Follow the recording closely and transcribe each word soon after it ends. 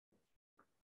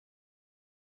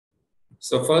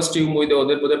So first you মুই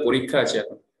ওদের বোধহয় পরীক্ষা আছে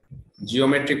এখন,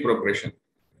 জিওমেট্রিক প্রোগ্রেশন।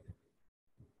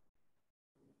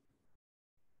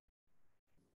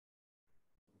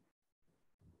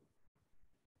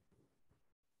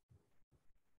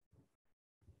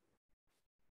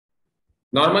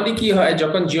 নরমালি কি হয়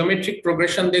যখন জিওমেট্রিক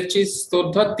প্রোগ্রেশন দেখছিস, তোর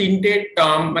ধর তিনটে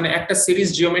টার্ম, মানে একটা সিরিজ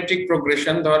জিওমেট্রিক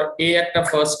প্রোগ্রেশন, ধর এ একটা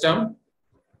first term,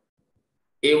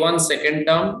 A1 second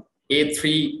term, A3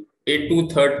 A2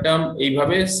 third term,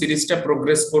 এইভাবে সিরিজটা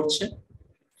প্রোগ্রেস করছে।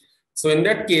 সো ইন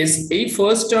দ্যাট কেস এই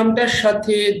ফার্স্ট টার্মটার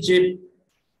সাথে যে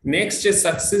নেক্সট যে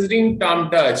সাকসিডিং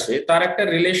টার্মটা আছে তার একটা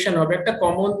রিলেশন হবে একটা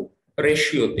কমন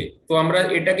রেশিওতে। তো আমরা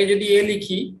এটাকে যদি এ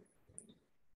লিখি,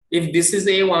 if this is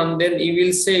A1 then you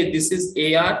will say this is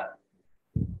AR,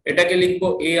 এটাকে লিখবো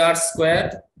AR স্কয়ার,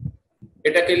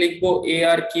 এটাকে লিখবো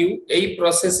AR কিউ। এই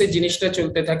প্রসেসে জিনিসটা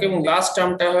চলতে থাকে এবং লাস্ট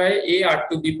টার্মটা হয় AR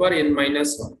to the power n-1।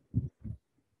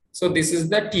 So this is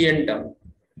the Tn term.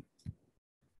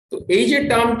 তো এই যে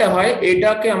টার্মটা হয়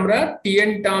এটাকে আমরা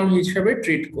Tn টার্ম হিসেবে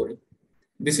ট্রিট করি।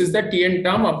 This is the Tn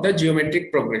term of the geometric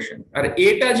progression. আর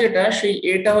এটা যেটা, সেই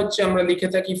এটা হচ্ছে আমরা লিখে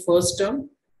থাকি ফার্স্ট টার্ম,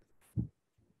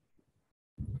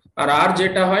 আর আর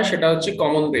যেটা হয় সেটা হচ্ছে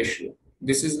common ratio.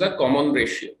 This is the common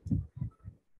ratio.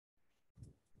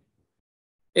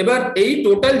 এবার এই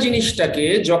টোটাল জিনিসটাকে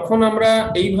যখন আমরা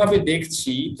এইভাবে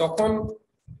দেখছি তখন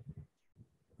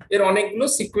এর অনেকগুলো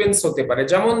সিকোয়েন্স হতে পারে।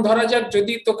 যেমন ধরা যাক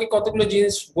যদি তোকে কতগুলো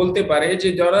জিনিস বলতে পারে, যে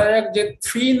ধরা যাক যে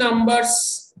 3 নাম্বারস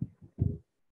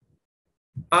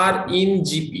আর ইন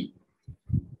জিপি,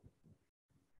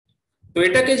 তো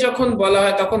এটাকে যখন বলা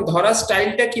হয় তখন ধরা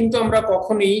স্টাইলটা কিন্তু আমরা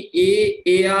কখনোই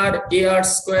AR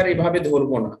স্কয়ার এভাবে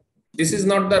ধরবো না। This is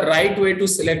not the right way to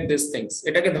select this things.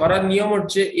 এটাকে ধরার নিয়ম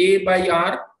হচ্ছে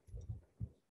A/R,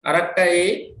 আর একটা A,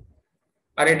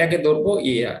 আর এটাকে ধরবো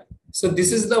AR। So this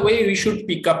is the way we should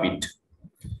pick up it.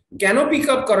 কেন পিক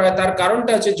আপ করা হয় তার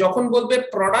কারণটা হচ্ছে যখন বলবে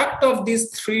প্রোডাক্ট অফ দিস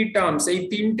 3 টার্মস, এই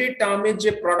তিনটে টার্মের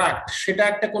যে প্রোডাক্ট সেটা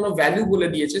একটা কোনো ভ্যালু বলে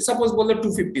দিয়েছে, সাপোজ বললো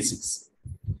 256,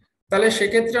 তাহলে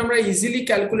সেক্ষেত্রে আমরা ইজিলি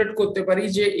ক্যালকুলেট করতে পারি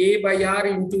যে A/R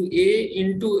into A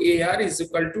into AR is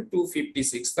equal to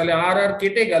 256। তাহলে আর আর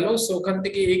কেটে গেল, সো ওখান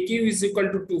থেকে AQ is equal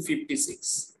to 256।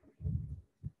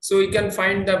 So we can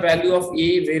find the value of A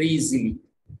very easily.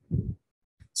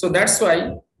 So that's why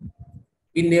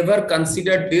we never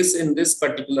consider this in this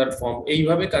particular form.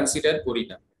 এইভাবে consider করি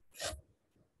না।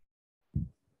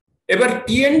 এবার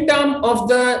Tn term of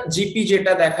the GP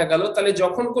যেটা দেখা গেল, তাহলে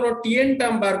যখন কোন Tn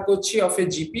টার্ম বার করছি অফ এ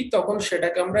জিপি তখন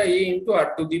সেটাকে আমরা A into R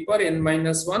to the power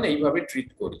n-1 এইভাবে ট্রিট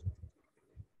করি।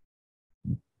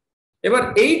 এবার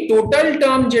এই টোটাল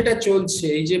টার্ম যেটা চলছে,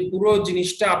 এই যে পুরো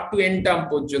জিনিসটা আপ টু n টার্ম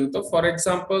পর্যন্ত, ফর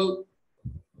এক্সাম্পল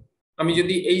আমি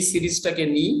যদি এই সিরিজটাকে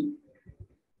নিই,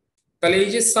 তাহলে এই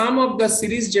যে সাম অফ দ্য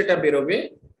সিরিজ যেটা বেরোবে,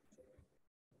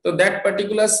 তো that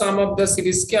particular some of the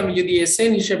সিরিজকে আমি যদি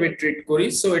Sn হিসেবে ট্রিট করি,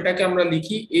 সো এটাকে আমরা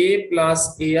লিখি A plus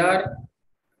AR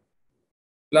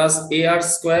plus AR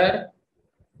square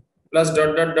plus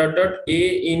dot dot dot dot A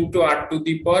into R to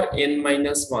the power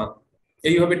n-1,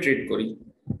 এইভাবে ট্রিট করি।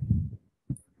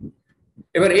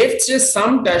 এবার এর যে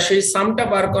সামটা, সেই সামটা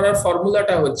বার করার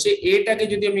ফর্মুলাটা হচ্ছে এটাকে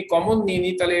যদি আমি কমন নিয়ে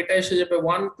নিই তাহলে এটা এসে যাবে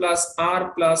 1 plus R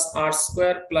plus R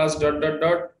square plus dot dot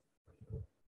dot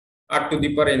R to the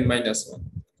power n-1।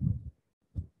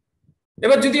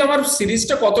 এবার যদি আমার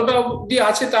সিরিজটা কতটা অবধি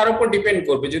আছে তার উপর ডিপেন্ড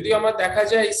করবে। যদি আমার দেখা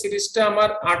যায় এই সিরিজটা আমার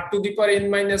R to the power n-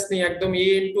 নেই, একদম A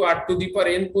into R to the power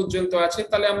n পর্যন্ত আছে,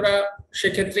 তাহলে আমরা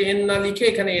সেক্ষেত্রে n না লিখে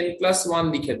এখানে n+1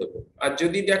 লিখে দেবো। আর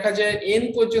যদি দেখা যায় n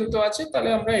পর্যন্ত আছে তাহলে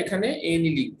আমরা এখানে n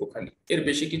ই লিখবো, খালি এর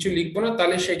বেশি কিছু লিখবো না,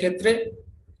 তাহলে সেক্ষেত্রে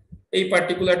এই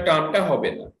পার্টিকুলার টার্মটা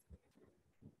হবে না।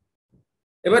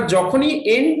 এবার যখনই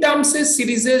n টার্মস এর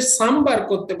সিরিজের সাম বার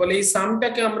করতে বলে, এই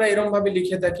সামটাকে আমরা এরকম ভাবে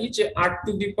লিখে থাকি যে R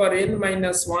to the power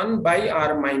n-1 by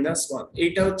R-1,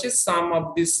 এইটা হচ্ছে সাম অফ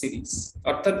দিস সিরিজ,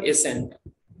 অর্থাৎ Sn টা।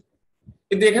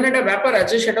 কিন্তু এখানে একটা ব্যাপার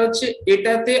আছে, সেটা হচ্ছে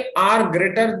এটাতে R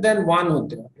গ্রেটার দ্যান 1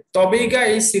 হতে হবে, তবেই গা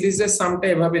এই সিরিজের সামটা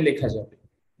এভাবে লেখা যাবে।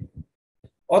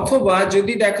 অথবা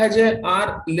যদি দেখা যায় R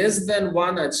লেস দ্যান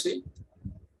 1 আছে,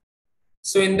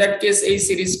 so in that case এই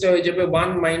সিরিজটা হয়ে যাবে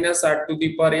 1 minus R to the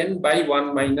power n by 1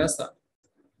 minus R।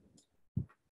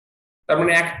 তার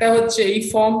মানে একটা হচ্ছে এই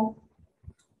ফর্ম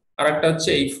আর একটা হচ্ছে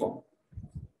এই form.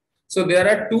 So there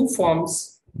are two forms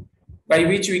by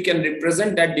which we can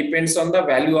represent, that depends on the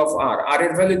value of R. R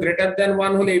এর ভ্যালু গ্রেটার দ্যান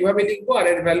 1 হলে এইভাবে লিখবো, আর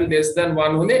এর ভ্যালু লেস দ্যান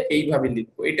 1 হলে এইভাবে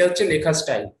লিখবো। এটা হচ্ছে লেখা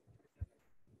স্টাইল।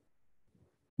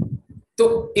 তো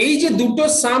এই যে দুটো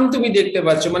সাম তুমি দেখতে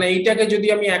পাচ্ছ, মানে এইটাকে যদি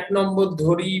আমি 1 নম্বর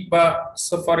ধরি, বা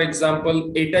ফর এক্সাম্পল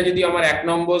এটা যদি আমার 1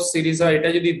 নম্বর সিরিজ হয়, এটা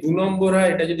যদি 2 নম্বর হয়,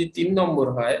 এটা যদি 3 নম্বর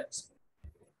হয়,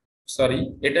 সরি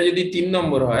এটা যদি 3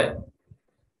 নম্বর হয়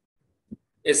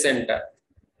Sn টা,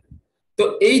 তো তো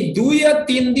এই 2 আর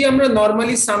 3 দিয়ে আমরা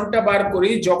নরমালি সামটা বার করি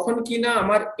যখন কিনা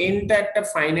আমার এনটা একটা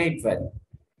ফাইনাইট ভ্যালু,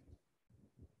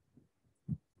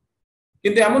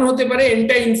 কিন্তু এমন হতে পারে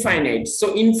এনটা ইনফাইনাইট। সো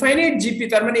ইনফাইনাইট জিপি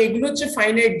তার মানে এগুলো হচ্ছে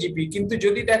ফাইনাইট জিপি, কিন্তু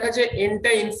যদি দেখা যায়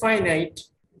এনটা ইনফাইনাইট,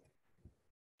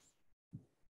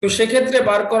 তো সেক্ষেত্রে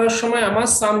বার করার সময় আমার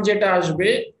সাম যেটা আসবে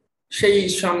সেই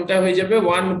সামটা হয়ে যাবে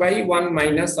 1/1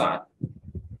 মাইনাস আর,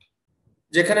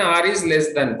 যেখানে আর ইজ লেস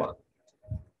দ্যান 1।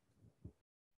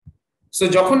 সো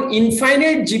যখন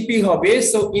ইনফাইনাইট জিপি হবে,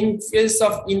 so in case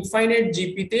of infinite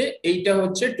GP তে এইটা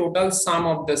হচ্ছে total some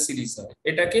of the series হয়।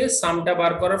 এটাকে সামটা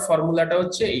বার করার ফর্মুলাটা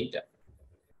হচ্ছে এইটা,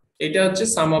 এটা হচ্ছে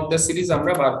সাম অফ দ্য সিরিজ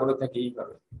আমরা বার করে থাকি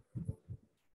এইভাবে।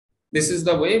 This is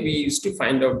the way we use to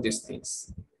find out this things.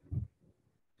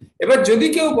 এবার যদি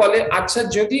কেউ বলে আচ্ছা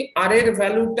যদি আর এর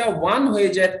ভ্যালুটা 1 হয়ে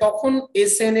যায় তখন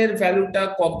এস এন এর ভ্যালুটা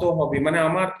কত হবে, মানে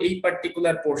আমার এই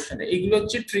পার্টিকুলার পোরশনে, এগুলো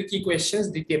হচ্ছে ট্রিকি কোয়েশ্চেন্স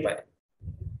দিতে পারে।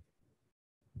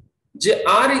 যে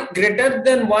আর গ্রেটার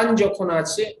দেন 1 যখন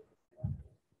আছে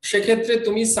সেক্ষেত্রে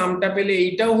তুমি সামটা পেলে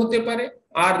এইটাও হতে পারে,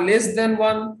 আর লেস দেন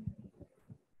 1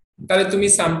 তাহলে তুমি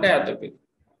সামটা এত পেলে।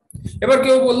 এবার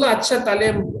কেউ বললো আচ্ছা তাহলে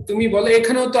তুমি বলো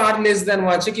এখানেও তো আর লেস দেন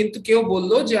 1 আছে, কিন্তু কেউ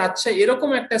বললো যে আচ্ছা এরকম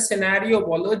একটা সিনারিও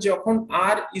বলো যখন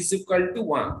আর ইজ ইকুয়াল টু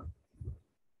 1,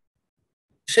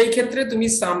 সেই ক্ষেত্রে তুমি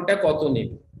সামটা কত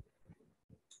নেবে।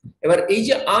 এবার এই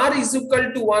যে আর ইজ ইকুয়াল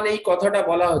টু 1 এই কথাটা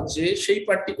বলা হচ্ছে সেই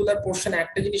পার্টিকুলার পোরশনে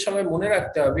একটা জিনিস আমায় মনে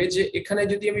রাখতে হবে যে এখানে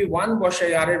যদি আমি 1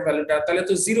 বসাই আর এর ভ্যালুটা তাহলে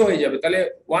তো 0 হয়ে যাবে, তাহলে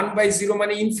 1/0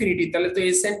 মানে ইনফিনিটি, তাহলে তো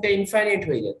এসএনটা ইনফাইনাইট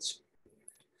হয়ে যাচ্ছে,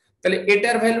 তাহলে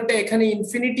এটার ভ্যালুটা এখানে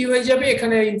ইনফিনিটি হয়ে যাবে,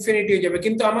 এখানে ইনফিনিটি হয়ে যাবে,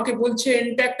 কিন্তু আমাকে বলছে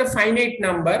এনটা একটা ফাইনাইট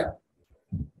নাম্বার,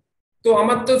 তো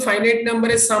আমার তো ফাইনাইট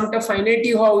নাম্বারের সামটা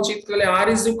ফাইনাইটই হওয়া উচিত, তাহলে আর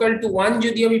ইজ ইকুয়াল টু 1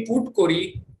 যদি আমি পুট করি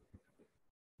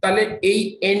তাহলে এই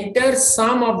এন্টার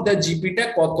সাম অফ দ্য জিপিটা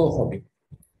কত হবে।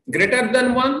 গ্রেটার দ্যান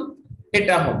 1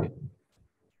 এটা হবে,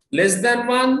 লেস দ্যান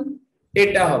 1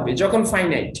 এটা হবে যখন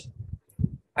ফাইনাইট,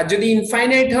 আর যদি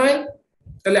ইনফাইনাইট হয়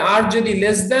তাহলে আর যদি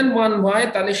লেস দ্যান 1 হয়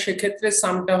তাহলে সেক্ষেত্রে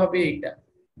সামটা হবে এইটা।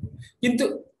 কিন্তু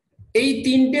এই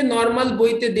তিনটে নরমাল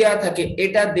বইতে দেয়া থাকে,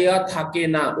 এটা দেয়া থাকে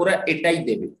না, ওরা এটাই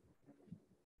দেবে,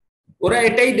 ওরা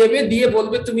এটাই দেবে, দিয়ে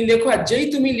বলবে তুমি লেখো, আর যেই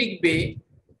তুমি লিখবে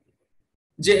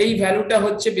যে এই ভ্যালুটা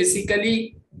হচ্ছে বেসিক্যালি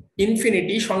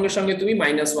ইনফিনিটি, সঙ্গে সঙ্গে তুমি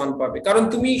 -1 পাবে, কারণ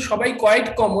তুমি সবাই কোয়াইট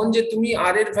কমন যে তুমি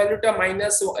আর এর ভ্যালুটা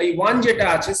 -1 যেটা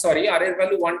আছে, সরি আর এর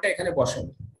ভ্যালু 1টা এখানে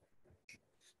বসাবে।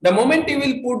 The moment you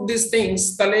will put these things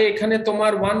তাহলে এখানে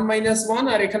তোমার 1 - 1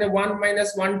 আর এখানে 1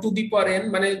 - 1 টু দি পাওয়ার n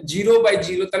মানে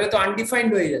 0/0, তাহলে তো আনডিফাইন্ড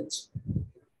হয়ে যাচ্ছে।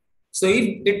 So if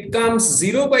it comes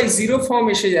 0/0 form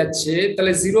এসে যাচ্ছে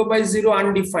তাহলে 0/0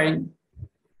 আনডিফাইন্ড,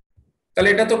 তাহলে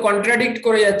এটা তো কন্ট্রাডিক্ট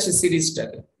করে যাচ্ছে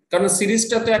সিরিজটাকে, কারণ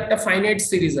সিরিজটা তো একটা ফাইনাইট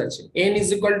সিরিজ আছে, n is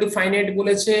equal to finite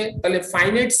বলেছে, তাহলে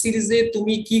ফাইনাইট সিরিজে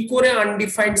তুমি কি করে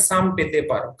আনডিফাইন্ড সাম পেতে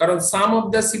পারো, কারণ সাম অফ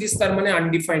দ্য সিরিজ তার মানে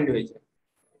আনডিফাইন্ড হয়ে যায়।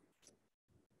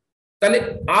 তাহলে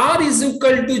আর ইজ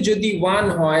ইকুয়াল টু যদি 1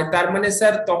 হয় তার মানে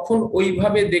স্যার তখন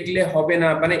ওইভাবে দেখলে হবে না,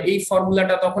 মানে এই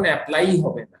ফর্মুলাটা তখন অ্যাপ্লাই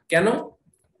হবে না। কেন?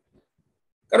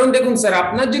 কারণ দেখুন স্যার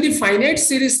আপনার যদি ফাইনাইট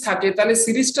সিরিজ থাকে তাহলে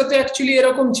সিরিজটা তো অ্যাকচুয়ালি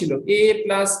এরকম ছিল a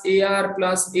plus ar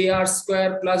plus ar square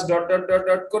plus dot dot dot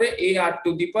dot করে ar to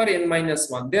the power n -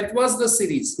 1, that was the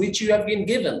series which you have been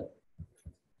given.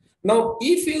 Now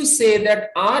if you say that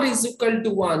r is equal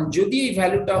to 1, যদি এই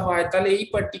ভ্যালুটা হয় তাহলে এই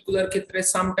particular ক্ষেত্রে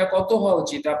সামটা কত হওয়া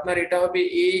উচিত, আপনার এটা হবে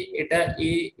a, এটা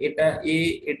a, এটা a,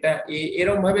 এটা a,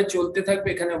 এরকম ভাবে চলতে থাকবে,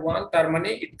 এখানে 1, তার মানে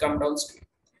ইট কাম ডাউন টু,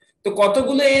 তো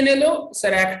কতগুলো n এলো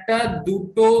স্যার, একটা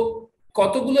দুটো,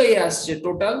 কতগুলো a আসছে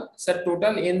total sir,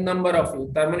 total n number of a,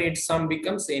 তার মানে it's some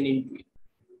becomes n into a।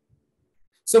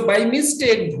 So by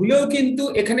mistake ভুলেও কিন্তু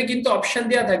এখানে কিন্তু অপশন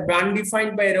দেয়া থাকবে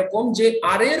আনডিফাইন্ড বা এরকম, যে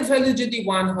আর এর ভ্যালু যদি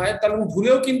 1 হয় তাহলে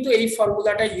ভুলেও কিন্তু এই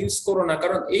ফর্মুলাটা ইউজ করো না,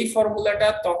 কারণ এই ফর্মুলাটা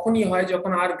তখনই হয়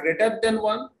যখন আর গ্রেটার দেন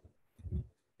 1,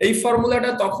 এই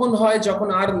ফর্মুলাটা তখন হয় যখন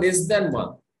আর less than 1,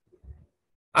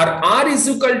 R r is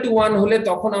equal to 1 হলে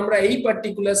তখন আমরা এই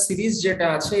পার্টিকুলার সিরিজ যেটা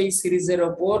আছে এই সিরিজের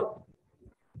উপর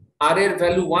r এর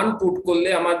ভ্যালু 1 পুট করলে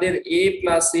আমাদের a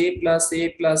plus a plus a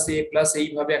plus a plus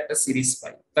এইভাবে একটা সিরিজ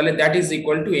পাই, তাহলে that is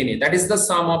equal to na, that is the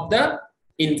some of the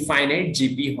infinite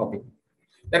GP হবে।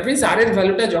 দ্যাট মিন্স r এর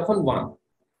ভ্যালুটা যখন 1,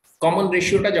 কমন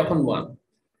রেশিওটা যখন 1।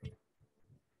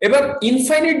 এবার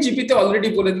ইনফাইনাইট জিপিতে অলরেডি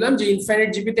বলে দিলাম যে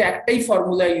ইনফাইনাইট জিপিতে একটাই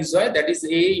ফর্মুলা ইউজ হয়, that is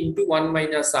a into 1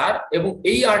 minus r, এবং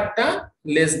এই rটা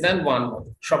লেস দ্যান 1 হবে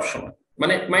সব সময়,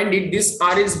 মানে mind it this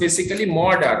r is basically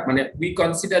mod r, মানে we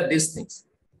consider this things,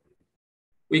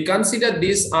 we consider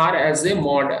this r as a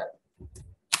mod r,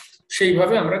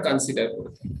 সেইভাবে আমরা কনসিডার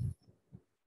করি।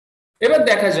 এবার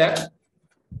দেখা যাক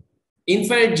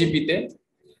ইনফাইনাইট জিপিতে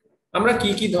আমরা কি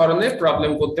কি ধরনের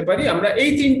প্রবলেম করতে পারি, আমরা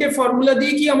এই তিনটে ফর্মুলা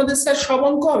দিয়ে কি আমাদের স্যার সব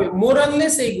অঙ্ক হবে?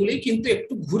 মোরাললেস এইগুলি, কিন্তু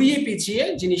একটু ঘুরিয়ে পিছিয়ে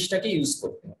জিনিসটাকে ইউজ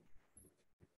করতে হবে।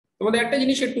 তোমাদের একটা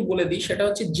জিনিস একটু বলে দিই, সেটা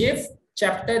হচ্ছে যে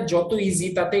চ্যাপ্টার যত ইজি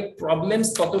তাতে প্রবলেমস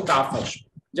তত টাফ আসবে।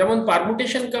 যেমন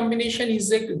permutation combination is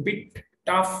a bit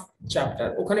tough chapter,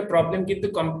 ওখানে প্রবলেম কিন্তু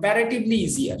কম্পারেটিভলি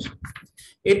ইজি আসে।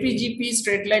 এপিজিপি,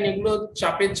 স্ট্রেট লাইন, এগুলো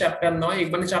চাপের চ্যাপ্টার নয়,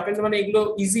 মানে চাপের মানে এগুলো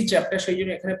ইজি চ্যাপ্টার, সেই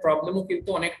জন্য এখানে প্রবলেমও কিন্তু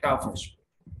অনেক টাফ আসবে।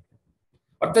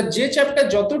 অর্থাৎ যে চ্যাপ্টার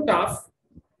যত টাফ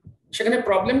সেখানে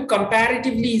প্রবলেম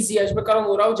কম্পারেটিভলি ইজি আসবে, কারণ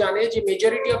ওরাও জানে যে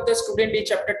মেজরিটি অফ দ্য স্টুডেন্ট এই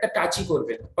চ্যাপ্টারটা টাচই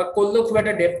করবে বা করলেও খুব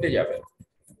একটা ডেপথে যাবে।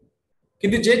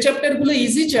 কিন্তু যে চ্যাপ্টার গুলো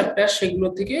ইজি চ্যাপ্টার সেগুলো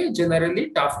থেকে জেনারেলি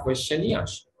টাফ কোয়েশ্চেনই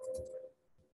আসে।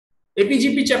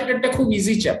 এপিজিপি চ্যাপ্টারটা খুব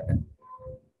ইজি চ্যাপ্টার,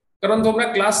 কারণ তোমরা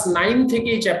ক্লাস 9 থেকে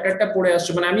এই চ্যাপ্টারটা পড়ে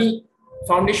আসছো, মানে আমি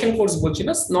ফাউন্ডেশন কোর্স বলছি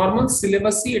না, নর্মাল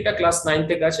সিলেবাসই এটা ক্লাস 9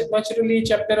 থেকে আছে। ন্যাচারালি এই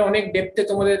চ্যাপ্টারে অনেক ডেপথে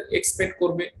তোমাদের এক্সপেক্ট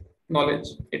করবে নলেজ,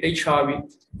 এটাই স্বাভাবিক।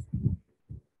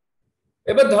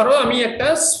 এবার ধরো আমি একটা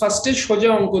ফার্স্টে সোজা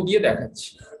অঙ্ক দিয়ে দেখাচ্ছি,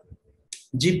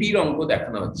 জিপির অঙ্ক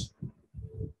দেখানো হচ্ছে।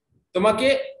 তোমাকে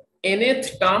nth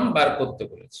টার্ম বার করতে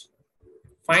বলেছে,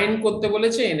 ফাইন্ড করতে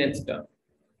বলেছে nth term,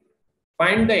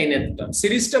 find the nth term.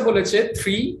 সিরিজটা বলেছে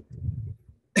 3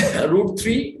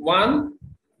 √3 1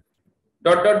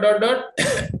 ডট ডট ডট ডট,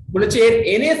 বলেছে এর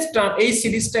nth টার্ম, এই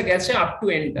সিরিজটা গেছে up to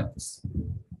n terms,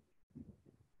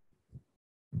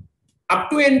 up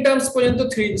to n terms পর্যন্ত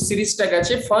সিরিজটা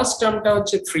গেছে। ফার্স্ট টার্মটা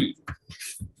হচ্ছে 3,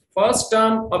 first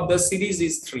term of the series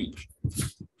is 3।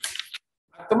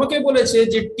 তোমাকে বলেছে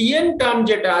যে tn টার্ম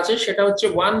যেটা আছে সেটা হচ্ছে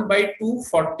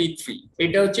 1/243,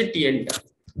 এটা হচ্ছে tn টার্ম।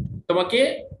 তোমাকে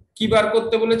কি বার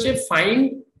করতে বলেছে? ফাইন্ড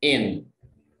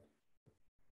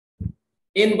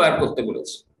n বার করতে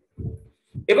বলেছে।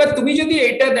 এবার তুমি যদি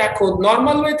এটা দেখো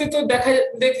নর্মাল ওয়েতে তো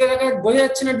দেখতে বোঝা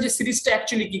যাচ্ছে না যে সিরিজটা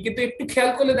অ্যাকচুয়ালি কি, কিন্তু একটু খেয়াল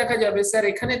করলে দেখা যাবে স্যার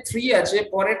এখানে 3 আছে,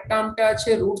 পরের টার্মটা আছে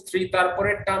 √3,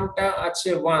 তারপরের টার্মটা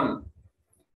আছে 1।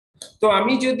 তো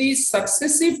আমি যদি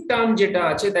সাকসেসিভ টার্ম যেটা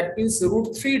আছে দ্যাট মিন্স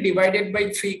 √3 ডিভাইডেড বাই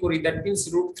 3 করি, that means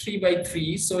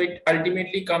 √3/3, so it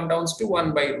ultimately come downs two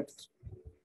 1/√3।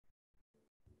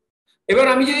 এবার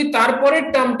আমি যদি তারপরের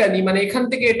টার্মটা নিই, মানে এখান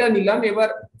থেকে এটা নিলাম, এবার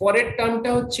পরের টার্মটা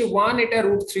হচ্ছে 1, এটা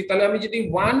 √3, তাহলে আমি যদি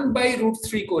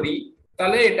 1/√3 করি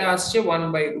তাহলে এটা আসছে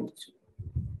 1/√3।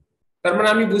 তার মানে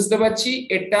আমি বুঝতে পারছি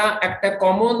এটা একটা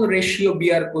কমন রেশিও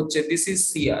বিয়ার করছে, দিস ইজ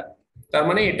সিআর। তার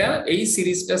মানে এটা এই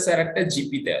সিরিজটা স্যার একটা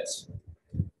জিপিতে আছে।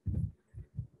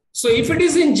 So if it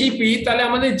is in GP, তাহলে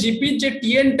আমাদের জিপির যে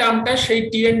টিএন টার্মটা, সেই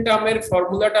টিএন টার্মের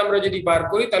ফর্মুলাটা আমরা যদি বার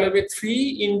করি তাহলে হবে 3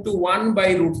 ×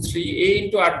 1/√3 a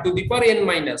 ×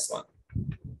 r⁻n−1,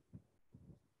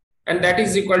 and that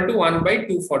is equal to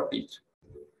 1/243।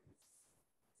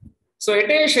 So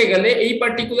এটা এসে গেলে এই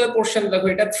পার্টিকুলার পোরশন দেখো,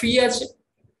 এটা 3 আছে,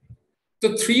 তো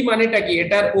 3 মানেটা কি?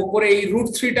 এটার উপরে এই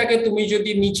 √3টাকে তুমি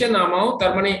যদি নিচে নামাও,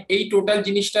 তার মানে এই টোটাল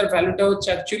জিনিসটার ভ্যালুটা হচ্ছে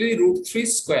অ্যাকচুয়ালি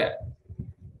 √3²।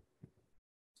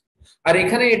 আর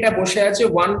এখানে এটা বসে আছে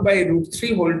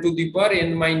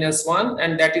 1/√3n−1,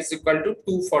 and that is equal to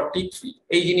 243।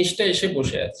 এই জিনিসটা এসে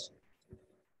বসে আছে।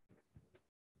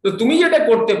 তো তুমি যেটা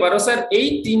করতে পারো স্যার, এই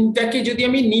তিনটাকে যদি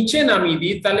আমি নিচে নামিয়ে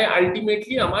দিই তাহলে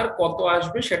আলটিমেটলি আমার কত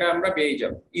আসবে সেটা আমরা পেয়ে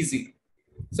যাব ইজিলি।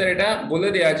 স্যার এটা বলে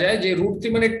দেওয়া যায় যে √3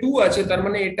 মানে 2 আছে, তার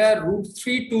মানে এটা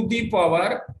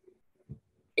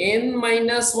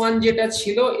 √3n−1 যেটা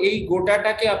ছিল এই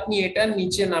গোটাটাকে আপনি এটার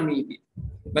নিচে নামিয়ে দিন,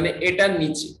 মানে এটার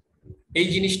নিচে, এই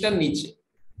জিনিসটার নিচে,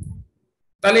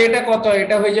 তাহলে এটা কত?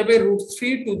 এটা হয়ে যাবে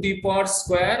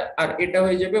 √3² আর এটা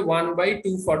হয়ে যাবে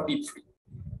 1/243।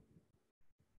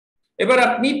 এবার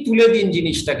আপনি তুলে দিন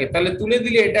জিনিসটাকে, তাহলে তুলে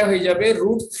দিলে এটা হয়ে যাবে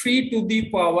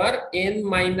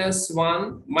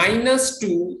 √3n−1 -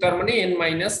 2, তার মানে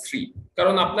n-3,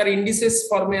 কারণ আপনার ইন্ডিসেস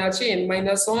ফর্মে আছে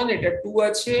n-1, এটা 2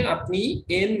 আছে, আপনি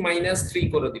n-3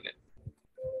 করে দিলেন,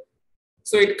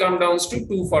 so it come downs two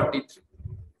 243।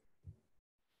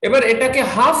 এবার এটাকে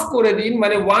হাফ করে দিন,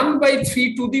 মানে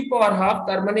 1/3²,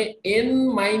 তার মানে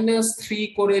n-3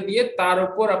 করে দিয়ে তার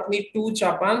উপর আপনি 2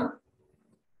 চাপান,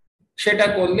 সেটা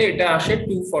করলে এটা আসে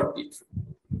 243।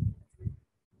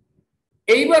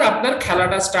 এইবার আপনার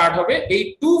খেলাটা স্টার্ট হবে, এই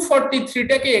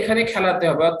 243টাকে এখানে খেলাতে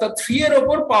হবে, অর্থাৎ 3 এর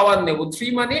উপর পাওয়ার নেব।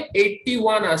 3 মানে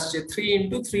 81 আসছে, 3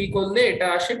 × 3 করলে এটা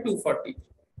আসে 240।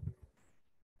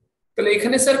 তাহলে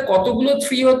এখানে স্যার কতগুলো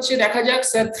 3 হচ্ছে দেখা যাক।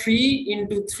 স্যার 3 ×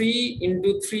 3 ×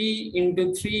 3 ×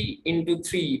 3 ×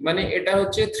 3, মানে এটা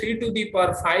হচ্ছে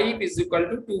 3⁵ is equal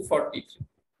to 243।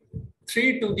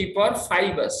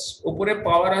 3⁵ আসছে, উপরে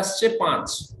পাওয়ার আসছে 5,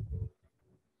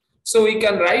 so we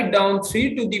can write down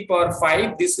 3⁵,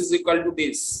 this is equal to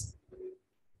this,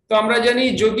 তো আমরা জানি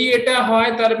যদি এটা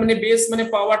হয় তার মানে বেস মানে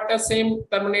পাওয়ারটা সেম,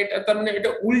 তার মানে এটা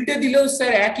উল্টে দিলেও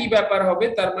স্যার একই ব্যাপার হবে।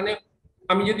 তার মানে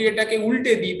আমি যদি এটাকে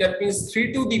উল্টে দিই দ্যাট মিন্স 3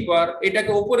 টু দি পাওয়ার,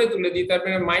 এটাকে উপরে তুলে দিই তার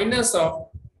মানে মাইনাস অফ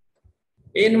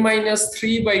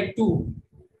n-3/2,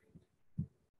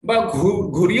 বা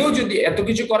ঘুরিয়েও যদি এত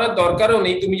কিছু করার দরকারও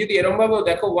নেই, তুমি যদি এরকম ভাবে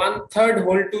দেখো 1/3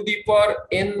 whole to the power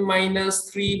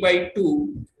n-3/2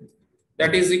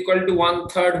 that is equal to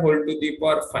 1/3 whole to the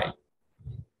পাওয়ার 5।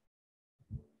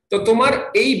 তো তোমার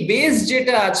এই বেস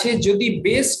যেটা আছে যদি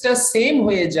বেসটা সেম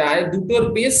হয়ে যায়, দুটোর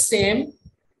বেস সেম,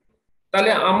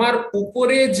 তাহলে আমার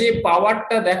উপরে যে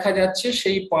পাওয়ারটা দেখা যাচ্ছে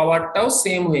সেই পাওয়ারটাও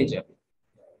সেম হয়ে যাবে,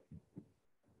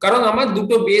 কারণ আমার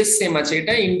দুটো বেস সেম আছে,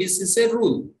 এটা ইন্ডিসিসের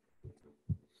rule.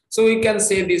 So we can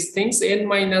say these things,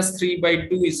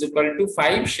 n-3/2 is equal to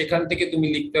 5, সেখান থেকে তুমি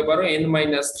লিখতে পারো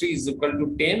n-3 is equal to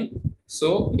 10, so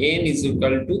n is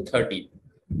equal to 13.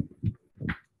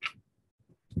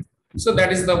 So that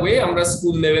is the way আমরা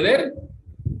স্কুল লেভেলের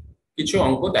কিছু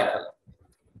অঙ্ক দেখালাম।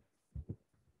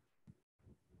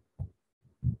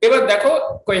 এবার দেখো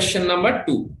কোয়েশ্চেন নাম্বার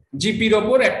 2, জিপির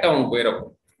ওপর একটা অঙ্ক এরকম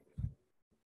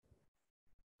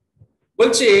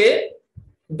বলছে,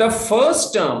 the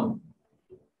first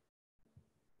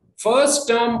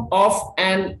term of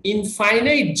an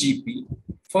infinite GP,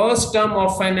 first term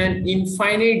of an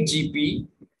infinite GP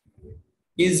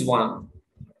is 1,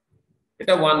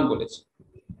 এটা 1 বলেছে।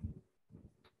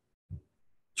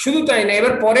 শুধু তাই না,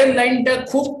 এবার পরের লাইনটা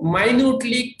খুব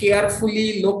মাইনিউটলি কেয়ারফুলি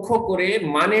লক্ষ্য করে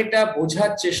মানেটা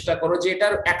বোঝার চেষ্টা করো যে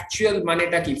এটার অ্যাকচুয়াল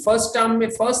মানেটা কি।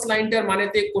 ফার্স্ট লাইনটার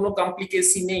মানেতে কোনো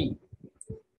কমপ্লিকেশন নেই,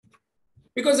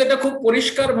 বিকজ এটা খুব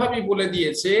পরিষ্কার ভাবে বলে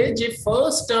দিয়েছে যে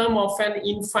first term of an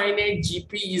infinite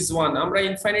GP is 1। আমরা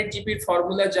ইনফাইনাইট জিপির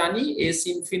ফর্মুলা জানি, s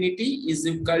infinity is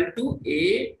equal to a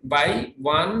by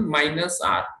 1 minus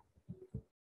r।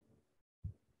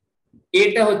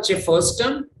 এটা হচ্ছে ফার্স্ট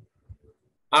টার্ম,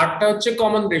 আরটা হচ্ছে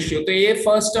কমন রেশিও। তো এ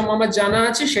ফার্স্ট টার্ম আমার জানা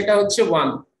আছে, সেটা হচ্ছে 1,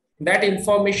 that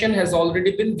information has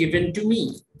already been given to me.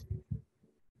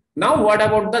 Now what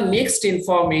about the next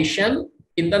information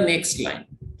in the next line?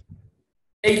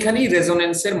 এইখানেই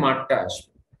রেজোনেন্সের মানটা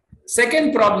আসবে। সেকেন্ড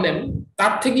প্রবলেম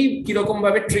তার থেকে কিরকম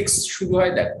ভাবে ট্রিক্স শুরু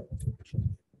হয় দেখো।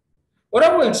 ওরা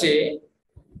বলছে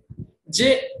যে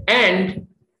and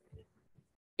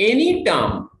any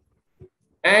term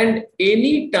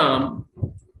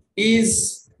is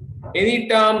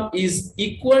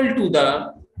equal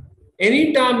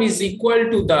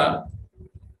to the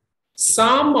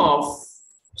sum of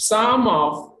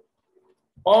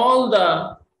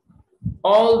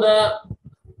all the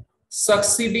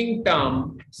succeeding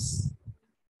terms,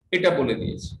 এটা বলে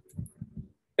দিয়েছে।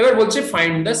 এবার বলছে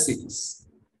ফাইন্ড দ্য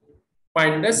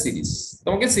সিরিজ,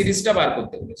 তোমাকে সিরিজটা বার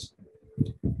করতে বলেছে।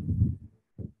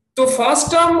 তো first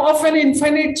term of an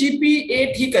infinite GP এ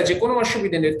ঠিক আছে, কোনো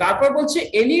অসুবিধা নেই। তারপর বলছে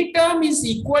any term is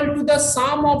equal to the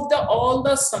some of the all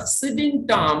the সাকসিডিং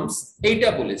terms, এইটা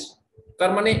বলেছে।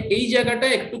 তার মানে এই জায়গাটা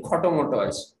একটু খটোমটো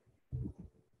আছে,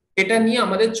 এটা নিয়ে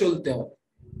আমাদের চলতে হবে।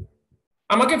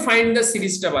 আমাকে ফাইন্ড দ্য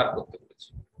সিরিজটা বার করতে বলেছে।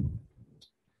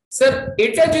 স্যার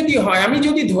এটা যদি হয়, আমি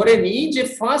যদি ধরে নিই যে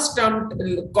first term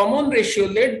common ratio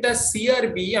let the CR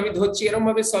B, আমি ধরছি এরকম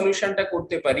ভাবে সলিউশনটা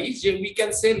করতে পারি যে we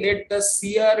can say let the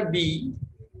CR B,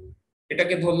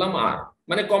 এটাকে ধরলাম আর,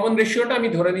 মানে কমন রেশিওটা আমি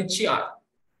ধরে নিচ্ছি আর।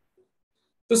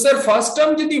 তো স্যার ফার্স্ট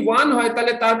টার্ম যদি 1 হয়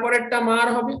তাহলে তারপরের টার্ম আর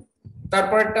হবে,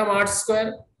 তারপরের টার্ম আর স্কয়ার,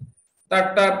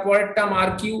 তারপরের টার্ম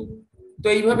আর কিউ। তো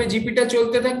এইভাবে জিপিটা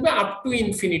চলতে থাকবে আপ টু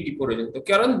ইনফিনিটি পর্যন্ত,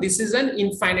 কারণ this is an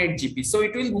infinite GP, so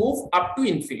it will move up to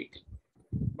infinity.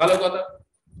 ভালো কথা।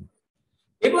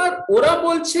 এবার ওরা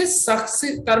বলছে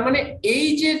সাকসেস, তার মানে এই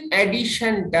যে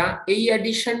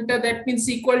অ্যাডিশনটা দ্যাট মিন্স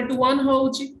ইকুয়াল টু 1 হওয়া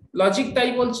উচিত, লজিক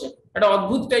তাই বলছে। একটা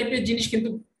অদ্ভুত টাইপের জিনিস, কিন্তু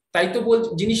তাই তো বলছে,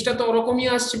 জিনিসটা তো ওরকমই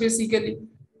আসছে বেসিক্যালি।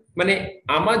 মানে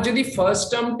আমার যদি ফার্স্ট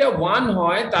টার্মটা 1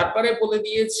 হয়, তারপরে বলে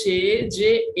দিয়েছে যে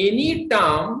any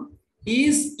term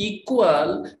is equal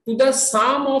to the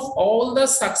sum of all the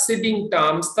succeeding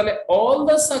terms, তাহলে all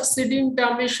the succeeding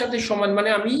term এর সাথে সমান, মানে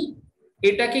আমি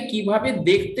এটাকে কিভাবে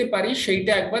দেখতে পারি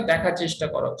সেইটা একবার দেখার চেষ্টা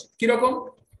করা উচিত। কিরকম?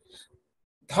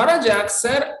 ধরা যাক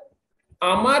স্যার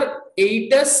আমার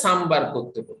এইটা সাম বার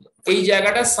করতে বললো, এই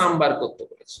জায়গাটা সাম বার করতে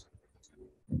বলেছে।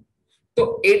 তো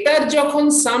এটার যখন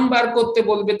সাম বার করতে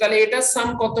বলবে তাহলে এটার সাম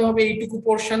কত হবে? এইটুকু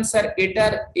পোরশন। স্যার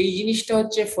এটার এই জিনিসটা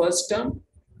হচ্ছে ফার্স্ট টার্ম,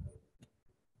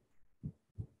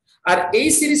 আর এই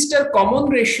সিরিজটার কমন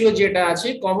রেশিও যেটা আছে,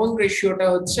 কমন রেশিওটা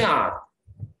হচ্ছে আর।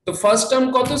 তো ফার্স্ট টার্ম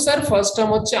কত স্যার? ফার্স্ট টার্ম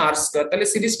হচ্ছে আর স্কয়ার। তাহলে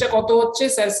সিরিজটা কত হচ্ছে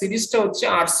স্যার? সিরিজটা হচ্ছে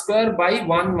আর square by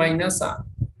 1 minus R.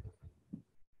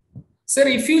 Sir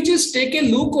if you just take a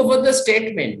look over the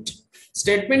statement,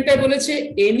 স্টেটমেন্টটা বলেছে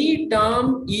any term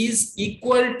is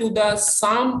equal to the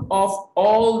some of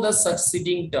all the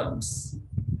সাকসিডিং terms.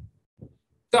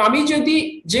 তো আমি যদি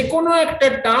যে কোনো একটা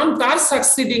টার্ম তার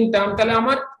সাকসিডিং টার্ম, তাহলে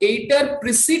আমার এইটার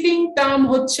প্রিসিডিং টার্ম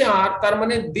হচ্ছে আর, তার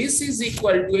মানে দিস ইজ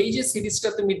ইকুয়াল টু, এই যে সিরিজটা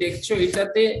তুমি দেখছো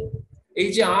এটাতে এই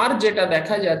যে আর যেটা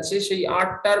দেখা যাচ্ছে সেই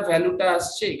আরটার ভ্যালুটা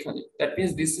আসছে এখানে, that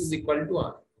means this is equal to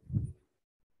আর।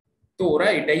 তো ওরা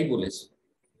এটাই বলেছে।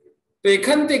 তো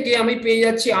এখান থেকে আমি পেয়ে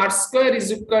যাচ্ছি আর square is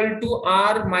equal to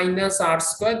R minus R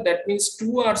square, that means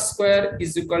 2r square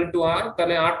is equal to আর।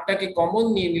 তাহলে আরটাকে কমন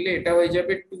নিয়ে নিলে এটা হয়ে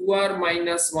যাবে 2r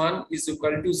minus 1 is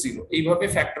equal to 0। এইভাবে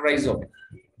ফ্যাক্টরাইজ হবে।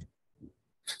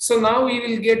 So now we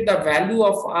will get the value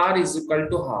of r is equal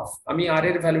to half. আমি r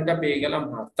এর ভ্যালুটা পেয়ে গেলাম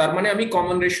হাফ, তার মানে আমি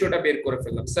কমন রেশিওটা বের করে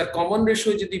ফেললাম। স্যার কমন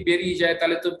রেশিও যদি বেরিয়ে যায়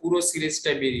তাহলে তো পুরো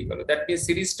সিরিজটাই বেরিয়ে গেল, দ্যাট মিন্স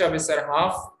সিরিজটা হবে স্যার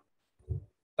হাফ,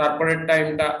 তারপরের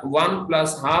টাইমটা 1 প্লাস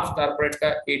হাফ, তারপরেরটা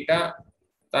এটা,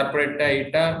 তারপরেরটা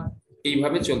এটা,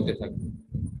 এইভাবে চলতে থাকবে।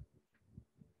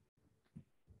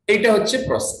 এইটা হচ্ছে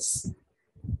process.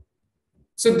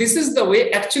 So this is the way.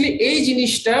 Actually এই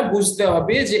জিনিসটা বুঝতে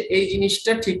হবে যে এই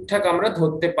জিনিসটা ঠিকঠাক আমরা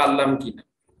ধরতে পারলাম কিনা।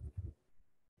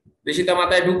 ঋষিতা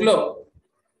মাথায় ঢুকলো?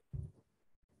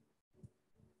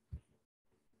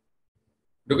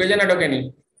 ঢুকেছে না ঢোকেনি?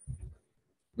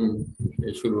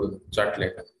 এই শুরু হলো চার্ট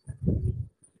লেখা।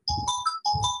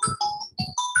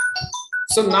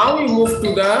 So now we move to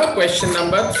the question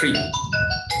number 3.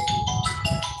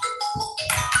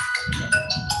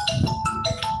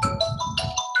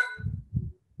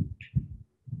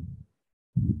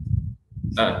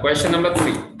 Question number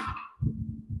 3.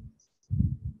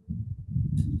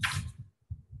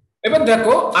 এবার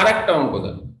দেখো আরেকটা অঙ্ক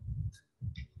দেখো।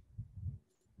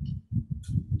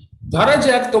 ধরা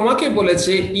যাক তোমাকে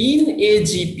বলেছে ইন এ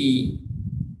জিপি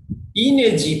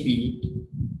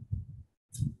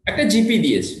একটা জিপি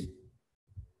দিয়েছে,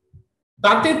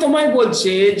 তাতে তোমায়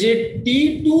বলছে যে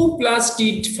T2 প্লাস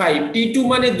T5, T2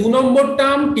 মানে 2 নম্বর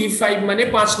টার্ম, T5 মানে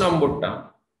 5 নম্বর টার্ম,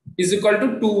 ইজ ইকুয়াল টু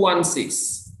 216।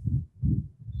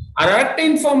 আর একটা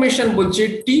ইনফরমেশন বলছে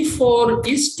T4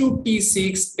 is to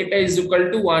T6, এটা ইজ ইকুয়াল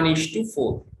টু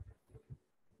 1:4।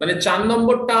 মানে 4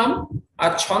 নম্বর টার্ম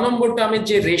আর 6 নম্বর টার্মের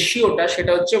যে রেশিওটা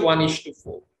সেটা হচ্ছে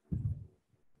 1:4।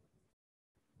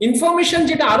 ইনফরমেশন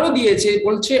যেটা আরো দিয়েছে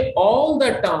বলছে all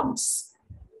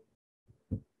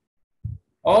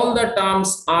the terms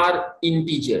are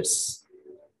integers,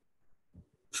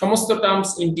 সমস্ত টার্মস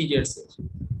ইন্টিজার্স।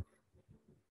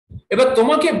 এবার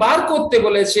তোমাকে বার করতে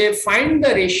বলেছে ফাইন্ড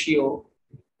দ্য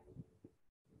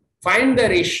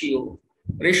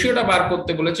রেশিওটা বার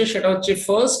করতে বলেছে, সেটা হচ্ছে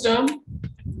first term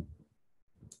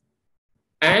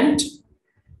and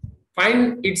find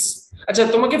it's. আচ্ছা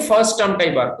তোমাকে ফার্স্ট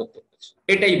টার্মটাই বার করতে বলেছে,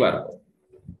 এটাই বার করো,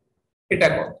 এটা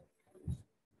করো।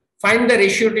 ফাইন্ড দ্য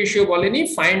রেশিও বলেনি,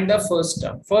 ফাইন্ড দ্য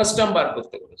ফার্স্ট টার্ম বার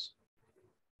করতে বলেছে।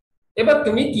 এবার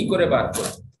তুমি কি করে বার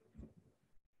করো?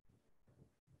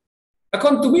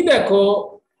 এখন তুমি দেখো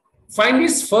ফাইন্ড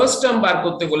ইটস ফার্স্ট টার্ম বার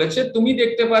করতে বলেছে, তুমি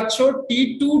দেখতে পাচ্ছ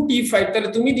T2 T5, তাহলে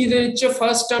তুমি দিয়ে দিচ্ছ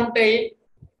first টার্মটা a।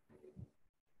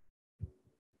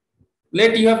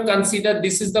 Let you have considered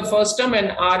this is the first term and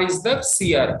r is the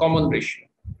CR, common ratio।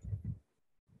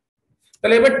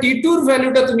 তাহলে এবার T2 এর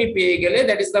ভ্যালুটা তুমি পেয়ে গেলে,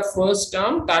 that is the first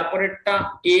term, তারপরেরটা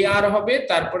AR হবে,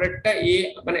 তারপরেরটা a,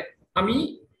 মানে আমি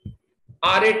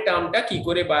r এর টার্মটা কি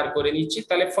করে বার করে নিচ্ছি।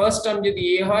 তাহলে ফার্স্ট টার্ম যদি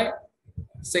a হয়,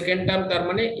 সেকেন্ড টার্ম তার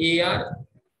মানে AR,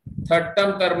 থার্ড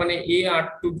টার্ম তার মানে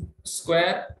AR2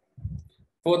 স্কয়ার,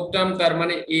 ফোর্থ টার্ম তার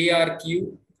মানে AR3,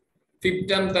 ফিফথ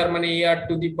টার্ম তার মানে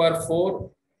AR4,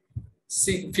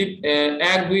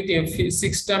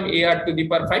 সিক্স টার্ম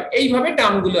AR5। এইভাবে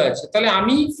টার্মগুলো আছে। তাহলে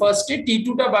আমি ফার্স্টে T2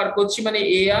 টা বার করছি মানে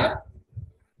AR,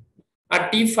 আর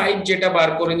T5 যেটা বার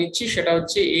করে নিচ্ছি সেটা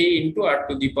হচ্ছে A ×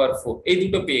 R4। এই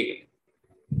দুটো পেয়ে গেলে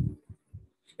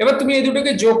এবার তুমি এই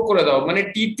দুটোকে যোগ করে দাও, মানে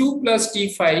T2 প্লাস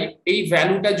T5 এই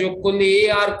ভ্যালুটা যোগ করলে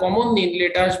AR কমন নিলে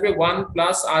এটা আসবে 1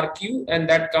 plus RQ and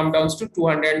that comes down to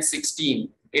 216।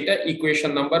 এটা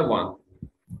equation number 1।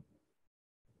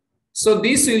 So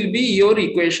this will be your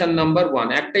equation number 1।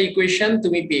 একটা ইকুয়েশন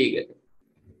তুমি পেয়ে গেলে।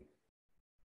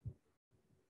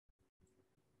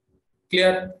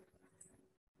 Clear?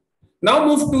 Now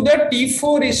move to the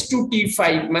T4 is to T5,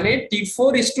 মানে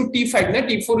T4 is to T5 না,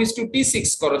 T4 is to T6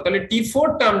 করো। তাহলে T4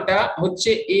 টার্মটা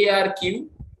হচ্ছে ARQ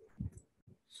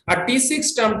আর T6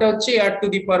 টার্মটা হচ্ছে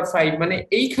AR5, মানে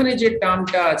এইখানে যে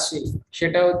টার্মটা আছে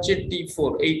সেটা হচ্ছে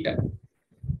T4 এইটা,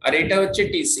 আর এটা হচ্ছে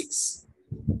T6।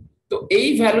 তো এই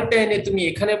ভ্যালুটা এনে তুমি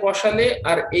এখানে বসালে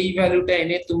আর এই ভ্যালুটা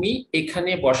এনে তুমি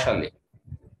এখানে বসালে,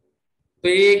 তো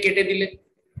এ কেটে দিলে।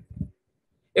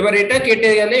 এবার এটা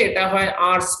কেটে গেলে এটা হয়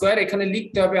r স্কয়ার, এখানে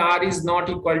লিখতে হবে r is not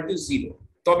equal to 0।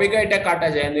 তবে এটা কাটা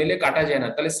যায়, নইলে কাটা যায় না।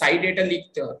 তাহলে সাইডে এটা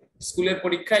লিখতে হবে। স্কুলের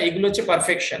পরীক্ষা এগুলো হচ্ছে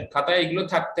পারফেকশন, খাতায় এগুলো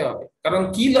থাকতে হবে। কারণ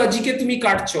কি লজিকে তুমি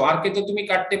কাটছো, আর কে তো তুমি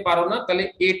কাটতে পারো না, তাহলে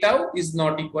এটাও ইজ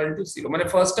নট ইকুয়াল টু 0, মানে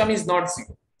ফার্স্ট টার্ম ইজ নট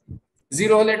 0।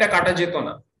 0 হলে এটা কাটা যেত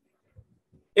না।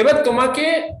 এবার তোমাকে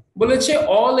বলেছে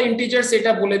অল ইন্টিজার্স,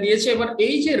 এটা বলে দিয়েছে। এবার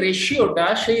এই যে রেশিওটা,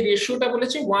 সেই রেশিওটা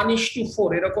বলেছে 1:4,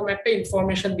 এরকম একটা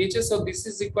ইনফরমেশন দিয়েছে। So this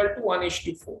is equal to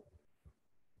 1:4।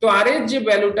 তো আর এর যে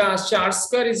ভ্যালুটা আসছে r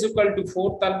square is equal to 4,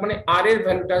 তার মানে r এর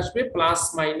ভ্যালুটা আসবে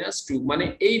 +-2, মানে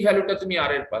এই ভ্যালুটা তুমি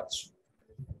r এর পাচ্ছ।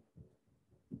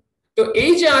 তো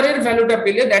এই যে r এর ভ্যালুটা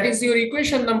পেলে, that is your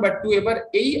equation number 2। এবার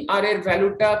এই r এর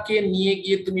ভ্যালুটাকে নিয়ে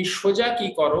গিয়ে তুমি সোজা কি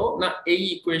করো না, এই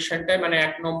ইকুয়েশনটায় মানে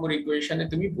 1 নম্বর ইকুয়েশনে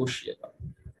তুমি বসিয়ে দাও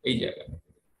এই জায়গায়।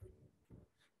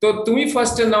 তো তুমি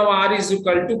ফার্স্টে নাও r ইজ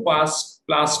ইকুয়াল টু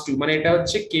 +2, মানে এটা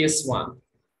হচ্ছে কেস 1।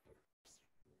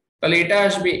 তাহলে এটা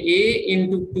আসবে a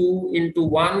into 2 into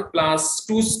 1 plus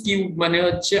 2 cube, মানে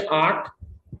হচ্ছে 8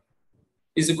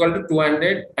 ইজ ইকুয়াল টু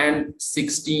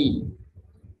 216।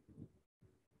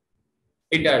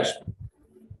 এটা আসবে।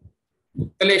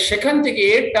 তাহলে সেখান থেকে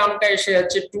এর টার্মটা এসে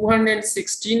যাচ্ছে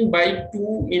 216/2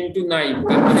 ইন্টু 9,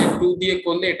 তার মানে 2 দিয়ে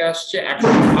করলে এটা আসছে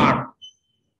 108।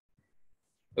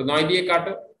 তো 9 দিয়ে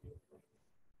কাটো,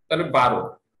 তাহলে 12।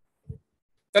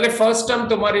 তাহলে ফার্স্ট টার্ম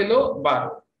তোমার এলো 12।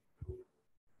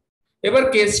 এবার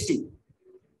কেস 2।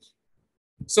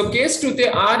 সো কেস 2 তে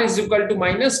r ইজ ইকুয়াল টু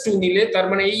 -2 নিলে, তার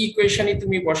মানে এই ইকুয়েশনই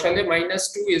তুমি বসালে,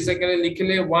 -2 এসে গেলে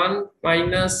লিখলে 1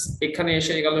 মাইনাস, এখানে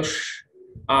এসে গেল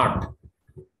 8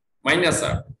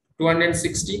 -8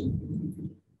 216।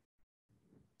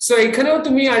 সো এখানেও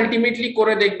তুমি আলটিমেটলি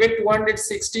করে দেখবে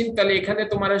 216, তাহলে এখানে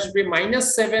তোমার আসবে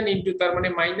 -7 ইন্টু, তার মানে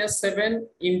 -7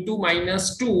 into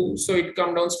 -2, so it come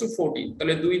downs two 14।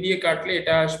 তাহলে 2 দিয়ে কাটলে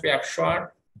এটা আসবে 108,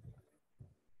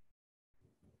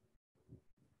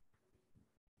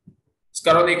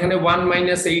 কারণ এখানে 1 -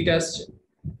 8 আসছে।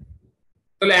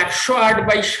 তাহলে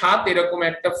 108/7 এরকম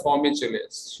একটা ফর্মে চলে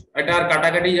আসছে। এটা আর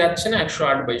কাটাকাটি যাচ্ছে না,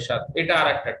 108/7। এটা আর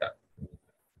একটা।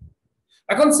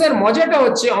 এখন স্যার মজাটা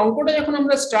হচ্ছে, অঙ্কটা যখন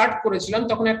আমরা স্টার্ট করেছিলাম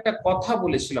তখন একটা কথা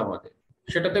বলেছিল আমাদের,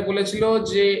 সেটাতে বলেছিল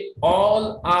যে অল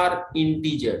আর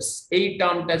ইন্টিজার্স, এই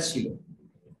টার্মটা ছিল।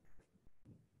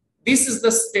 This is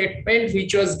the statement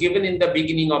which was given in the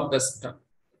beginning of the term.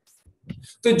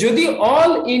 তো যদি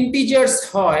অল ইন্টিজার্স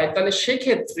হয়, তাহলে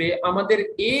সেক্ষেত্রে আমাদের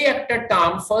এ একটা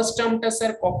টার্ম, ফার্স্ট টার্মটা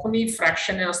স্যার কখনোই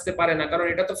ফ্র্যাকশনে আসতে পারে না, কারণ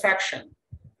এটা তো ফ্র্যাকশন।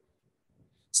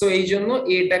 সো এই জন্য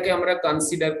এটাকে আমরা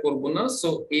কনসিডার করব না। So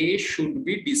A should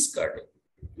be discarded,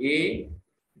 A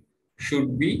should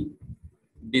be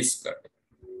discarded,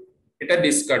 এটা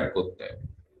ডিসকার্ড করতে হবে।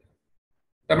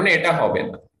 তার মানে এটা হবে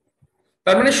না,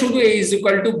 তার মানে শুধু a ইজ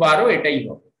ইকুয়াল টু 12 এটাই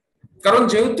হবে। কারণ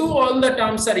যেহেতু all the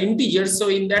terms are integers, so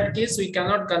in that case we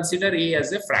cannot consider a as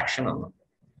a fractional number.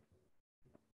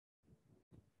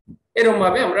 এরকম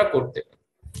ভাবে আমরা করতে পারি।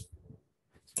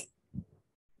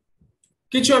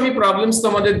 কিছু আমি প্রবলেমস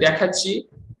তোমাদের দেখাচ্ছি,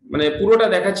 মানে পুরোটা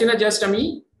দেখাচ্ছি না, জাস্ট আমি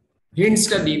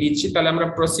হিন্টসটা দিয়ে দিচ্ছি, তাহলে আমরা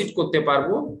প্রসিড করতে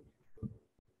পারবো।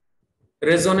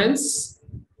 Resonance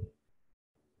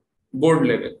board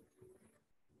level,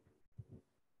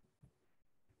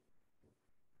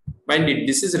 mind it,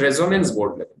 this is resonance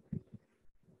board level.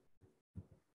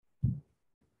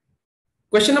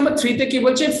 Question number 3 তে কি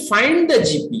বলছে, ফাইন্ড দ্য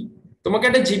জিপি। তোমাকে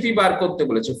একটা জিপি বার করতে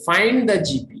বলেছে, find the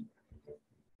GP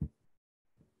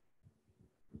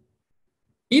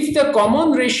if the common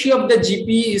ratio of the GP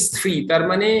is 3, তার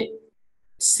মানে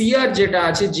CR যেটা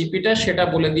আছে জিপিটা সেটা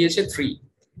বলে দিয়েছে 3।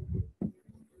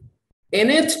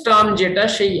 nth টার্ম যেটা,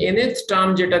 সেই nth টার্ম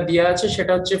যেটা দেয়া আছে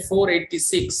সেটা হচ্ছে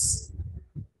 486,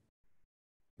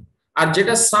 আর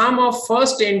যেটা সাম অফ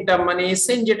ফার্স্ট n টার্ম মানে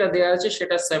Sn যেটা দেয়া আছে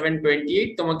সেটা 728।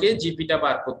 তোমাকে জিপিটা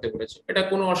বার করতে বলেছে। এটা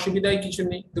কোনো অসুবিধাই কিছু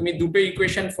নেই, তুমি দুটো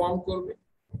ইকুয়েশন ফর্ম করবে।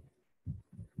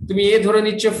 তুমি a ধরে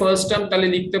নিচ্ছ ফার্স্ট টার্ম, তাহলে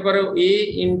লিখতে পারো a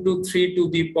into 3 to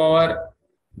the power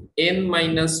n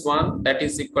minus 1, that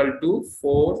is equal to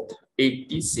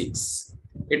 486।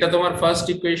 এটা তোমার ফার্স্ট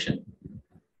ইকুয়েশন।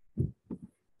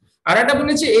 আর এটা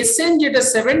বলেছে Sn যেটা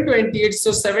 728, সো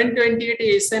 728 এ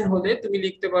Sn হলে তুমি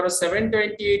লিখতে পারো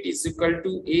 728 is equal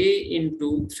to a into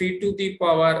 3 to the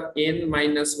power n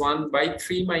minus 1 by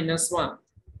 3 minus 1.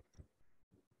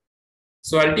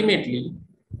 So ultimately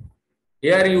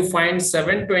here you find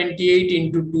 728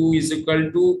 into 2 is equal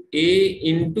to a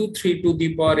into 3 to the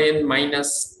power n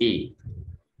minus a.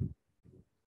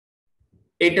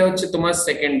 এটা হচ্ছে তোমার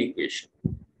second equation.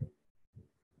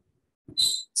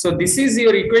 So this is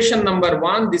your equation number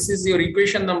 1, this is your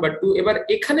equation number 2. এবার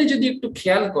এখানে যদি একটু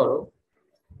খেয়াল করো,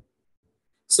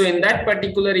 so in that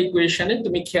particular equation এ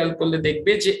তুমি খেয়াল করলে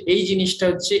দেখবে যে এই জিনিসটা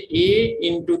হচ্ছে a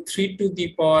into 3 to the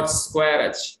power square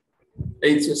আছে।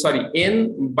 এই সরি n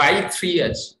বাই 3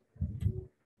 আছে,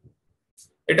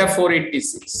 এটা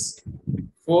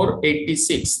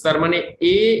 486 তার মানে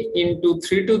a into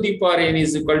 3 to the power n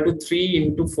is equal to 3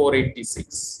 into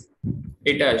 486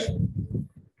 এটা আসে।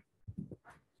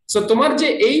 সো তোমার যে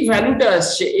এই ভ্যালুটা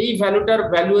আসছে এই ভ্যালুটার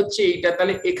ভ্যালু হচ্ছে এইটা,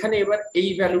 তাহলে এখানে এবার এই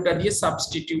ভ্যালুটা দিয়ে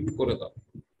সাবস্টিটিউট করে দাও।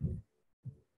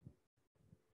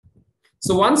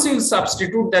 So once you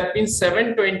substitute, that means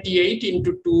 728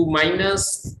 into 2 minus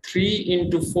 3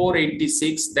 into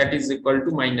 486, that is equal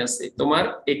to minus a. তোমার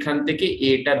এখান থেকে a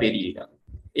টা বেরিয়ে গেল,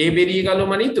 a বেরিয়ে গেল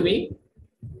মানে তুমি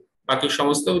বাকি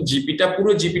সমস্ত জিপিটা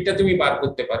পুরো জিপিটা তুমি বার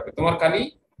করতে পারবে। তোমার খালি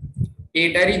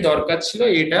এটারই দরকার ছিল,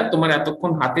 এটা তোমার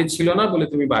এতক্ষণ হাতে ছিল না বলে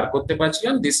তুমি বার করতে পারছিলে।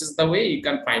 This is the way you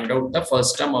can find out the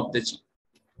first term of the G.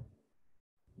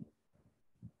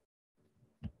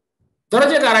 ধরা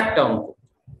যাক আরেকটা অঙ্ক,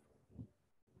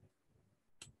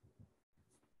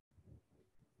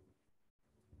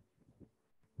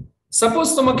 সাপোজ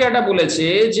তোমাকে এটা বলেছে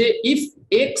যে if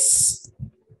x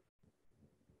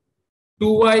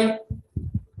 2y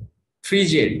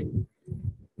 3z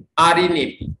R in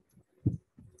AP,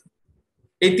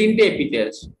 এই তিনটে এপিতে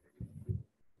আছে,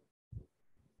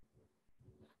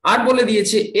 আর বলে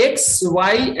দিয়েছে x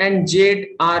Y and Z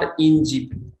R in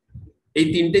GP, এই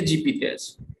তিনটে জিপিতে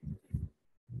আছে।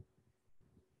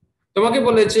 তোমাকে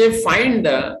বলেছে find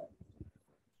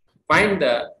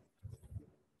the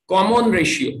common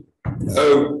ratio,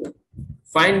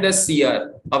 find the CR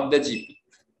of the GP,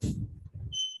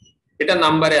 এটা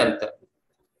নাম্বারে আনতে।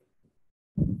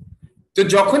 তো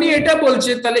যখনই এটা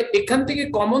বলছে তাহলে এখান থেকে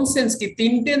কমন সেন্স কি,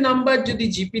 তিনটে নাম্বার যদি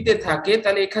জিপিতে থাকে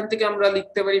তাহলে এখান থেকে আমরা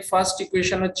লিখতে পারি ফার্স্ট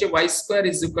ইকুয়েশন হচ্ছে y square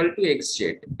is equal to xz,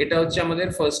 এটা হচ্ছে আমাদের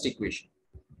ফার্স্ট ইকুয়েশন।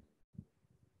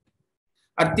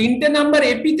 আর তিনটে নাম্বার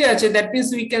এপিতে আছে, that means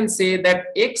we can say that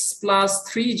x plus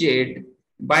 3z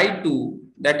by 2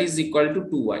 that is equal to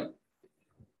 2y,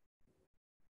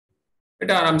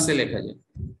 এটা আরামসে লেখা যায়।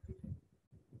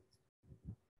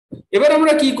 এবার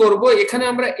আমরা কি করব, এখানে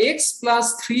আমরা x প্লাস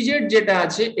 3z যেটা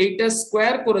আছে এইটা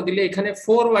স্কোয়ার করে দিলে এখানে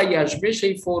 4y আসবে,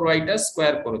 সেই 4y টা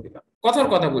স্কোয়ার করে দিলাম। কথার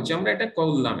কথা বলছি, আমরা এটা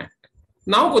করলাম, একটা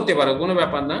নাও করতে পারো, কোনো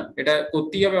ব্যাপার না, এটা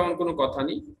করতেই হবে এমন কোনো কথা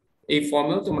নেই, এই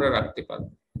ফর্মেও তোমরা রাখতে পারো।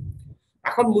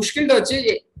 এখন মুশকিলটা হচ্ছে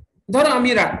যে ধরো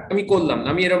আমি করলাম না,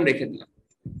 আমি এরকম রেখে দিলাম।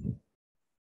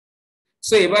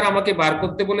 সো এবার আমাকে বার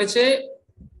করতে বলেছে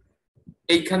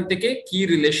এইখান থেকে কি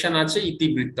রিলেশন আছে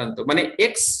ইতিবৃত্তান্ত, মানে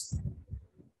x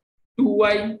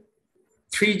 2y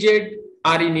 3z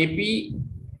are in AP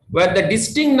where the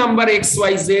distinct number x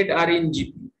y z are in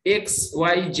GP, x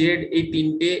y z এই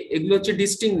তিনটে এগুলো হচ্ছে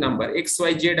distinct number, x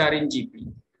y z are in GP।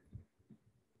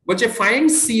 বলছে find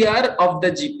CR of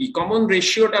the GP, common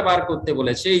রেশিওটা বার করতে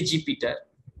বলেছে এই জিপিটার।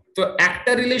 তো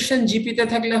একটা রিলেশন জিপিতে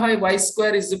থাকলে হয় y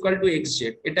square is equal to xz,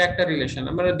 এটা একটা রিলেশন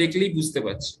আমরা দেখলেই বুঝতে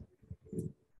পারছি।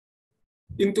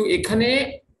 কিন্তু এখানে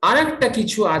আরেকটা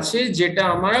কিছু আছে যেটা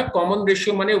আমার কমন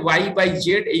রেশিও, মানে y বাই z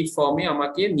এই ফর্মে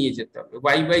আমাকে নিয়ে যেতে হবে,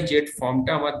 y বাই z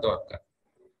ফর্মটা আমার দরকার,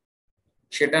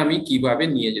 সেটা আমি কিভাবে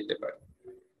নিয়ে যেতে পারি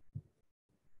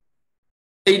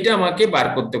এইটা আমাকে বার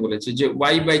করতে বলেছে। যে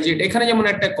y বাই z এখানে যেমন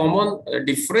একটা কমন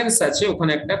ডিফারেন্স আছে,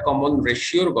 ওখানে একটা কমন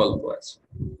রেশিওর গল্প আছে।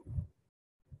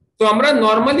 তো আমরা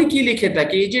নরমালি কি লিখে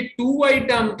থাকি, এই যে 2y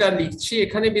টার্মটা লিখছি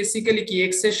এখানে বেসিক্যালি কি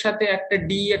x এর সাথে একটা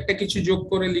d একটা কিছু যোগ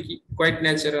করে লিখি, কোয়াইট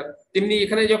ন্যাচারাল। তেমনি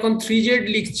এখানে যখন 3z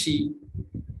লিখছি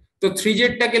তো 3z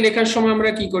টাকে লেখার সময়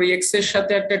আমরা কি করি, x এর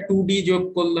সাথে একটা 2d যোগ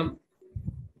করলাম।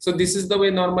 So this is the way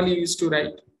normally use to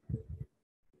right.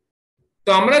 তো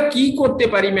আমরা কি করতে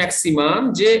পারি ম্যাক্সিমাম,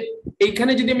 যে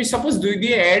এইখানে যদি আমি সাপোজ 2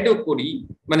 দিয়ে অ্যাডও করি,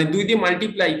 মানে 2 দিয়ে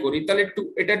মাল্টিপ্লাই করি, তাহলে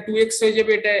এটা 2x হয়ে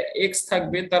যাবে, এটা x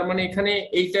থাকবে, তার মানে এখানে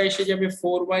এইটা এসে যাবে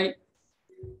 4y,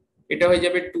 এটা হয়ে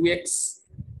যাবে 2x,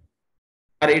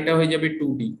 আর এটা হয়ে যাবে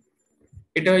 2d,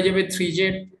 এটা হয়ে যাবে 3z,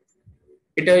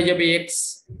 এটা হয়ে যাবে x,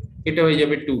 এটা হয়ে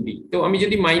যাবে 2d। তো আমি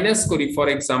যদি মাইনাস করি ফর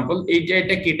এক্সাম্পল, এইটা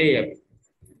এটা কেটে যাবে,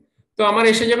 তো আমার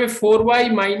এসে যাবে 4y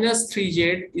minus 3z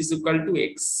is equal to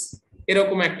x,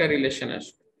 এরকম একটা রিলেশন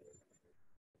আসবে।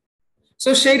 সো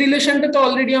সেই রিলেশনটা তো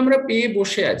অলরেডি আমরা পেয়ে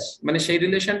বসে আছি, মানে সেই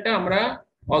রিলেশনটা আমরা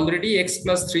অলরেডি x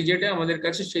প্লাস 3z এ আমাদের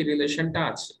কাছে সেই রিলেশনটা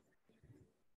আছে।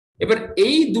 এবার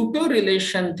এই দুটো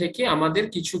রিলেশন থেকে আমাদের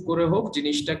কিছু করে হোক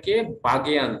জিনিসটাকে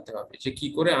বাগে আনতে হবে, যে কি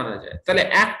করে আনা যায়। তাহলে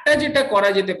একটা যেটা করা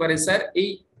যেতে পারে স্যার,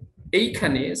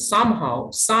 এইখানে সামহাও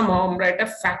আমরা এটা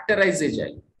ফ্যাক্টরাইজে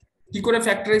যাই। কি করে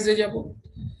ফ্যাক্টরাইজে যাব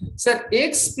স্যার,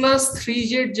 x প্লাস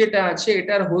 3z যেটা আছে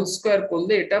এটার হোল স্কয়ার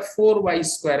করলে এটা 4y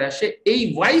স্কয়ার আসে। এই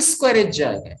y স্কয়ারের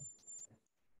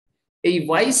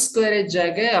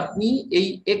জায়গায় আপনি এই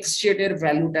xz এর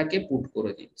ভ্যালুটাকে পুট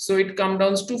করে দিন, so it come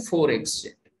downs two 4xz।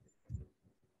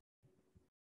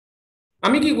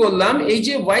 আমি কি করলাম, এই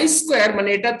যে y স্কয়ার মানে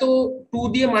এটা তো 2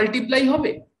 দিয়ে মাল্টিপ্লাই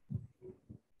হবে,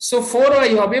 সো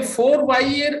 4y হবে, 4y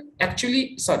এর অ্যাকচুয়ালি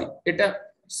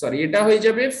এটা হয়ে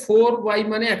যাবে 4y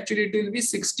মানে actually it will be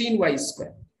 16y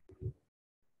square.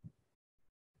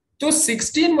 তো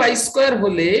 16y স্কয়ার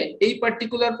হলে এই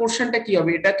পার্টিকুলার পোরশনটা কি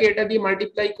হবে, এটাকে এটা দিয়ে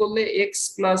মাল্টিপ্লাই করলে x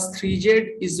plus 3z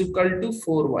is equal to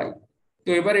 4y। তো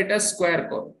এবার এটা স্কয়ার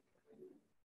করো,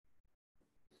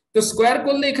 তো স্কয়ার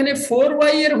করলে এখানে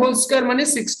 4y এর হোল স্কয়ার মানে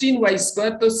 16y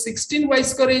স্কয়ার। তো 16y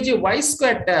স্কয়ার এই যে y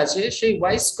স্কয়ারটা আছে সেই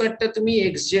y স্কয়ারটা তুমি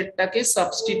xz টাকে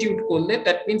সাবস্টিটিউট করলে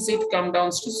that means it come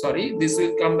downs to this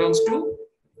will come downs two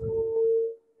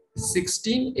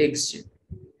 16xz।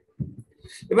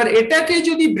 এবার এটাকে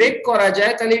যদি ব্রেক করা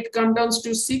যায় তাহলে ইট কাম downs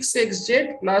two 6xz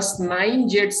plus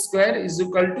 9z square is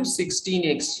equal to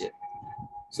 16xz।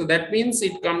 So that means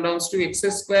it come downs two x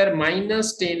square minus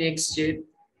 10xz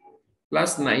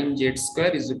plus 9z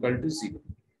square is equal to 0।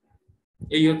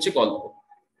 এই হচ্ছে গল্প।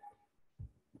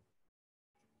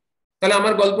 তাহলে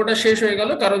আমার গল্পটা শেষ হয়ে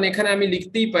গেল, কারণ এখানে আমি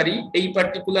লিখতেই পারি এই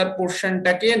particular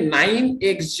পোরশনটাকে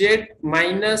 9xz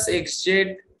minus xz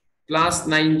plus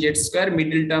 9z square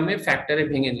middle টার্মে ফ্যাক্টরে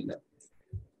ভেঙে নিলাম।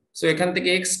 সো এখান থেকে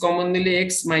x কমন নিলে x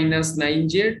minus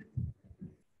 9z,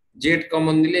 z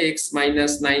common নিলে x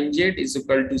minus 9z is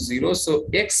equal to 0। So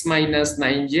x minus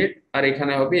 9z আর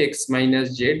এখানে হবে x minus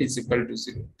z is equal to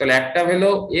 0। তাহলে একটা হলো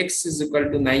x is equal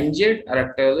to 9z আর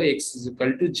একটা হলো x is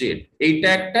equal to z। এইটা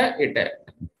একটা, এটা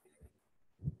একটা।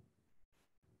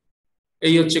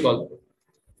 এই হচ্ছে গল্প।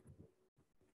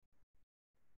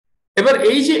 এবার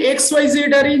এই যে xyz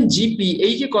আর ইন জিপি,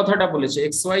 এই যে কথাটা বলেছে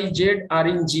xyz আর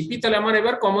ইন জিপি, তাহলে আমার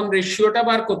এবার কমন রেশিওটা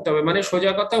বার করতে হবে। মানে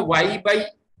সোজা কথা y বাই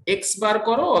x বার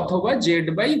করো অথবা z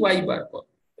বাই y বার করো,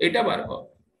 এটা বার করো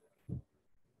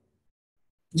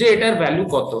যে এটার ভ্যালু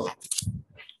কত।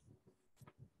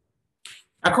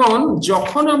 এখন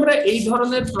যখন আমরা এই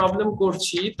ধরনের প্রবলেম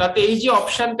করছি তাতে এই যে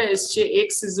অপশনটা এসছে x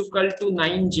is equal to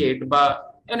 9z, বা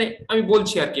মানে আমি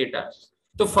বলছি আর কি এটা,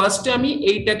 তো ফার্স্টে আমি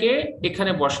এইটাকে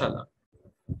এখানে বসালাম।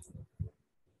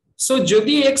 সো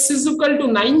যদি x is equal to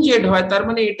 9z হয় তার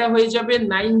মানে এটা হয়ে যাবে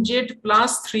 9z plus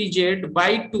 3z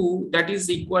by 2 that is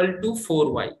equal to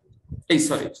 4y, এই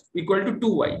sorry equal to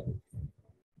 2y।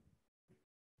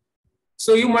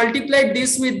 So you multiply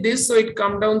this with this, so it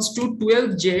comes down to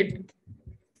 12z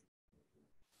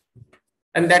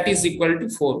and that is equal to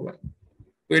 4y.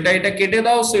 তো এটা কেটে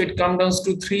দাও, so it comes down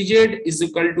to 3z is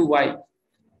equal to y।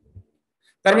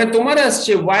 তার মানে তোমার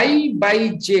আসছে y by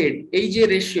z, এই যে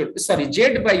ratio sorry z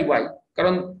by y,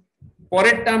 কারণ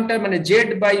পরের টার্মটা মানে z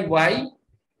বাই y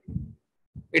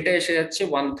এটা এসে যাচ্ছে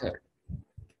 1/3।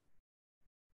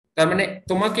 তার মানে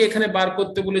তোমাকে এখানে বার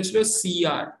করতে বলেছিল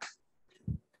cr,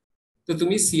 তো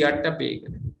তুমি cr টা পেয়ে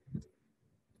গেলে।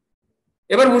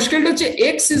 এবার মুশকিলটা হচ্ছে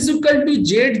x is equal to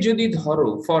z যদি ধরো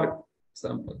ফর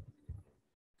এক্সাম্পল,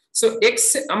 সো x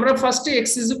আমরা ফার্স্টে x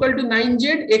is equal to 9z,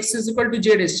 x is equal to z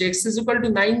এসছে, x is equal to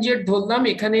 9z ধরলাম,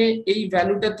 এখানে এই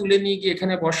ভ্যালুটা তুলে নিয়ে গিয়ে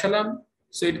এখানে বসালাম,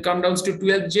 so it come down to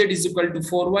 12z is equal to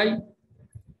 4y।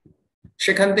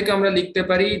 সেখান থেকে আমরা লিখতে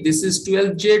পারি this is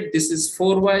 12z, this is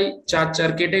 4y, 4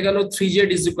 4 কেটে গেল, 3z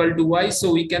is equal to y, so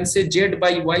we can say z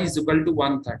by y is equal to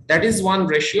 1/3। that is one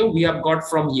ratio we have got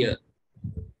from here।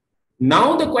 Now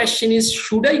the question is,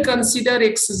 should I consider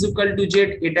x is equal to z?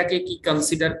 এটাকে কি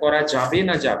consider করা যাবে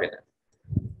না যাবে না?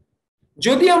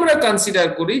 যদি আমরা consider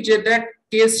করি যে দ্যাট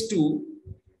কেস 2,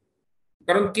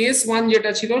 কারণ কেস 1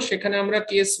 যেটা ছিল সেখানে আমরা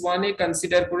কেস 1 এ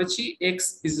কনসিডার করেছি x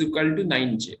is equal to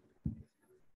 9z।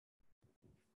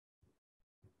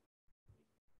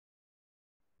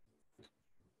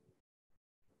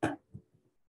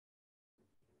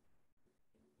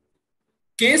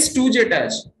 Case 2 যেটা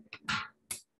আছে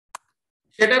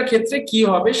সেটার ক্ষেত্রে কি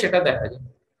হবে সেটা দেখা যাবে।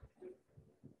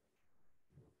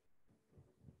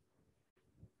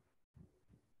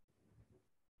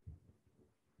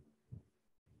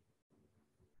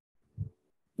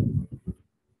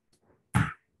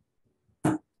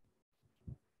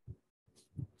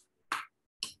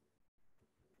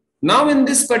 Now in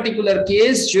this particular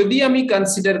case যদি আমি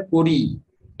কনসিডার করি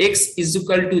x is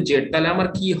equal to z, তাহলে আমার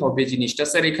কি হবে জিনিসটা,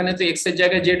 স্যার এখানে তো x এর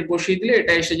জায়গায় z বসিয়ে দিলে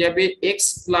এটা এসে যাবে x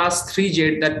plus 3z,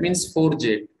 that means 4z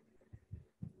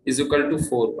is equal to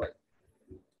 4y।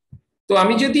 তো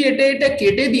আমি যদি এটা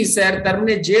কেটে দিই স্যার, তার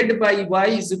মানে z by y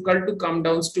is equal to come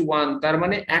down to 1, তার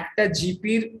মানে একটা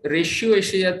জিপির রেশিও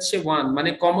এসে যাচ্ছে 1, মানে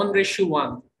কমন রেশিও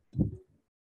 1।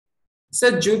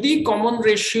 স্যার যদি কমন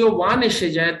রেশিও 1 এসে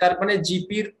যায় তার মানে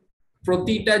জিপির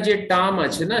প্রতিটা যে টার্ম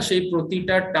আছে না সেই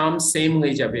প্রতিটা টার্ম সেম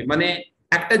হয়ে যাবে, মানে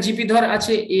একটা জিপি ধর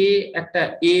আছে a, একটা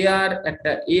ar,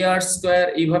 একটা ar স্কয়ার,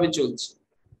 এইভাবে চলছে।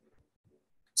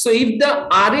 সো ইফ দ্য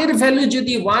আর এর ভ্যালু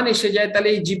যদি 1 এসে যায় তাহলে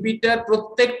এই জিপিটার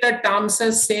প্রত্যেকটা টার্মস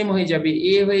সেম হয়ে যাবে,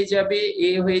 এ হয়ে যাবে,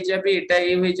 এ হয়ে যাবে, এটা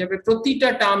এ হয়ে যাবে, প্রতিটা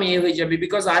টার্ম এ হয়ে যাবে,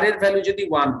 বিকজ আর এর ভ্যালু যদি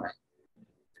 1 হয়।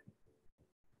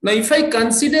 Now if I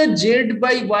consider z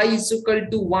by y is equal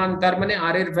to 1, তার মানে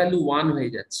r এর ভ্যালু 1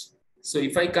 হয়ে যাচ্ছে। So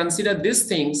if I consider these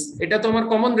things, এটা তো আমার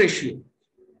কমন রেশিও,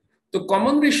 তো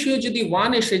কমন রেশিও যদি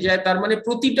 1 এসে যায় তার মানে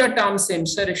প্রতিটা টার্ম সেম।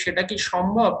 স্যার সেটা কি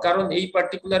সম্ভব? কারণ এই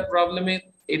পার্টিকুলার প্রবলেমে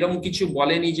এরকম কিছু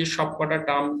বলেনি যে সবকটা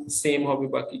টার্ম সেম হবে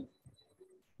বাকি।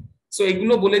 সো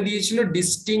এগুলো বলে দিয়েছিল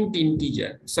ডিস্টিংক্ট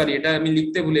ইন্টিজার, সরি এটা আমি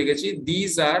লিখতে ভুলে গেছি,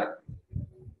 these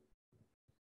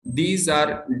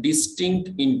are distinct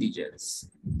integers,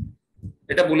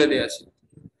 এটা বলে দেয়া আছে।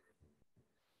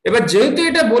 এবার যেহেতু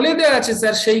এটা বলে দেয়া আছে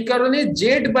স্যার, সেই কারণে z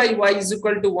by y is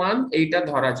equal to 1 এইটা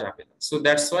ধরা যাবে না। So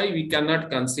that's why we can not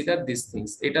consider this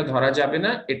things, এটা ধরা যাবে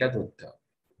না, এটা ধরতে হবে,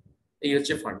 এই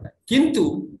হচ্ছে ফান্ডা। কিন্তু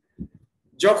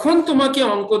যখন তোমাকে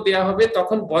অঙ্ক দেয়া হবে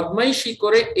তখন বদমাইশি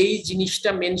করে এই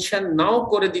জিনিসটা মেনশন নাও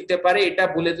করে দিতে পারে, এটা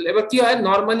বলে দিল। এবার কি হয়,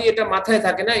 নরমালি এটা মাথায়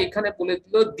থাকে না, এখানে বলে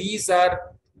দিল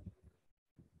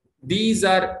these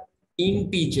are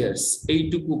integers,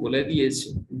 এইটুকু বলে দিয়েছে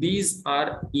these are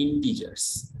integers,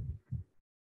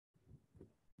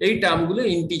 এই টার্মগুলো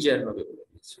ইন্টিজার হবে বলে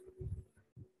দিয়েছে।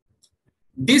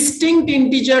 ডিস্টিংক্ট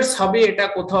ইন্টিজার্স হবে এটা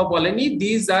কোথাও বলেনি,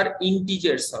 these are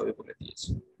integers হবে বলে দিয়েছে।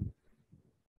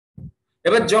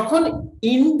 এবার যখন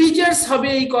ইন্টিজার্স হবে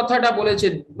এই কথাটা বলেছে,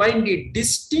 মাইন্ড ইট,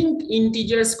 ডিস্টিংক্ট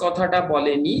ইন্টিজার্স কথাটা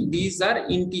বলেনি, these are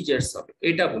integers হবে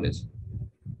এটা বলেছে।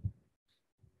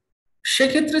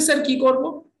 সেক্ষেত্রে স্যার কি করব?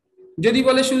 যদি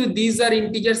বলে শুধু these are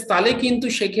integers, তাহলে কিন্তু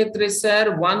সেক্ষেত্রে স্যার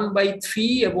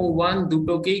 1/3 এবং 1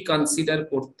 দুটোকেই কনসিডার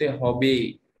করতে হবে।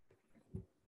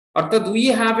 অর্থাৎ we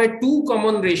have a two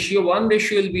common ratio, one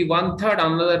ratio will be 1/3,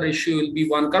 another ratio will be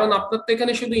 1, কারণ আপনার তো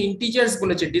এখানে শুধু ইন্টিজার্স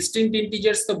বলেছে, ডিস্টিংক্ট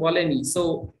ইন্টিজার্স তো বলেনি। So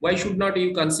why should not you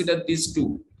consider these two?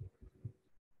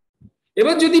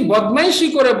 এবার যদি বদমাইশি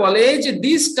করে বলে যে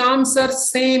these terms are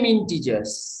same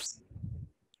integers,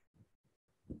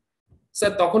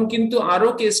 sir তখন কিন্তু আরো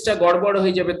কেসটা গড়বড়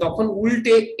হয়ে যাবে, তখন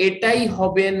উল্টে এটাই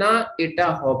হবে না, এটা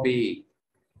হবে।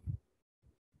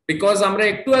 বিকজ আমরা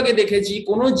একটু আগে দেখেছি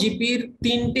কোন জিপির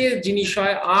তিনটে জিনিস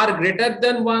হয়, আর greater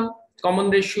than 1 common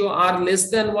ratio, R less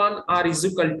than 1 R is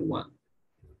equal to 1।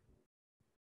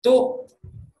 তো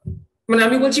মানে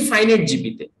আমি বলছি ফাইনাইট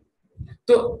জিপিতে,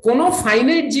 তো কোন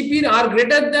ফাইনাইট জিপির আর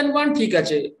গ্রেটার দ্যান 1 ঠিক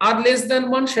আছে, আর লেস দ্যান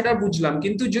 1 সেটা বুঝলাম,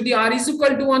 কিন্তু যদি আর ইজ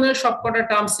ইকুয়াল টু 1 এর সবকটা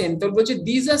টার্ম সেম, তো বলছে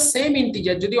দিস আর সেম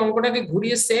ইন্টিজার, যদি অঙ্কটাকে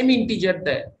ঘুরিয়ে সেম ইন্টিজার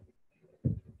দেয়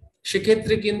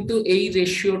সেক্ষেত্রে কিন্তু এই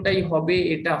রেশিওটাই হবে,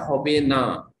 এটা হবে না।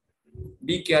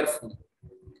 Be careful.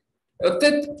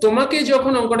 অর্থাৎ তোমাকে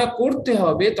যখন অঙ্কটা করতে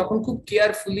হবে তখন খুব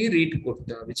কেয়ারফুলি রিড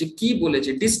করতে হবে যে কি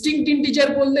বলেছে। ডিস্টিংক্ট ইন্টিজার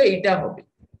বললে এটা হবে,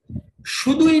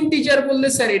 শুধু ইন্টিজার বললে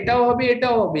স্যার এটাও হবে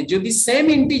এটাও হবে, যদি সেম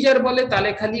ইন্টিজার বলে তাহলে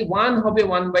খালি 1 হবে,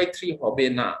 1/3 হবে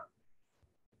না।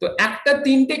 তো একটা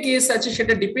তিনটে কেস আছে,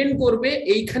 সেটা ডিপেন্ড করবে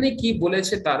এইখানে কি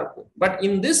বলেছে তার উপর। But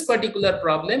in this particular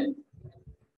problem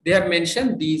they have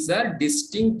mentioned these are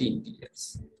distinct integers.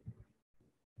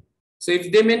 So if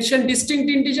they mention distinct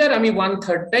integer, আমি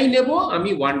 1/3 টাই নেব,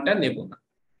 আমি 1টা নেব না।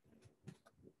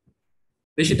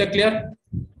 বেশিটা ক্লিয়ার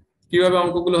কিভাবে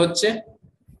অঙ্কগুলো হচ্ছে?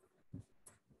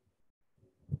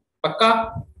 পাক্কা?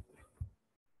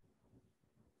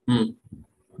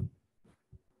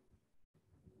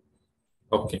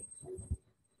 ওকে,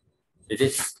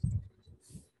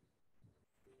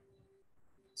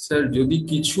 স্যার যদি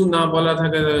কিছু না বলা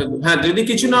থাকে, হ্যাঁ যদি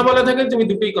কিছু না বলা থাকে তুমি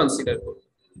দুটোই কনসিডার করবে,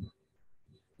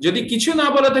 যদি কিছু না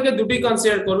বলা থাকে দুটোই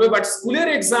কনসিডার করবে। বাট স্কুলের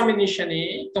এক্সামিনেশনে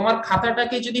তোমার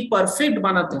খাতাটাকে যদি পারফেক্ট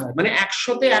বানাতে হয়, মানে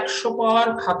 100তে 100 পাওয়ার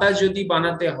খাতা যদি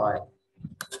বানাতে হয়,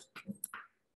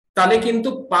 তাহলে কিন্তু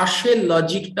পাশের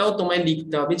লজিকটাও তোমায়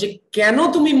লিখতে হবে, যে কেন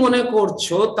তুমি মনে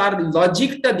করছো তার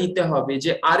লজিকটা দিতে হবে,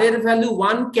 যে আর এর ভ্যালু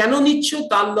 1 কেন নিচ্ছ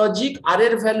তার লজিক, আর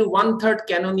এর ভ্যালু 1/3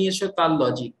 কেন নিয়েছো তার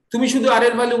লজিক। তুমি শুধু আর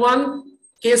এর ভ্যালু 1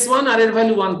 কেস 1, আর এর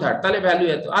ভ্যালু 1/3 তাহলে ভ্যালু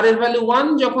এত, আর এর ভ্যালু 1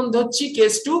 যখন ধরছি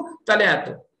কেস 2 তাহলে এত।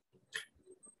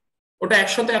 ওটা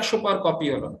 100তে 100 পাওয়ার কপি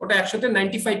হলো, ওটা 100তে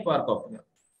 95 পাওয়ার কপি হলো।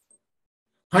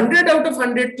 100 আউট অফ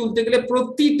 100 তুলতে গেলে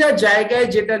প্রতিটা জায়গায়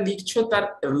যেটা লিখছো তার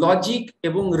লজিক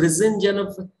এবং রিজন যেন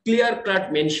ক্লিয়ার কাট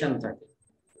মেনশন থাকে,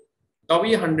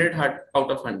 তবেই 100 আউট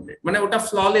অফ 100, মানে ওটা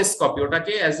ফ্ললেস কপি,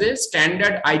 ওটাকে as a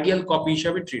standard ideal copy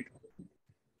হিসাবে ট্রিট হবে।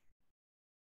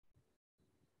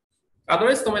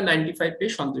 আদারওয়াইজ তোমার 95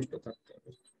 পেয়ে সন্তুষ্ট থাকতে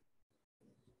হবে।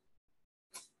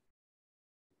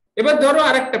 এবার ধরো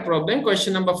আরেকটা প্রবলেম,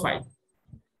 কোয়েশ্চেন নাম্বার 5।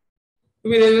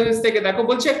 তুমি রেফারেন্স থেকে দেখো,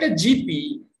 বলছে একটা জিপি,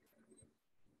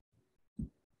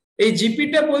 এই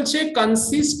জিপিটা বলছে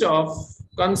কনসিস্ট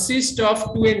অফ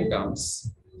 2n টার্মস।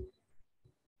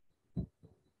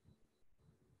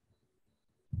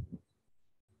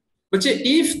 বলছে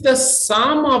if the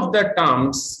sum of the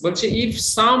terms, বলছে if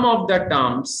sum of the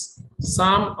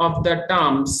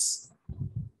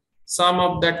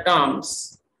terms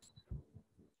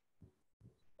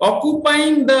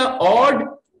occupying the odd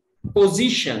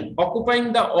position, occupying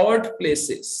the odd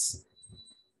places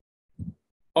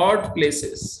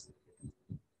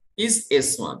is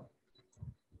S1,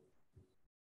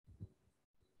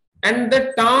 and the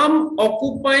term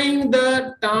occupying the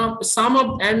term sum of,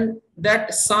 and that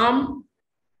sum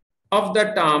of the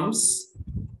terms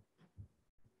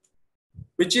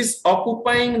which is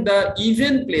occupying the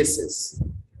even places,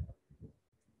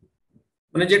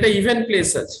 মানে যেটা even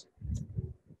place আছে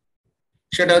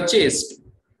সেটা হচ্ছে S2।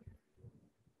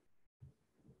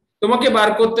 তোমাকে বার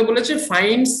করতে বলেছে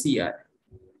find CR,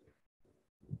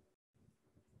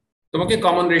 তোমাকে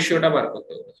common রেশিওটা বার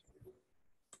করতে বলেছে।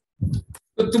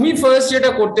 তো তুমি ফার্স্ট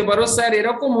যেটা করতে পারো, স্যার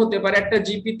এরকম হতে পারে একটা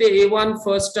জিপি তে A1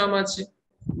 ফার্স্ট টার্ম আছে,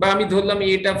 বা আমি ধরলাম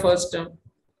এটা ফার্স্ট টার্ম,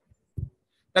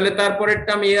 তাহলে তারপরের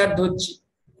টার্ম AR ধরছি,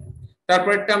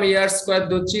 তারপরের টার্ম AR স্কয়ার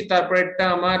ধরছি, তারপরেরটা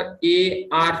আমার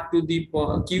AR টু দি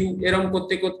কিউ, এরকম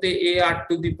করতে করতে AR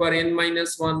to the power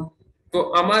n-1। তো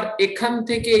আমার এখান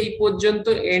থেকে এই পর্যন্ত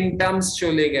n টার্মস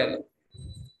চলে গেল,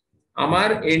 আমার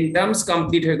n টার্মস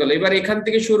কমপ্লিট হয়ে গেল। এবার এখান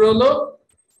থেকে শুরু হলো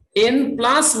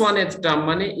n+1 এর টার্ম,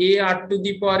 মানে AR to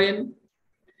the power n,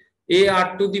 AR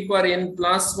to the power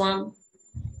n+1,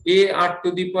 AR to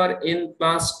the power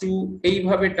n+2,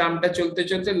 এইভাবে টার্মটা চলতে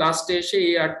চলতে লাস্টে এসে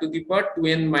AR to the power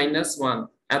 2n-1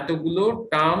 এতগুলো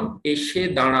টার্ম এসে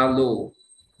দাঁড়ালো।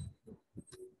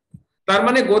 তার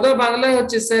মানে গোদা বাংলায়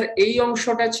হচ্ছে স্যার এই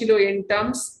অংশটা ছিল n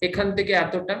টার্মস, এখান থেকে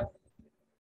এতটা,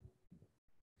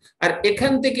 আর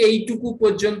এখান থেকে এইটুকু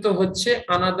পর্যন্ত হচ্ছে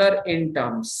আনাদার n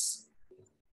টার্মস,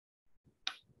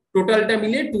 টোটালটা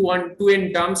মিলে 2n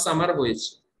টার্মস আমার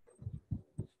হয়েছে।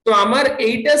 তো আমার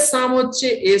এইটার সাম হচ্ছে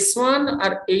S1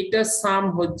 আর এইটার সাম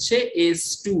হচ্ছে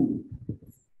S2,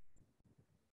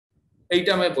 এইটা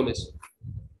আমায় বলেছে,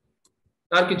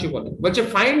 আর কিছু বলে বলছে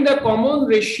find the common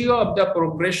ratio of the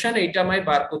progression, এইটা আমায়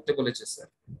বার করতে বলেছে sir,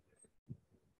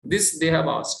 this they have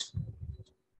asked.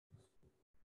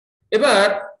 এবার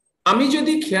আমি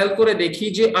যদি খেয়াল করে দেখি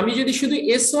যে আমি যদি শুধু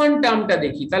S1 টার্মটা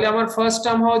দেখি, তাহলে আমার ফার্স্ট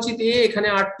টার্ম হওয়া উচিত A, এখানে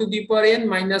R to the power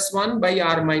n-1 by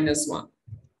R-1,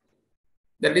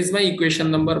 that is my equation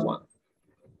number 1।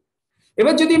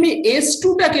 এবার যদি আমি S2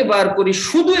 টাকে বার করি,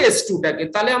 শুধু S2 টাকে,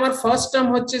 তাহলে আমার ফার্স্ট টার্ম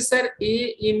হচ্ছে sir A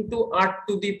into R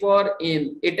to the power n,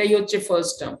 এটাই হচ্ছে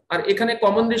ফার্স্ট টার্ম। আর এখানে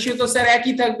কমন রেশিও তো স্যার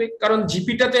একই থাকবে, কারণ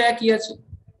জিপিটা তো একই আছে।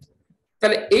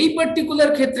 তাহলে এই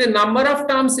পার্টিকুলার ক্ষেত্রে নাম্বার অফ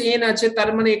টার্মস n আছে, তার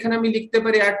মানে এখানে আমি লিখতে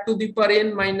পারি R to the power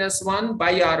n-1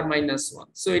 by R-1,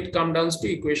 so it come downs two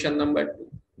equation number 2।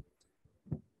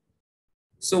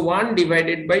 So 1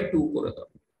 divided by 2 করে দাও।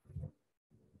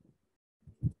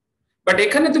 বাট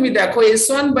এখানে তুমি দেখো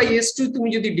S1 বাই S2 তুমি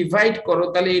যদি ডিভাইড করো,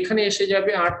 তাহলে এখানে এসে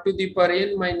যাবে R to the power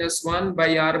n-1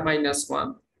 by R-1,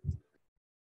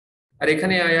 আর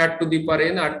এখানে R to the power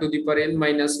R to the power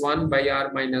n-1 by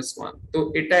R-1। তো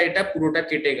এটা পুরোটা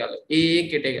কেটে গেল, a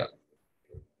কেটে গেল।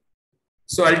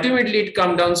 So ultimately it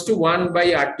comes down to 1 by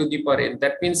R to the power n,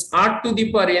 that means R to the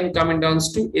power n coming down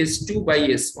to S2 by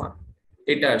S1,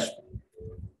 এটা আসবে।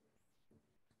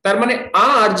 তার মানে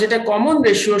R যেটা কমন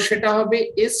রেশিও সেটা হবে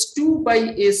S2 বাই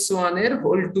S1 এর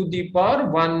whole to the power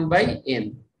 1 by n,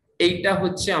 এইটা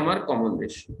হচ্ছে আমার কমন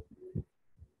রেশিও।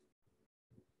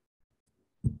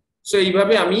 সো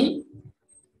এইভাবে আমি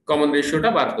কমন রেশিওটা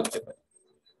বার করতে পারি।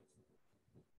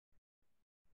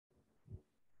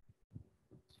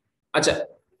 আচ্ছা,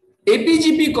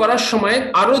 এপিজিপি করার সময়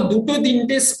আরো দুটো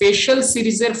তিনটে স্পেশাল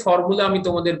সিরিজের ফর্মুলা আমি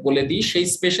তোমাদের বলে দিই, সেই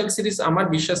স্পেশাল সিরিজ আমার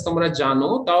বিশ্বাস তোমরা জানো,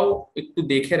 তাও একটু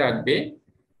দেখে রাখবে।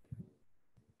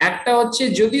 একটা হচ্ছে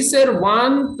যদি sir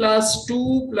 1 plus 2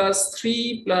 plus 3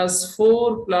 plus 4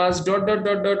 plus dot dot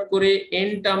dot dot করে n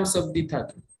টার্মস অবধি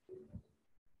থাকে,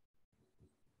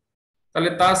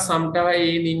 তাহলে তার সামটা হয়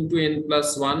n into n plus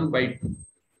 1 by 2।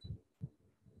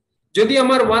 যদি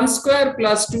আমার 1 square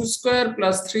plus 2 square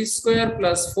plus 3 square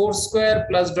plus 4 square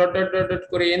plus dot dot dot dot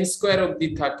করে n স্কয়ার অবধি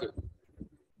থাকে,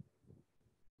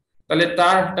 তাহলে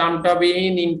তার টার্মটা হবে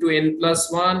n into n plus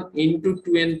 1 into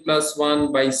 2n plus 1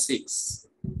 by 6।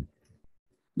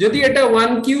 যদি এটা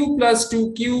 1 cube plus 2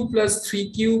 cube plus 3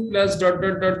 cube plus dot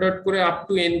dot dot dot করে up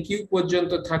to n cube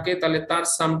পর্যন্ত থাকে, তাহলে তার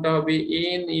সামটা হবে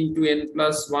n into n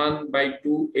plus 1 by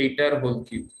 2, এইটার হোল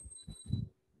কিউব।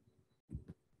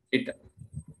 এটা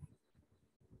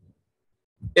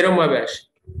এরকম ভাবে আসে।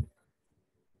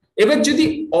 এবার যদি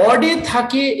অডে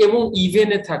থাকে এবং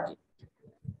ইভেনে থাকে,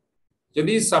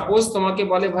 যদি সাপোজ তোমাকে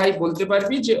বলে ভাই বলতে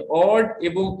পারবি যে অড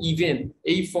এবং ইভেন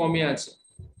এই ফর্মে আছে,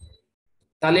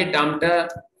 তাহলে টার্মটা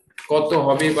কত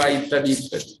হবে বা ইত্যাদি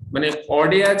ইত্যাদি, মানে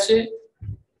অডে আছে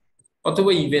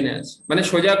অথবা ইভেনে আছে। মানে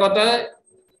সোজা কথায়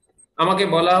আমাকে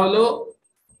বলা হলো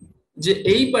যে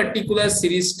এই পার্টিকুলার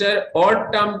সিরিজটার অড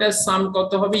টার্মটার সাম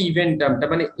কত হবে ইভেন টার্মটা,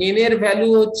 মানে এন এর ভ্যালু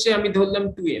হচ্ছে আমি ধরলাম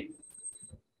 2m,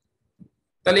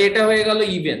 তাহলে এটা হয়ে গেল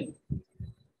ইভেন।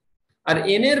 আর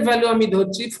n এর ভ্যালু আমি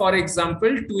ধরছি for example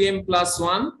 2m plus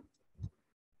 1,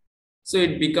 so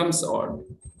it becomes odd.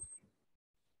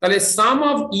 তাহলে সাম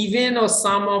of even O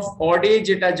some of অডে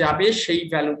যেটা যাবে সেই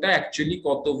ভ্যালুটা অ্যাকচুয়ালি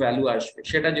কত ভ্যালু আসবে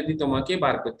সেটা যদি তোমাকে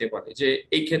বার করতে পারে, যে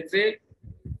এই ক্ষেত্রে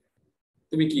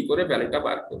তুমি কি করে ভ্যালুটা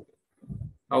বার করবে,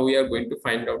 how we are going to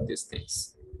find out these things.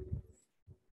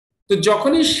 তো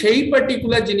যখনই সেই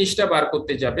পার্টিকুলার জিনিসটা বার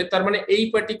করতে যাবে, তার মানে এই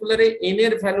পার্টিকুলারে n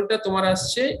এর ভ্যালুটা তোমার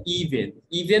আসছে ইভেন,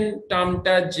 ইভেন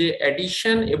টার্মটা যে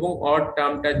অ্যাডিশন এবং অড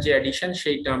টার্মটা যে অ্যাডিশন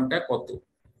সেই টার্মটা কত।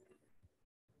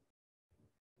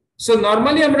 সো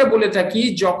নরমালি আমরা বলে থাকি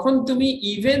যখন তুমি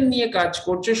ইভেন নিয়ে কাজ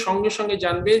করছো সঙ্গে সঙ্গে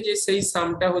জানবে যে সেই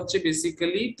সামটা হচ্ছে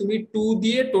বেসিক্যালি তুমি 2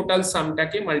 দিয়ে টোটাল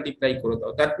সামটাকে মাল্টিপ্লাই করে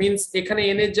দাও। দ্যাট মিন্স এখানে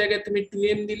n এর জায়গায় তুমি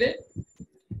 2m দিলে,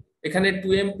 এখানে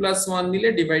 2m plus 1 দিলে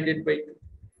ডিভাইডেড বাই 2,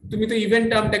 তুমি তো ইভেন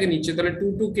টার্মটাকে নিচ্ছ, তাহলে 2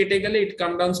 2 কেটে গেলে ইট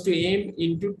কাম downs two m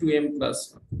into 2m plus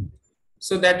 1,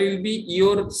 so that will be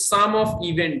your sum of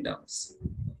even terms.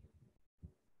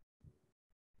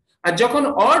 আর যখন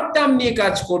অড টার্ম নিয়ে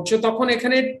কাজ করছো তখন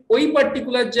এখানে ওই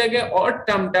পার্টিকুলার জায়গায় অড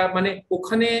টার্মটা মানে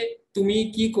ওখানে তুমি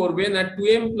কি করবে না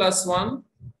 2m plus 1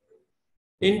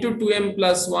 into 2m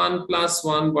plus 1 plus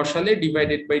 1 বসালে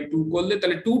ডিভাইডেড বাই 2 করলে,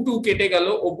 তাহলে 2 2 কেটে গেল,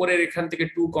 উপরের এখান থেকে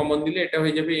 2 কমন দিলে এটা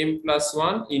হয়ে যাবে m plus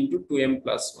 1 into 2m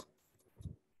plus 1,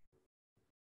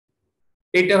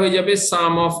 এটা হয়ে যাবে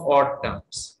সাম of odd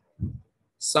terms,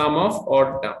 some of odd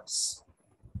terms.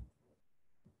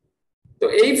 তো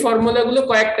এই ফর্মুলাগুলো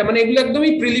কয়েকটা, মানে এগুলো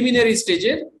একদমই প্রিলিমিনারি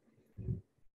স্টেজের,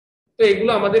 তো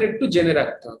এগুলো আমাদের একটু জেনে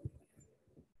রাখতে হবে।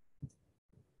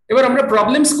 এবার আমরা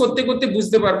প্রবলেমস করতে করতে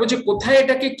বুঝতে পারবো যে কোথায়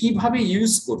এটাকে কিভাবে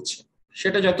ইউজ করছে,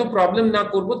 সেটা যত প্রবলেম না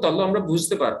করব তত আমরা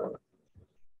বুঝতে পারবো না।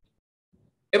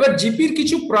 এবার জিপির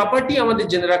কিছু প্রপার্টি আমাদের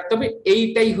জেনে রাখতে হবে,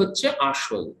 এইটাই হচ্ছে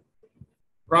আসল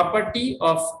property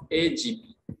of A GP.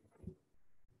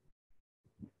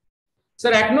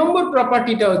 Sir 1 নম্বর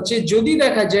প্রপার্টিটা হচ্ছে যদি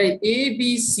দেখা যায় এ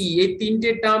বি সি এই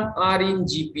তিনটে টার্ম আর ইন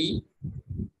জিপি,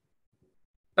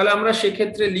 তাহলে আমরা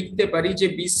সেক্ষেত্রে লিখতে পারি যে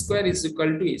B square is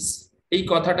equal to S, এই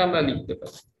কথাটা আমরা লিখতে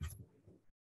পারি।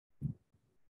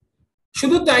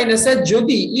 শুধু তাই না স্যার,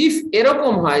 যদি ইফ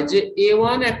এরকম হয় যে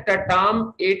a1 একটা টার্ম,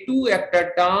 a2 একটা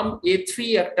টার্ম, a3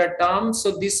 একটা term, so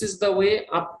this is the way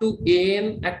up to an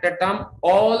একটা term,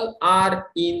 all R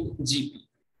in GP,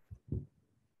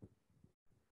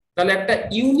 তাহলে একটা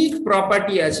ইউনিক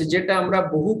প্রপার্টি আছে যেটা আমরা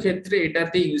বহু ক্ষেত্রে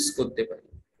এটাতে ইউজ করতে পারি।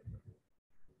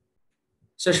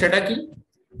 স্যার সেটা কি?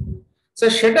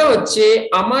 স্যার সেটা হচ্ছে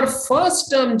আমার ফার্স্ট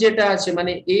টার্ম যেটা আছে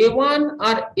মানে a1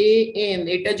 আর an,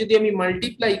 এটা যদি আমি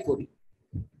মাল্টিপ্লাই করি,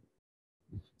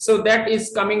 so that is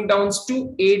coming down to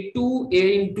a2 a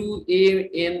into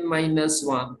an minus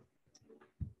 1,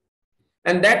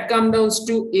 and that comes down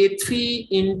to a3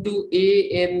 into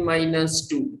an minus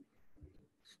 2,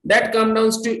 that comes down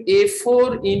to a4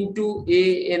 into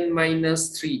an minus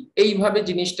 3, এইভাবে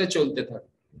জিনিসটা চলতে থাকে।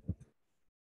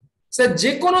 Sir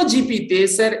যে কোনো জিপিতে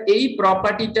স্যার এই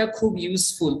প্রপার্টিটা খুব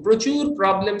useful, প্রচুর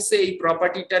প্রবলেমসে এই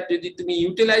প্রপার্টিটা যদি তুমি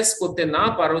ইউটিলাইজ করতে না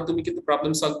পারো তুমি কিন্তু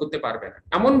প্রবলেম সলভ করতে পারবে না।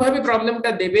 এমন ভাবে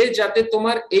প্রবলেমটা দেবে যাতে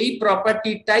তোমার এই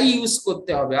প্রপার্টিটাই ইউজ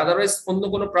করতে হবে, আদারওয়াইজ অন্য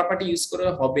কোনো প্রপার্টি ইউজ করে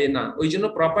হবে না। ওই জন্য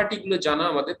প্রপার্টি গুলো জানা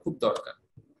আমাদের খুব দরকার।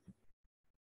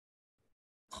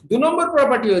 2 নম্বর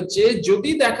প্রপার্টি হচ্ছে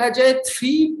যদি দেখা যায়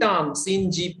 3 টার্মস ইন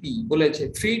জিপি, বলেছে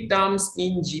 3 টার্মস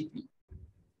ইন জিপি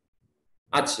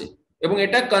আছে এবং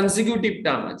এটা কনজিকিউটিভ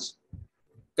টার্ম আছে,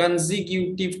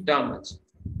 কনজিকিউটিভ টার্ম আছে,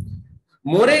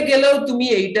 মরে গেলেও তুমি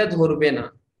এইটা ধরবে না,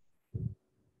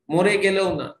 মরে গেলেও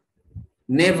না,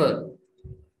 নেভার,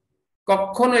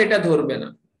 কখনো এটা ধরবে না।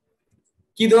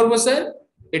 কি ধরবো স্যার?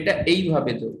 এটা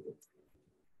এইভাবে ধরবো,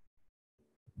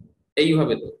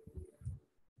 এইভাবে ধরবো।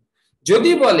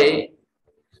 যদি বলে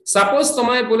সাপোজ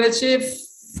তোমায় বলেছে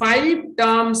 5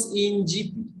 terms in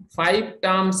GP, 5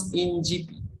 terms in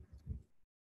GP,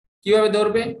 কিভাবে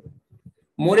ধরবে?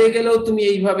 মরে গেলেও তুমি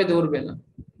এইভাবে ধরবে না,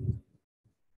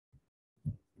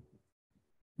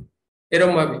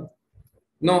 এরকম ভাবে।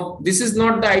 No, this is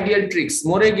not the ideal tricks,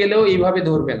 মরে গেলেও এইভাবে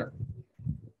ধরবে না,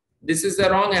 this is the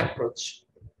wrong approach.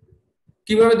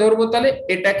 কিভাবে ধরবো? তাহলে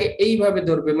এটাকে এইভাবে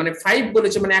ধরবে, মানে 5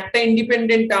 বলেছে মানে একটা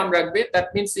ইন্ডিপেন্ডেন্ট টার্ম রাখবে, that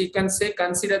means you can say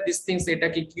consider this things,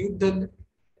 এটাকে কিউব ধরলে,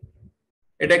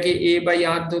 এটাকে a বাই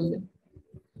r ধরলে।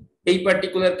 এই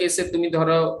পার্টিকুলার কেসে তুমি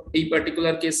ধরো, এই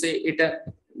পার্টিকুলার কেসে এটা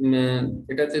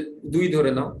এটাতে 2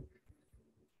 ধরে নাও,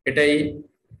 এটা a,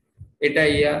 এটা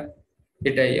a r,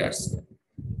 এটা AR স্কয়ার।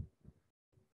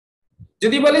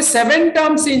 যদি বলে 7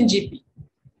 টার্মস ইন জিপি,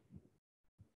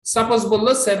 সাপোজ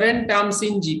বললো 7 টার্মস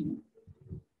ইন জিপি,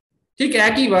 ঠিক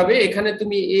একই ভাবে এখানে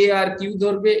তুমি এ আর কিউ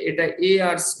ধরবে, এটা এ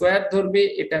আর স্কয়ার ধরবে,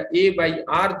 এটা এ বাই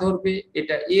আর ধরবে,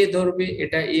 এটা এ ধরবে,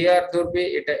 এটা এ আর ধরবে,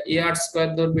 এটা এ আর স্কয়ার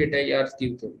ধরবে, এটা এ আর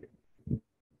কিউ ধরবে।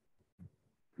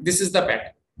 This is the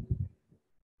pattern.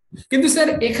 কিন্তু স্যার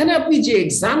এখানে আপনি যে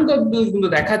এক্সাম্পল গুলো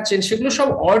দেখাচ্ছেন সেগুলো সব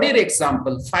অর্ডের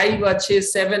এক্সাম্পল, 5 আছে,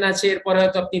 7 আছে, এরপরে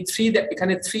হয়তো আপনি 3,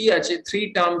 এখানে 3 আছে, 3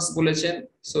 টার্মস বলেছেন,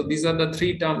 so this are the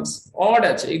 3 terms, odd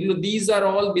আছে এগুলো, this R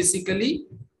all basically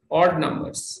odd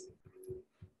numbers.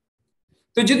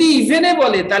 তো যদি ইভেনে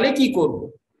বলে তাহলে কি করব?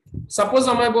 সাপোজ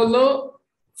আমায় বললো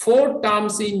 4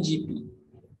 টার্মস ইন জিপি,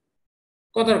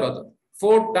 কথার কথা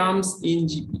 4 টার্মস ইন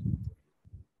জিপি,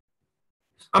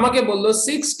 আমাকে বললো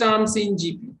 6 টার্মস ইন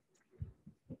জিপি,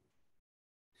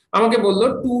 আমাকে বললো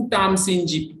 2 টার্মস ইন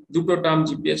জিপি, দুটো টার্ম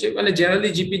জিপি আছে, মানে জেনারেলি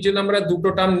জিপির জন্য আমরা দুটো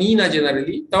টার্ম নিই না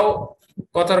জেনারেলি, তাও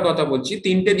কথার কথা বলছি,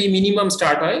 3টে দিয়ে মিনিমাম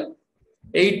স্টার্ট হয়,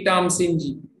 8 টার্মস ইন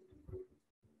জিপি।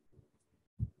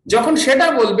 যখন সেটা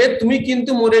বলবে তুমি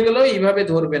কিন্তু মরে গেলেও এইভাবে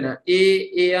ধরবে না,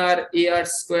 এ আর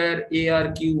square, A R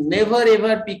Q, never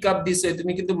ever pick up this way,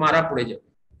 তুমি কিন্তু মারা পড়ে যাবে,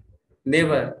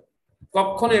 নেভার,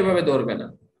 কখনো এভাবে ধরবে না,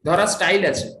 ধরা স্টাইল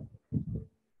আছে,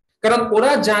 কারণ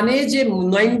ওরা জানে যে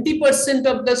 90%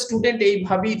 অফ দ্য স্টুডেন্ট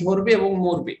এইভাবেই ধরবে এবং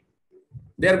মরবে,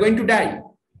 দে আর গোয়িং টু ডাই।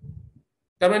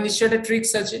 তার মানে নিশ্চয়ই একটা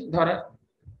ট্রিক্স আছে ধরা।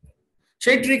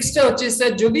 সেই ট্রিক্সটা হচ্ছে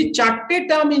স্যার যদি 4টে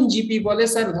টার্ম ইন জিপি বলে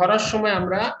স্যার, ধরার সময়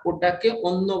আমরা ওটাকে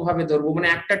অন্যভাবে ধরবো, মানে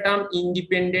একটা টার্ম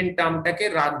ইন্ডিপেন্ডেন্ট টার্মটাকে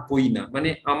রাখবোই না, মানে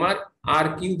আমার আর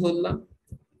কিউ ধরলাম,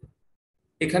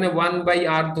 এখানে 1 বাই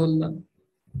আর ধরলাম,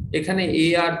 এখানে এ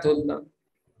আর ধরলাম,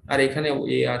 আর এখানে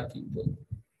এ আর কিউ ধরলাম,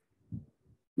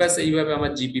 ব্যাস এইভাবে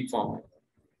আমার জিপি ফর্ম হয়।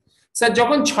 স্যার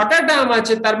যখন 6টা টার্ম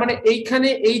আছে তার মানে এইখানে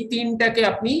এই 3টাকে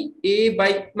আপনি এ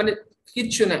বাই, মানে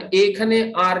কিচ্ছু না, এখানে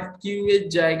আর কিউ এর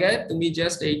জায়গায় তুমি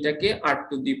জাস্ট এইটাকে আর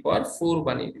টু দি পাওয়ার 4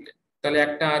 বানিয়ে দিলে, তাহলে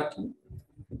একটা আর কিউ,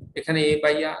 এখানে এ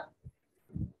বাই আর,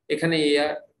 এখানে এ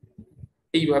আর,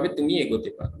 এইভাবে তুমি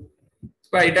এগোতে পারো,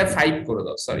 বা এটা 5 করে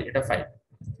দাও, সরি এটা 5,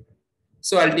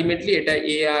 সো আলটিমেটলি এটা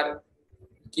এ আর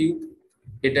কিউব,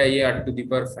 এটা এ আর টু দি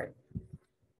পাওয়ার 5,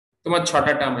 তোমার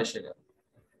 6টা টার্ম এসে গেল।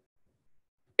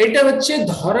 এটা হচ্ছে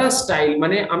ধরা স্টাইল,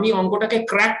 মানে আমি অঙ্কটাকে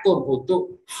ক্র্যাক করব, তো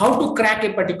how to crack a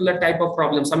particular type of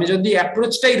problems, আমি যদি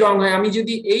অ্যাপ্রোচটাই রং হয়, আমি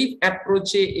যদি এই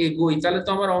অ্যাপ্রোচে এগোই তাহলে তো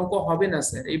আমার অঙ্ক হবে না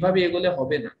স্যার, এইভাবে এগোলে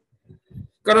হবে না,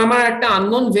 কারণ আমার একটা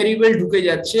আননোন ভেরিয়েবল ঢুকে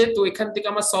যাচ্ছে, তো এখান থেকে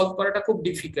আমার সলভ করাটা খুব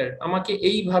ডিফিকাল্ট, আমাকে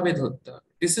এইভাবে ধরতে হবে,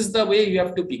 this is the way you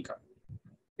have to pick up,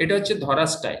 এটা হচ্ছে ধরা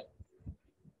স্টাইল।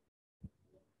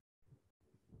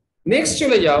 নেক্সট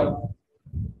চলে যাও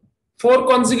 4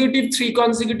 কনজিকিউটিভ, 3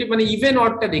 কনজিকিউটিভ, মানে ইভেন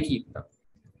অডটা দেখি।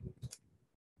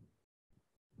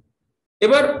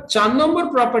 এবার 4 নম্বর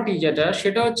প্রপার্টি যেটা,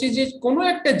 সেটা হচ্ছে যে কোনো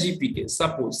একটা GP K,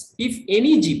 suppose if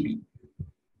any GP,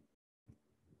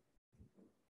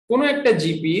 কোনো একটা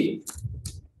GP,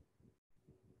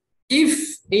 if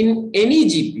in any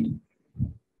GP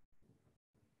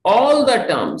all the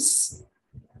terms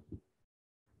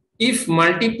if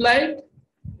multiplied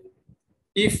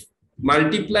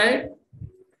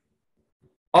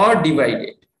or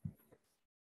divided,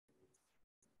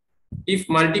 if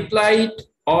multiplied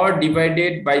or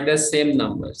divided by the same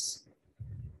numbers,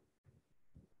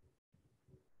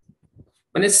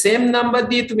 মানে সেম নাম্বার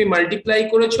দিয়ে তুমি মাল্টিপ্লাই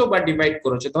করেছো বা ডিভাইড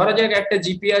করেছো, ধরা যাক একটা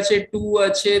জিপি আছে 2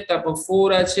 আছে, তারপর 4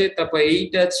 আছে, তারপর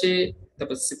 8 আছে,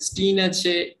 তারপর 16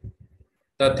 আছে,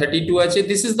 তারপর 32 আছে,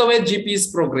 this is the way GP is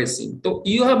progressing. তো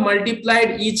you have multiplied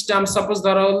each term, suppose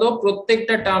ধরা হলো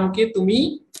প্রত্যেকটা টার্মকে তুমি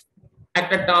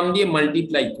একটা টার্ম দিয়ে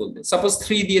মাল্টিপ্লাই করলে, সাপোজ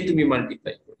 3 দিয়ে তুমি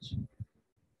মাল্টিপ্লাই করছো,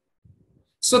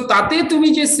 সো তাতে তুমি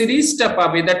যে সিরিজটা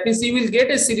পাবে, that means you will get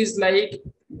A series like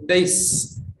this,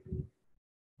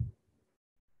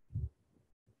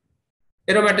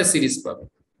 এরকম একটা সিরিজ পাবে।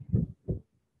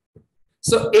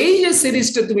 সো এই যে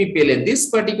সিরিজটা তুমি পেলে, this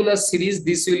particular series,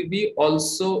 this will be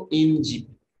also in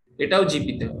GP, এটাও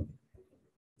জিপিতে হবে।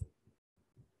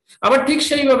 আবার ঠিক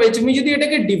সেইভাবে তুমি যদি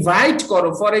এটাকে ডিভাইড করো,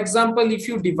 for example if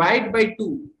you divide by 2,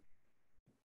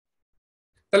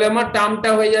 তাহলে আমার টার্মটা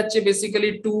হয়ে যাচ্ছে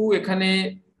বেসিক্যালি 2, এখানে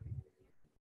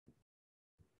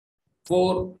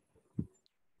 4,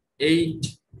 8,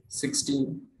 16,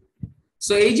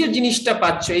 সো এই যে জিনিসটা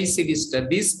পাচ্ছ এই সিরিজটা,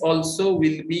 this also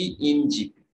will be in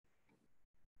GP.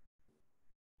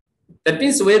 That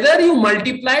means whether you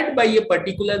multiplied by a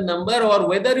particular number or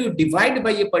whether you divide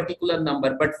by a particular number,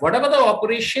 but whatever the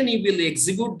operation you will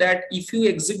execute, that if you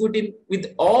execute it with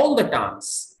all the terms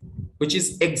which is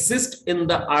exist in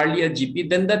the earlier GP,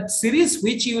 then that series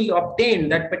which you will obtain,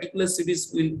 that particular series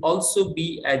will also be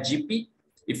a GP,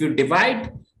 If you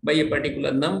divide by a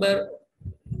particular number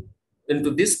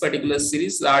into this particular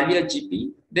series, the earlier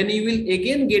GP, then you will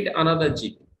again get another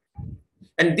GP.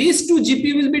 And these two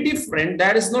GP will be different.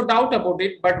 There is no doubt about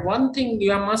it. But one thing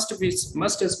you must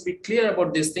be clear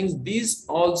about these things. These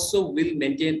also will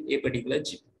maintain a particular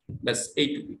GP. That's A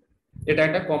to B. It's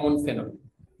a common phenomenon.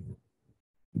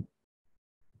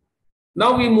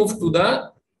 Now we move to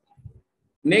the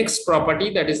next property,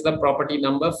 that is the property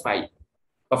number 5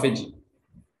 of a GP.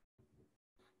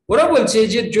 ওরা বলছে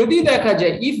যে যদি দেখা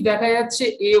যায়, if দেখা যাচ্ছে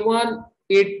A1,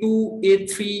 A2,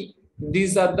 A3,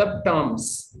 these are the terms,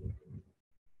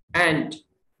 and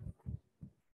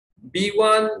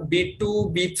B1, B2,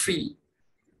 B3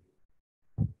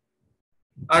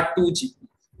 are 2 GP.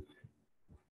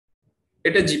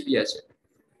 এটা GP আছে।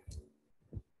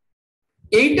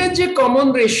 এইটার যে কমন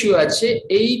রেশিও আছে,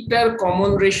 এইটার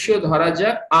কমন রেশিও ধরা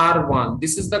যাক R1,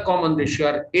 this is the common ratio,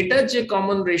 আর এটার যে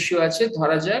কমন রেশিও আছে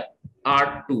ধরা যাক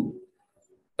R2।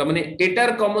 তার মানে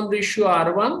এটার কমন রেশিও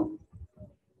R1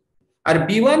 আর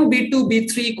B1, B2,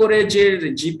 B3 করে যে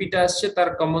জিপিটা আসছে তার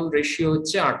কমন রেশিও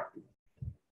হচ্ছে R2।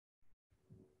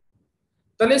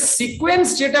 তাহলে সিকোয়েন্স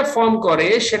যেটা ফর্ম করে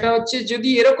সেটা হচ্ছে, যদি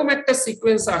এরকম একটা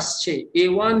সিকোয়েন্স আসছে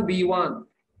A1, B1,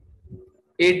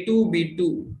 A2, B2,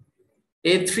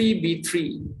 A3, B3,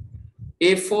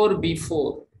 A4, B4,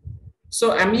 so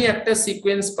আমি একটা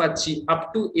সিকোয়েন্স পাচ্ছি up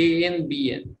to AN,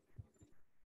 BN।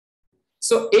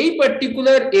 So এই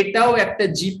পার্টিকুলার এটাও একটা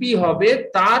জিপি হবে,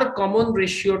 তার কমন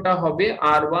রেশিওটা হবে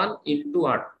R1 into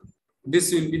R2. This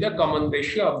will be the common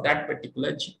ratio of that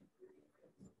particular GP.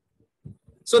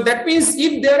 So that means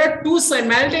if there are two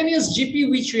simultaneous GP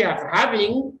which we are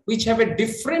having, which have a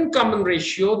different common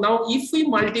ratio, now if we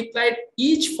multiply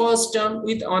each first term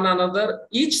with one another,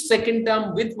 each second term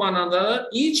with one another,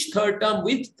 each third term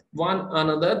with one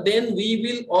another, then we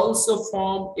will also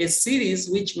form a series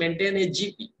which maintain a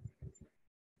GP.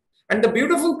 And the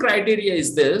beautiful criteria is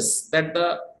this, that the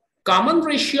common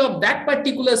ratio of that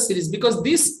particular series, because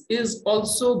this is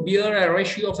also bear a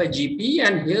ratio of a GP,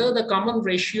 and here the common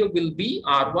ratio will be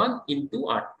R1 into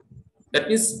R2. That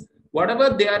means whatever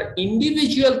their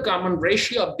individual common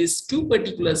ratio of these two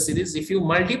particular series, if you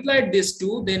multiply these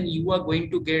two, then you are going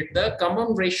to get the common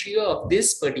ratio of this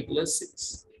particular series.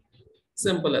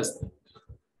 Simple as that.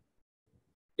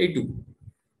 A2.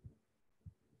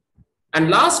 And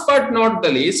last but not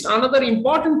the least, another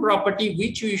important property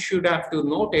which we should have to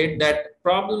note it, that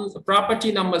property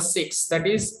number 6, that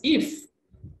is, if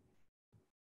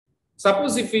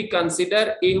suppose if we consider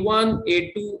A1,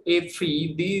 A2,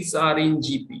 A3, these are in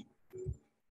GP.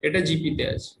 It is GP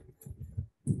there.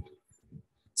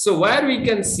 So where we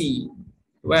can see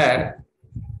where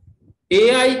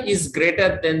AI is greater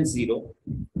than 0,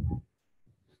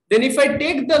 then if I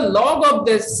take the log of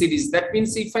this series, that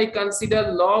means if I consider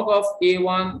log of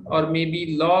A1 or maybe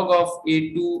log of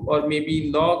A2 or maybe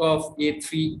log of A3,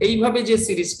 এইভাবে যে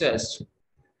সিরিজটা আসছে,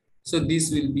 so this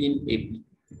will be in AP.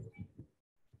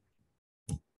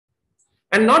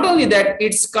 And not only that,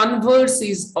 its converse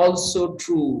is also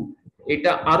true.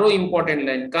 এটা আরো important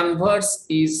line, converse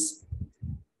is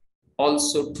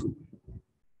also true.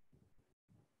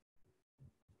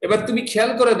 এবার তুমি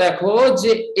খেয়াল করে দেখো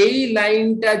যে এই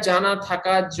লাইনটা জানা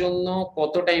থাকার জন্য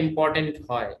কতটা ইম্পর্টেন্ট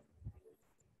হয়।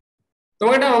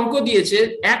 তোমাকে একটা অঙ্ক দিয়েছে,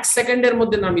 1 সেকেন্ডের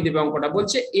মধ্যে নামিয়ে দেবে অঙ্কটা।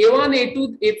 বলছে A1, A2,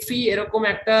 A3 এরকম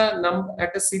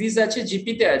একটা সিরিজ আছে,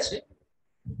 জিপি তে আছে,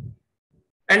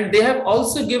 and they have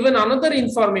also given another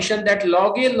information that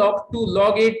log A, log 2,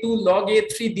 log A2, log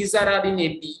A3, these are in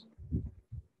AP.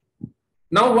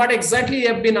 Now what exactly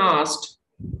have been asked,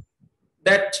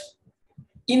 that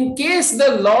in case the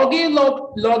log A,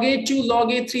 log A2, log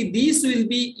A3, these will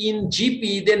be in GP,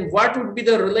 then what would be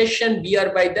the relation bear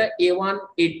by the A1,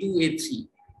 A2, A3?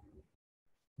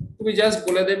 তুমি just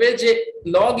বলে দেবে যে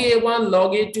log A1,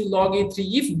 log A2, log A3,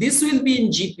 if this will be in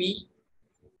GP,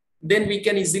 then we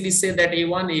can easily say that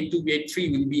A1, A2, A3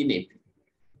 will be in AP.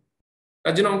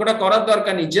 তার জন্য অঙ্কটা করার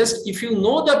দরকার নেই, just if you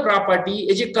know the property,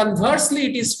 conversely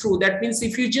it is true, that means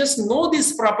if you just know this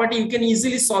property, you can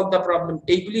easily solve the problem.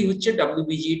 এইগুলি হচ্ছে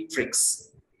WBJEE tricks.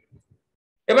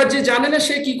 এবার যে জানে না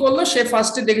সে কি করলো, সে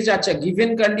ফার্স্টে দেখেছে, আচ্ছা গিভেন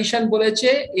কন্ডিশন বলেছে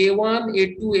A1,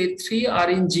 A2, A3 R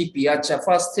in GP, আচ্ছা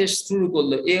ফার্স্ট থেকে শুরু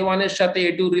করলো, A1 এর সাথে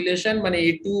A2 রিলেশন, মানে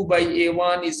A2 by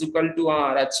A1 is equal to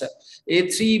R, আচ্ছা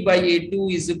A3 by A2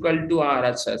 is equal to R,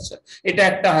 আচ্ছা আচ্ছা এটা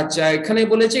একটা, আচ্ছা এখানে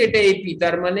বলেছে এটা AP,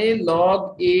 তার মানে log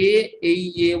A এই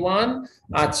A1,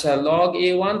 আচ্ছা log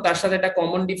A1 তার সাথে একটা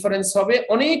কমন ডিফারেন্স হবে,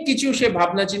 অনেক কিছু সে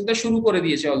ভাবনা চিন্তা শুরু করে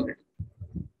দিয়েছে অলরেডি।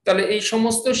 তাহলে এই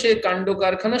সমস্ত সে কাণ্ড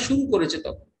কারখানা শুরু করেছে,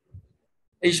 তখন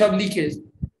এইসব লিখে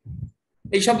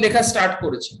এইসব লেখা স্টার্ট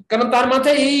করেছে, কারণ তার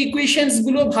মাথায় এই ইকুয়েশনস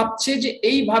গুলো ভাবছে যে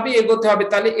এইভাবে এগোতে হবে।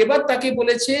 তাহলে এবার তাকে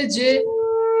বলেছে যে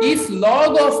if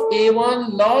log of a1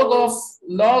 log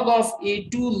of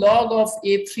a2 log of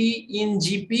a3 in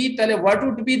gp, তাহলে what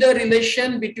would be the relation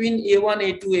between a1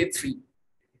 a2 a3?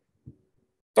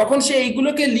 তখন সে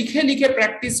এইগুলোকে লিখে লিখে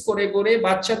প্র্যাকটিস করে করে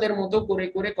বাচ্চাদের মতো করে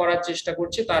করে করার চেষ্টা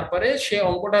করছে। তারপরে সে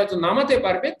অঙ্কটা হয়তো নামাতে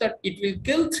পারবে, that it will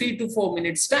kill 3 to 4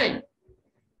 minutes time.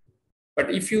 But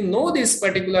if you know this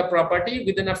particular property,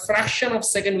 within a fraction of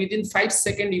second, within 5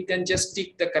 seconds, you can just tick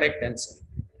the correct answer.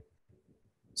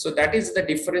 So that is the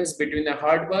difference between a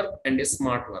hard work and a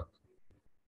smart work.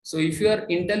 So if you are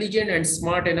intelligent and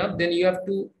smart enough, then you have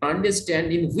to understand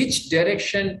in which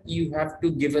direction you have to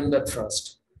given the thrust.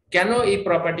 Can a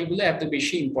property gulo eto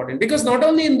beshi important? Because not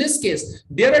only in this case,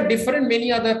 there are different many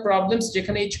other problems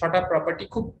jekhane ei 6টা property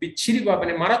khub bichhiri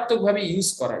bhabane marattok bhabe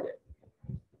use kora jay.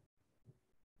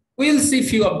 We will see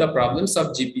few of the problems of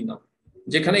GP now,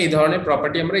 যেখানে এই ধরনের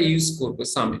property আমরা use করব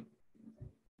সামে।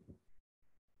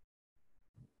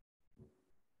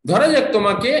 ধরা যাক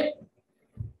তোমাকে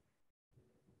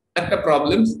একটা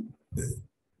প্রবলেম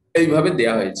এইভাবে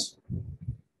দেয়া হয়েছে,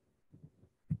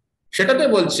 সেটাতে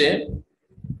বলছে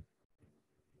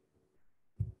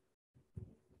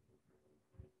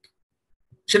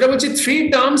three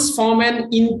terms form an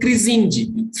increasing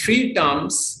GP. Three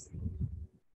terms,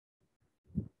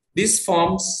 this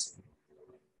forms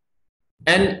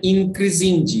an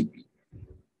increasing GP,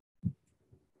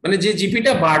 মানে যে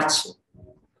জিপিটা বাড়ছে।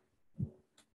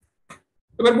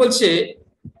 এবার বলছে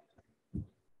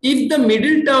if the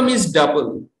middle term is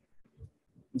double,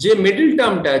 যে মিডল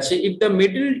টার্মটা আছে, if the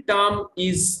middle term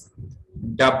is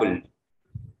double,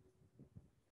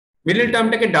 middle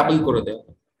টার্মটাকে double করে দেওয়া,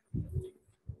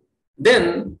 then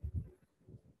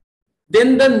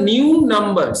the new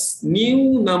numbers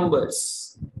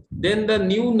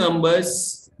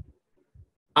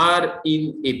are in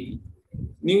AP.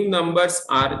 New numbers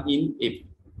are in AP.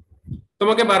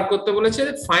 তোমাকে বার করতে বলেছে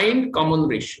find common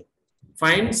ratio,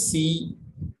 find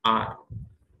CR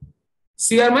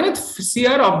মানে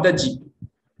CR of the GP.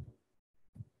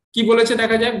 কি বলেছে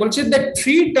দেখা যাক, বলছে that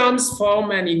three terms form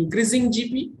an increasing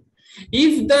GP.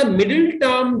 If the middle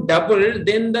term double,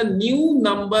 then the new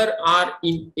number are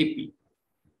in AP.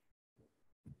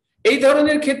 এই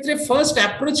ধরনের ক্ষেত্রে ফার্স্ট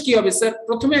অ্যাপ্রোচ কি হবে স্যার?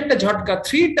 প্রথমে একটা ঝটকা,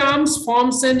 three terms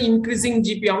forms an increasing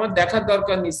GP, আমার দেখার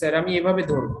দরকার নেই স্যার, আমি এভাবে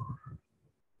ধরবো।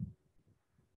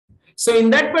 So in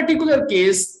that particular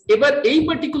case, এবার এই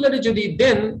পার্টিকুলারে যদি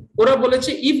দেন ওরা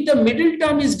বলেছে if the middle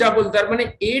term is double, তার মানে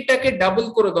এটাকে ডাবল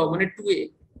করে দাও, মানে 2a,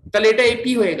 তাহলে এটা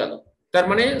এপি হয়ে গেল। তার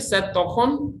মানে স্যার তখন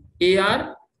AR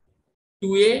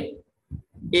 2a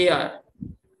AR,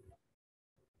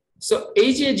 সো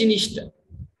এই যে জিনিসটা,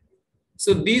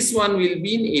 so this one will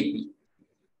be in AP,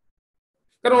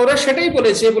 কারণ ওরা সেটাই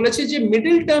বলেছে যে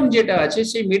মিডল টার্ম যেটা আছে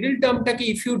সেই মিডল টার্মটাকে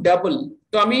ইফ ইউ ডাবল,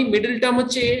 তো আমি মিডল টার্ম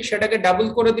হচ্ছে সেটাকে ডাবল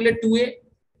করে দিলে 2a,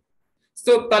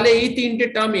 তো তাহলে এই তিনটে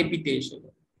টার্ম AP তে এসে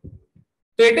গেল।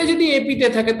 তো এটা যদি AP তে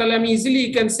থাকে তাহলে আমি easily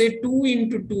you can say 2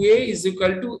 into 2a is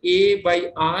equal to a by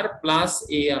r plus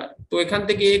AR। তো এখান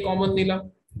থেকে a কমন নিলাম,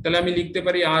 তাহলে আমি লিখতে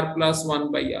পারি r plus 1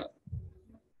 by r।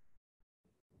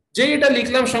 যে এটা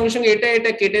লিখলাম সঙ্গে সঙ্গে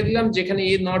এটা কেটে দিলাম, যেখানে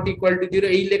a not equal to 0,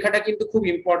 এই লেখাটা কিন্তু খুব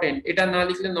ইম্পর্টেন্ট, এটা না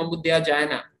লিখলে নম্বর দেওয়া যায়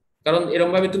না, কারণ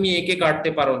এরকম ভাবে তুমি a কে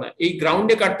কাটতে পারো না, এই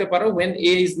গ্রাউন্ডে কাটতে পারো when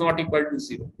a is not equal to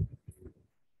 0।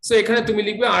 So এখানে তুমি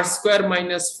লিখবে r square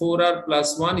minus 4r plus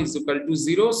 1 is equal to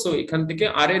 0। So এখান থেকে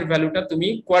r এর ভ্যালুটা তুমি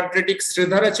কোয়াড্রেটিক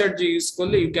শ্রীধরাচার্য ইউজ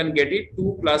করলে you can get it 2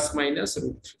 plus minus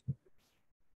root 3।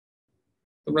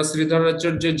 তোমরা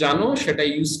শ্রীধরাচার্য জানো, সেটা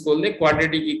ইউজ করলে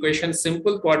quadratic equation,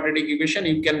 simple quadratic equation,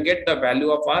 you can get the value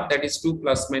of r, that is 2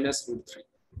 plus minus root 3।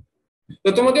 তো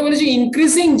তোমাকে বলেছি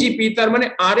ইনক্রিজিং জিপি, তার মানে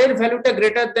r এর ভ্যালুটা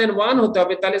গ্রেটার দ্যান 1 হতে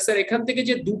হবে। তাহলে স্যার এখান থেকে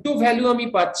যে দুটো ভ্যালু আমি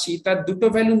পাচ্ছি তার দুটো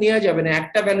ভ্যালু নেওয়া যাবে না,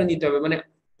 একটা ভ্যালু নিতে হবে, মানে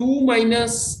 2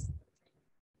 minus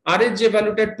r এর যে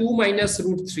ভ্যালুটা 2 minus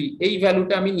root 3, এই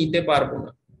ভ্যালুটা আমি নিতে পারবো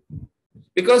না,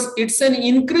 because it's an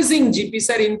increasing GP।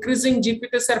 Sir increasing GP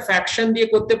তে স্যার ফ্র্যাকশন দিয়ে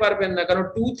করতে পারবেন না, কারণ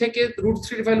 2 থেকে root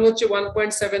 3 এর ভ্যালু হচ্ছে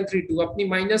 1.732, আপনি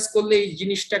মাইনাস করলে এই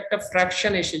জিনিসটা একটা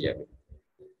ফ্র্যাকশন এসে যাবে।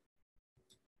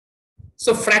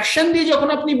 সো ফ্র্যাকশন দিয়ে যখন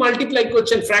আপনি মাল্টিপ্লাই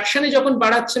করছেন, ফ্র্যাকশনে যখন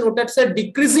বাড়াচ্ছেন, ওটা স্যার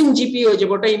ডিক্রিজিং জিপি হয়ে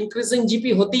যাবে, ওটা ইনক্রিজিং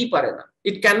জিপি হতেই পারে না,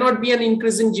 it can not be an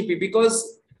increasing GP, because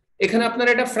এখানে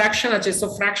আপনার একটা ফ্র্যাকশন আছে। সো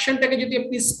ফ্র্যাকশনটাকে যদি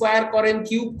আপনি স্কোয়ার করেন,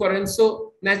 কিউব করেন, so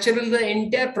naturally the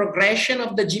entire progression of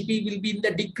the GP will be in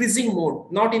the decreasing mode,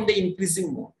 not in the increasing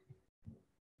mode.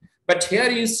 But here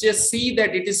you just see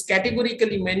that it is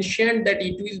categorically mentioned that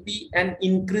it will be an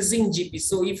increasing GP.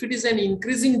 So if it is an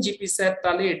increasing GP sir,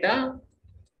 তাহলে এটা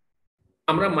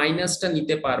আমরা মাইনাসটা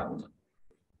নিতে পারবো না।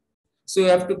 So you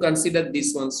have to consider this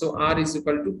one. So r is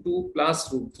equal to 2 plus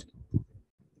root 3.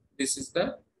 This is the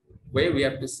way we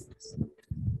have to see this.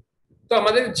 তো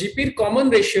আমাদের জিপির কমন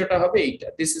রেশিওটা হবে এইটা।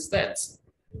 This is the answer.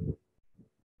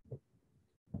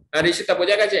 আর ঋষিতা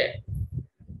বোঝা গেছে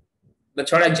না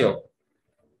ছড়াইছো?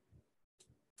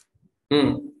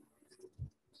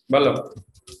 বলো,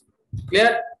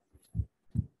 ক্লিয়ার?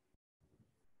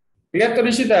 ক্লিয়ার তো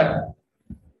ঋষিতা?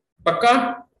 পাক্কা?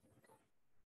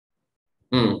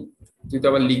 তুই তো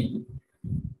আবার লিখবি।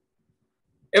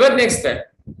 এবার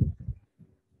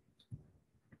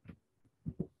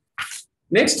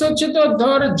নেক্সট হচ্ছে তো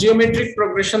ধর জিওমেট্রিক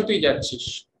প্রোগ্রেশন তুই যাচ্ছিস,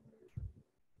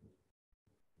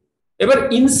 এবার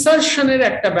ইনসারশনের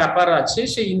একটা ব্যাপার আছে।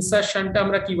 সেই ইনসারশনটা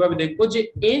আমরা কিভাবে দেখবো, যে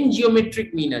এন জিওমেট্রিক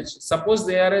মিন আছে। Suppose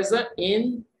there is a N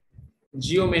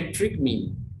geometric mean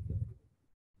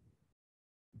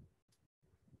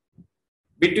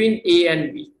between A and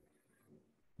B.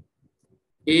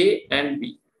 A and B.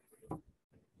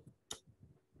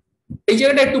 এই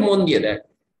জায়গাটা একটু মন দিয়ে দেখ।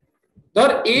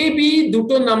 ধর A B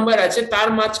দুটো নাম্বার আছে, তার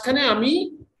মাঝখানে আমি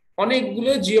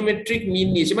অনেকগুলো জিওমেট্রিক মিন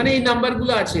নিয়েছি, মানে এই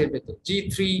নাম্বারগুলো আছে এর ভেতর,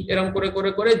 G3 এরকম করে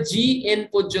করে করে GN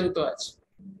পর্যন্ত আছে।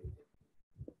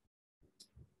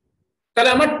 তাহলে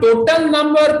আমার টোটাল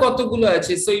নাম্বার কতগুলো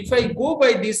আছে? So if I go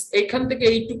by this, এখান থেকে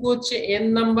এইটুকু হচ্ছে n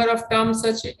নাম্বার অফ টার্মস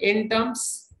আছে, n টার্মস।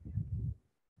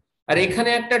 আর এখানে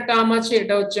একটা টার্ম আছে,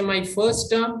 এটা হচ্ছে মাই ফার্স্ট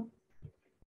টার্ম।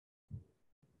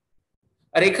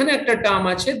 আর এখানে একটা টার্ম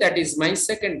আছে, that is my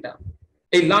second term,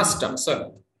 এই last term, sorry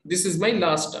this is my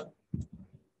last term.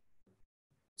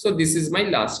 So this is my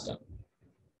last term.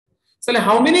 So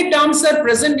how many terms are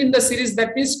present in the series?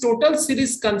 That means total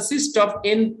series consists of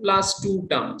n plus 2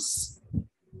 terms.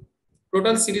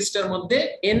 Total series টার মধ্যে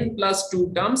n plus 2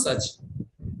 terms আছে।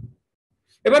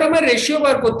 এবার আমার ratio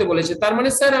বার করতে বলেছে, তার মানে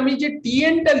sir আমি যে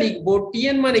tn টা লিখবো,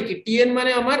 tn মানে কি? tn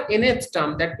মানে আমার nth টার্ম,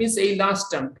 দ্যাট মিন্স এই লাস্ট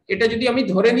টার্ম। এটা যদি আমি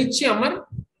ধরে নিচ্ছি আমার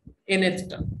nth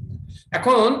টার্ম।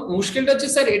 এখন মুশকিলটা হচ্ছে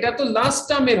স্যার এটা তো লাস্ট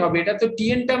টার্মের হবে, এটা তো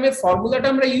tn টার্মের ফর্মুলাটা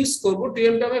আমরা ইউজ করব।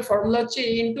 tn টার্মের ফর্মুলা হচ্ছে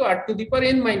a * r to the power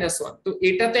n - 1। তো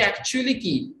এটা তো অ্যাকচুয়ালি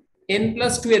কি n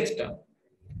 + 2th টার্ম,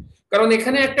 কারণ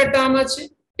এখানে একটা টার্ম আছে,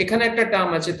 এখানে একটা টার্ম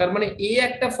আছে, তার মানে a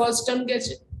একটা ফার্স্ট টার্ম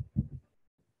গেছে,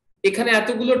 এখানে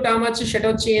এতগুলো টার্ম আছে, সেটা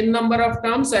হচ্ছে n নাম্বার অফ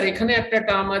টার্মস, আর এখানে একটা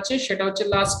টার্ম আছে, সেটা হচ্ছে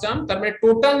লাস্ট টার্ম। তার মানে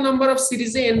টোটাল নাম্বার অফ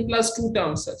সিরিজে n + 2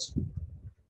 টার্মস আছে।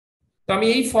 তো আমি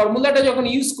এই ফর্মুলাটা যখন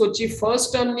ইউজ করছি, ফার্স্ট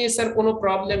টার্ম নিয়ে স্যার কোনো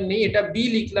প্রবলেম নেই, এটা b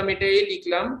লিখলাম, এটা a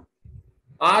লিখলাম,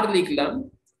 r লিখলাম,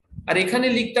 আর এখানে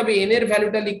লিখতে হবে n এর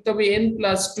ভ্যালুটা লিখতে হবে n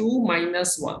 + 2 -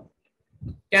 1।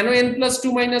 কেন n +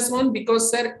 2 - 1? বিকজ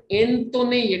স্যার n তো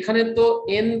নেই এখানে, তো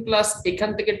n প্লাস এখান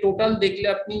থেকে টোটাল দেখলে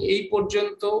আপনি এই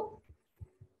পর্যন্ত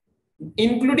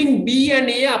ইনক্লুডিং b and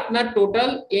a আপনার টোটাল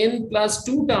n +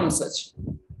 2 টার্মস আছে।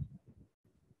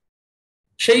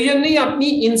 সেই জন্যই আপনি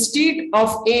ইনস্টিড অফ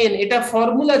n, এটা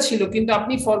ফর্মুলা ছিল, কিন্তু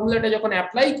আপনি ফর্মুলাটা যখন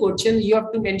অ্যাপ্লাই করছেন you have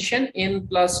to mention n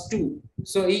 + 2।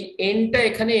 So এই n টা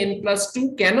এখানে n + 2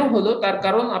 কেন হলো? তার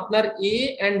কারণ আপনার a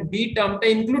and b টার্মটা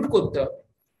ইনক্লুড করতে হবে।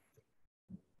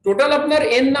 টোটাল আপনার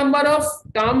n নাম্বার অফ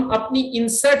টার্ম আপনি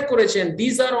ইনসার্ট করেছেন,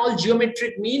 this R all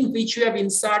geometric mean which you have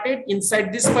inserted inside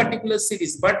this particular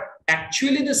series, but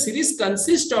actually the series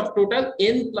consists of total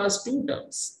n + 2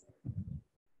 terms.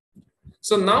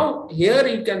 So now here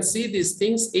you can see these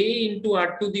things, a * r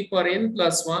to the power n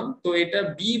 + 1, so eta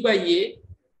b by a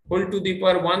whole to the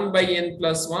power 1 by n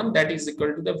 + 1, that is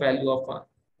equal to the value of r.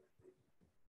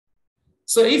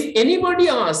 So if anybody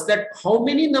asks that how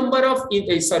many number of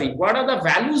what are the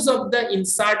values of the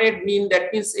inserted mean, that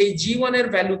means a g1 এর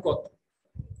value কত?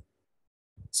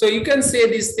 So you can say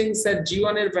these things that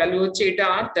g1 এর value হচ্ছে এটা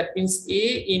r, that means a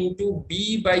into b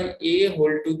by a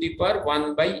whole to the power 1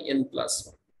 by n +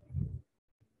 1.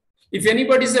 If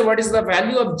anybody say what is the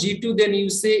value of g2, then you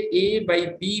say a by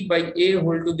b by a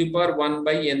whole to the power 1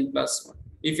 by n + 1.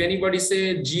 If anybody say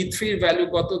g3 value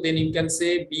koto, then you can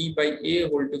say b by a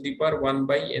whole to the power 1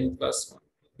 by n + 1.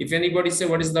 If anybody say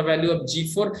what is the value of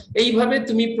g4, এইভাবে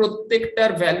তুমি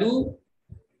প্রত্যেকটার value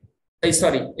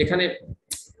এখানে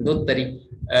ধরতারি,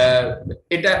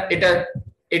 এটা এটা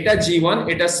এটা g1,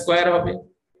 এটা square হবে,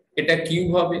 এটা কিউব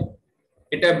হবে,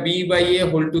 এটা b by a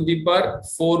whole to the power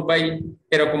 4 by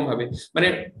এরকম ভাবে, মানে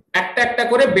একটা একটা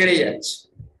করে বেড়ে যাচ্ছে।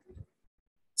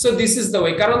 So this is the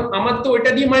way, কারণ আমার তো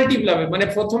এটা দিয়ে মাল্টিপ্লাই হবে, মানে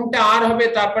প্রথমটা r হবে,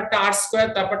 তারপরটা r স্কয়ার,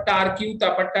 তারপরটা r কিউব,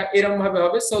 তারপরটা এরকম ভাবে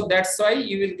হবে। So that's why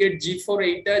you will get g4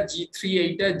 এইটা, g3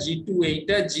 এইটা, g2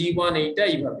 এইটা, g1 এইটা,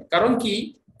 এইভাবে। কারণ কি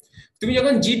তুমি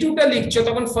যখন g2 টা লিখছো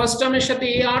তখন ফার্স্ট টার্মের সাথে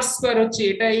a r স্কয়ার হচ্ছে,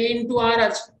 এটা a into r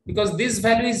আছে, because this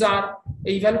value is r,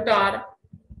 এই ভ্যালুটা r,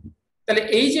 তাহলে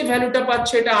এই যে ভ্যালুটা পাচ্ছ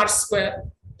এটা r স্কয়ার।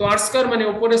 তো তো r স্কয়ার মানে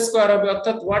উপরে স্কয়ার হবে,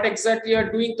 অর্থাৎ হোয়াট এক্স্যাক্টলি আর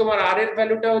ডুইং, তোমার r এর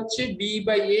ভ্যালুটা হচ্ছে b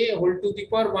by a whole to the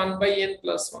power 1 by n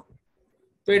plus 1,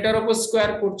 তো এটার উপর স্কয়ার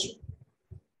করছো।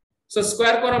 সো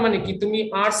স্কয়ার করা মানে কি, তুমি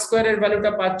r স্কয়ার এর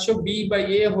ভ্যালুটা পাচ্ছ b by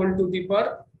a whole to the power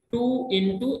 2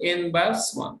 into n by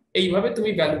 1, এইভাবে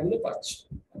তুমি ভ্যালুগুলো পাচ্ছ।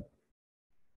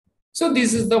 So this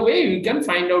is the way we can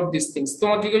find out these things.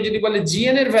 তোমাকে কেউ যদি বলে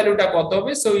gn এর ভ্যালুটা কত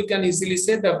হবে, so we can easily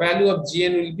say the value of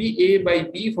gn will be a by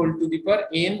b whole to the power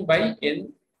n by n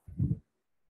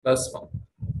plus 1,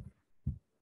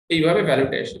 এইভাবে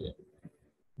ভ্যালুটা এসে যাবে।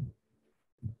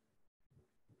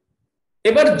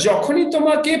 এবার যখনই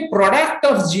তোমাকে প্রোডাক্ট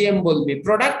অফ জিএম বলবে,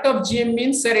 product of GM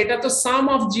means sir এটা তো সাম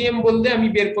অফ জিএম বললে আমি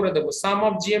বের করে দেব। সাম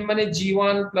অফ জিএম মানে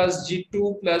জি1 প্লাস জি2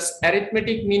 প্লাস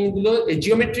অ্যারিথমেটিক মিন গুলো,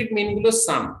 জিওমেট্রিক মিন গুলো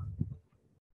সাম।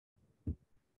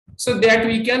 So that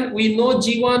we know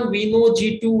G1, we know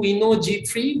G2, we know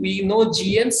G3, we know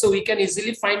Gn, so we can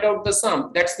easily find out the sum.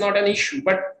 That's not an issue.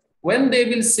 But when they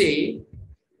will say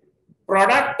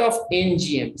product of n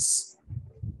GMs,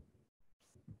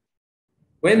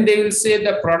 when they will say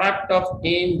the product of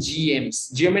n GMs,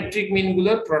 geometric mean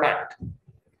gular product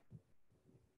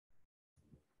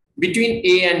between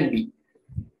A and B,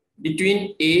 between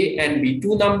A and B,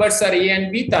 two numbers are A and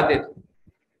B, তাদের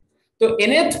তো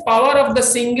nth power of the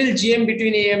single GM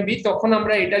between A and B, তখন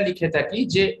আমরা এটা লিখে থাকি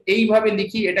যে এইভাবে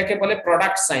লিখি, এটাকে বলে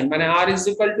প্রোডাক্ট সাইন, মানে r is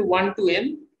equal to 1 to n,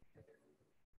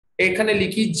 এখানে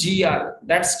লিখি gr,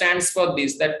 that stands for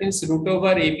this, that means root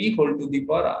over ab whole to the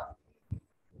power r,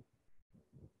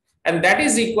 and that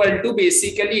is equal to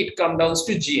basically it comes down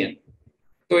to gn,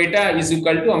 তো এটা is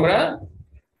equal to আমরা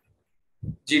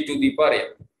g to the power n.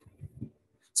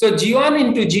 So G1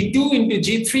 into G2 into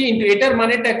G3 into এটার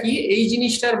মানেটা কি, এই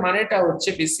জিনিসটার মানেটা হচ্ছে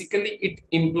বেসিক্যালি ইট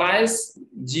implies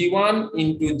G1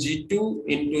 into G2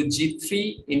 into G3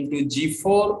 into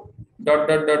G4 dot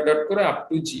dot dot dot করে up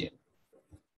to Gn.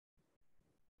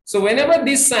 So whenever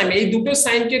this sign, এই দুটো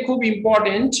সাইন কে খুব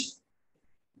ইম্পর্টেন্ট,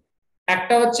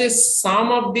 একটা হচ্ছে sum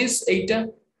of this এইটা,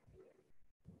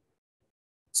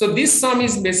 so this sum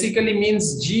is basically means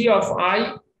G of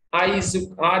I is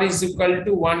r is equal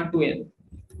to 1 to n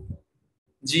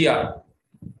gr,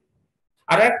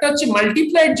 আর একটা হচ্ছে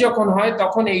multiplied যখন হয়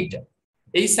তখন এইটা,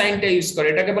 এই সাইনটা ইউজ করে,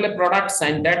 এটাকে বলে product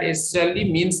sign, that exactly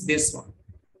means this one.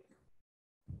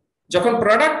 যখন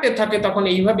প্রোডাক্টে থাকে তখন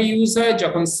এইভাবে ইউজ হয়,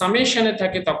 যখন সামেশনে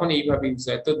থাকে তখন এইভাবে ইউজ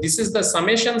হয়। তো this is the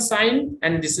summation sign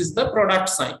and this is the product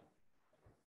sign,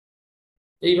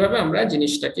 এইভাবে আমরা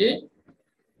জিনিসটাকে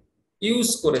ইউজ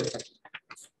করে থাকি।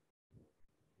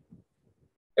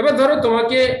 এবার ধরো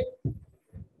তোমাকে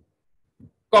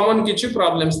কমন কিছু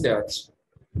প্রবলেমস দেওয়া আছে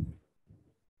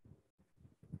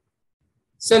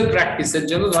সেলফ প্র্যাকটিসের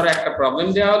জন্য, ধরো একটা প্রবলেম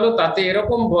দেওয়া হলো, তাতে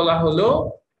এরকম বলা হলো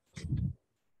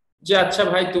যে আচ্ছা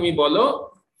ভাই তুমি বলো,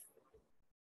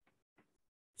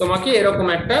 তোমাকে এরকম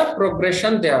একটা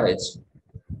প্রোগ্রেশন দেওয়া হয়েছে,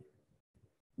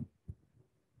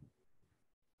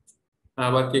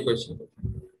 আবার কি কোশ্চেন,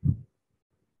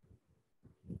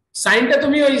 সাইনটা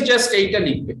তুমি ওই জাস্ট এইটা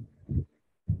লিখবে,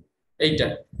 এইটা,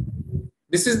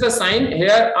 this is the sign,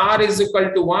 here r is equal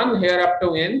to 1, here up to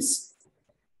ends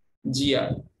gr,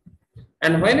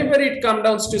 and whenever it comes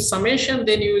down to summation,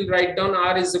 then you will write down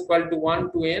r is equal to 1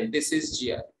 to n, this is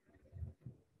gr,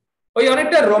 ওই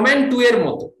অনেকটা Roman 2 এর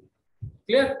মতো,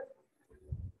 clear?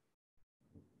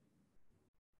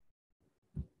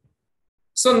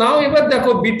 So now এবার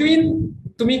দেখো between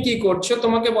তুমি কি করছো,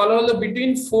 তোমাকে বলা হলো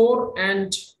বিটুইন 4 and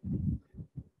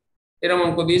এরকম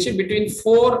অঙ্ক দিয়েছে, between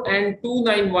 4 and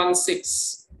 2916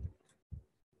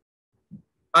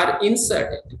 are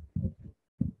inserted,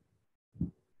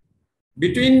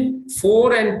 between 4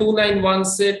 and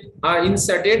 2916 are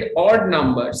inserted odd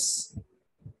numbers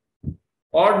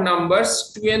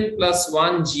 2n plus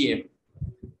 1 gm,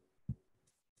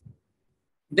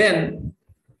 then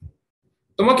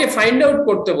তোমাকে ফাইন্ড আউট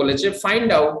করতে বলেছে, find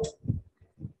out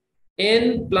n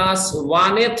plus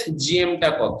 1th gm টা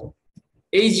কত,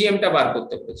 এই gm টা বার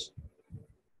করতে বলেছে।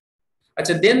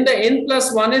 আচ্ছা দেন the n plus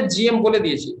 1th gm বলে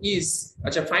দিয়েছে is,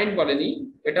 আচ্ছা ফাইন্ড বলেনি,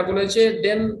 এটা বলেছে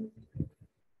দেন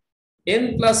n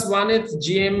plus 1th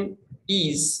gm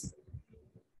is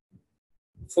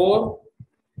 4,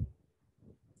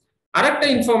 আরেকটা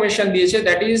ইনফরমেশন দিয়েছে,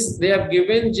 that is they have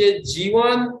given যে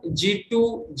g1 g2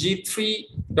 g3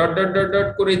 dot dot dot dot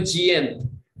করে gn,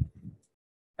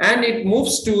 and it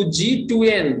moves to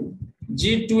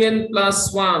g2n plus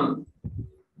 1,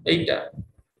 এইটা।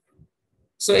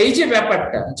 সো এই যে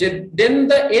ব্যাপারটা যে দেন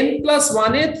the n plus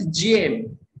 1th gm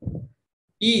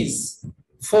is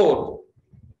 4,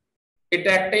 এটা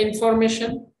একটা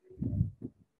ইনফরমেশন।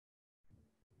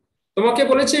 তোমাকে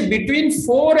বলেছে between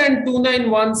 4 and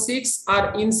 2916 are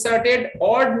inserted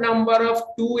odd number of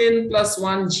 2n plus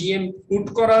 1 gm put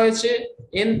করা হয়েছে,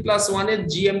 n plus 1 এর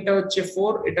gm টা হচ্ছে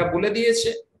 4, এটা বলে দিয়েছে।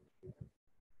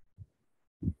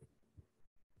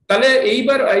 তাহলে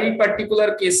এইবার এই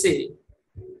পার্টিকুলার কেসে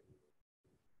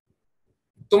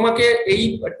তোমাকে এই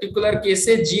পার্টিকুলার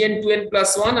কেসে gn 2n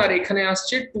plus 1 আর এখানে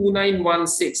আসছে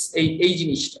 2916 এই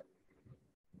জিনিসটা।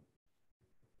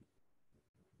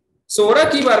 সো ওরা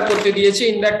কি বার করতে দিয়েছে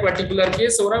ইন দ্যাট পার্টিকুলার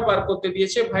কেস, ওরা বার করতে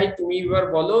দিয়েছে ভাই তুমি এবার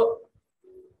বলো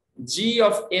g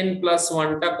of n plus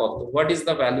 1 টা কত, what is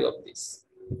the value of this?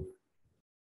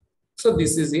 So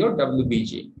this is your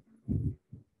WBJEE.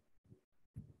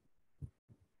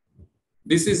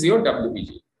 This is your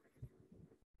WBJEE.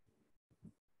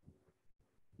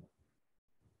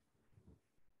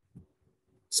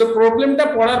 So প্রবলেমটা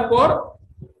পড়ার পর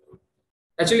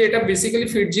অ্যাকচুয়ালি এটা বেসিক্যালি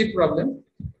ফিটজির প্রবলেম,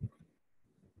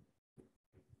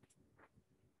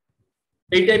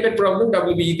 এই টাইপের প্রবলেম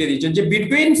WBJEE তে দিয়েছে যে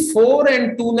between 4 and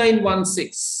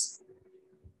 2916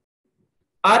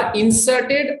 are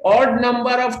inserted odd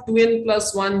number of 2n plus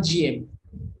 1 gm।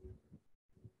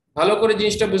 ভালো করে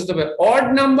জিনিসটা বুঝতে হবে, odd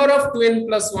number of 2n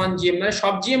plus 1 gm মানে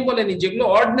সব gm বলেনি, যেগুলো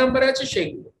odd নাম্বার আছে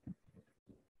সেগুলো।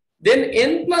 then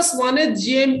n plus 1 এর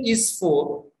gm is 4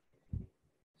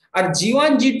 R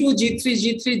g1 g2 g3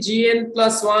 g3 gn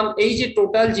plus 1 এই যে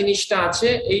টোটাল জিনিসটা আছে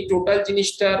এই টোটাল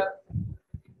জিনিসটার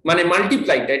মানে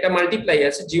মাল্টিপ্লাইটা, এটা মাল্টিপ্লাই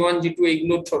আছে g1 g2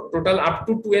 এইগুলো total up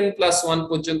to 2n plus 1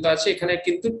 পর্যন্ত আছে, এখানে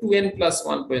কিন্তু 2n plus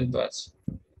 1 পর্যন্ত আছে।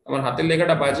 আমার হাতের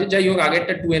লেখাটা বাজে, যাই হোক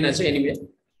আগেরটা 2n আছে, এনিওয়ে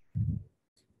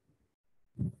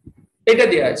এটা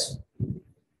দেয়া আছে।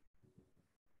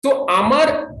 তো আমার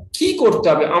কি করতে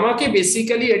হবে, আমাকে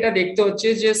বেসিক্যালি এটা দেখতে হচ্ছে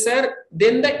যে sir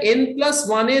then the n plus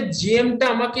 1 এর gm টা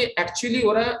আমাকে অ্যাকচুয়ালি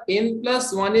ওরা n plus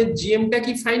 1 এর gm টা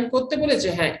কি ফাইন্ড করতে বলেছে,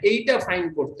 হ্যাঁ এইটা ফাইন্ড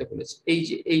করতে বলেছে, এই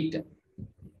যে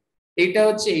এইটা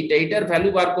হচ্ছে এইটার ভ্যালু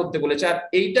বার করতে বলেছে। আর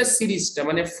এইটা সিরিজটা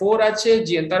মানে 4 আছে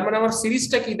gn, তার মানে আমার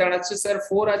সিরিজটা কি দাঁড়াচ্ছে স্যার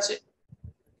 4 আছে,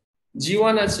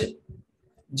 g1 আছে,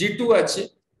 g2 আছে,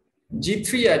 g3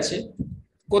 আছে,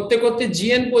 করতে করতে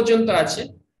gn পর্যন্ত আছে,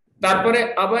 তারপরে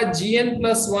আবার gn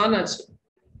plus 1 আছে,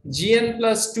 gn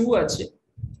plus 2 আছে,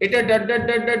 এটা dot dot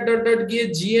dot dot dot dot গিয়ে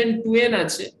gn 2n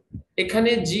আছে,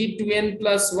 এখানে g2n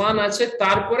plus 1 আছে,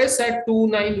 তারপরে স্যার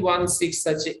 2916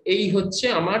 আছে। এই হচ্ছে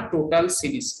আমার টোটাল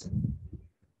সিরিজটা।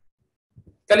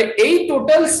 তাহলে এই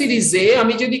টোটাল সিরিজে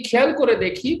আমি যদি খেয়াল করে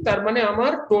দেখি তার মানে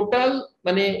আমার টোটাল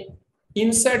মানে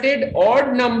inserted odd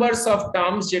numbers of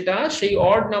terms, যেটা সেই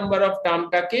অড নাম্বার অফ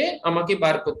টার্মটাকে আমাকে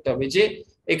বার করতে হবে, যে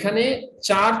এখানে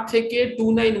 4 থেকে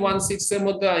 2916 এর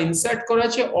মধ্যে ইনসার্ট করা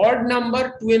আছে odd number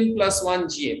 2n plus 1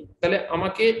 gm, তাহলে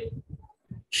আমাকে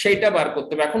সেটা বার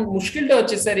করতে হবে। এখন মুশকিলটা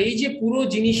হচ্ছে স্যার এই যে পুরো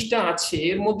জিনিসটা আছে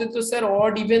এর মধ্যে তো স্যার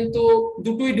অড ইভেন তো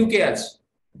দুটোই ঢুকে আছে,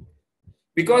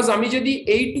 বিকজ আমি যদি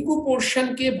এইটুকু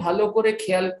পোরশনকে ভালো করে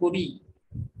খেয়াল করি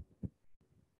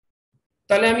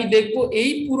তাহলে আমি দেখব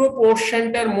এই পুরো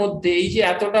পোরশনটার মধ্যে এই যে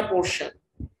এতটা portion,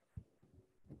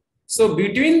 so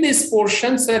between this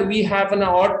portion sir we have an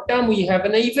odd term, we have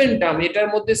an even term, এটার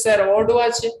মধ্যে স্যার অডও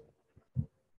আছে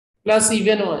প্লাস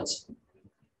ইভেনও আছে,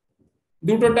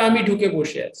 দুটো টার্মই ঢুকে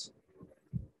বসে আছে।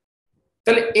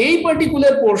 তাহলে এই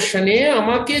পার্টিকুলার পোরশনে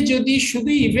আমাকে যদি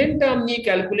শুধু ইভেন্ট টার্ম নিয়ে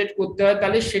ক্যালকুলেট করতে হয়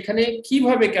তাহলে সেখানে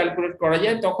কিভাবে ক্যালকুলেট করা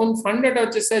যায়, তখন ফান্ডাটা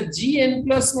হচ্ছে স্যার gn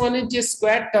plus 1 এর যে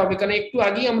স্কয়ারটা হবে, কারণ একটু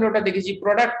আগেই আমরা ওটা দেখেছি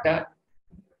প্রোডাক্টটা,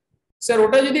 স্যার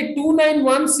ওটা যদি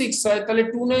 2916 হয় তাহলে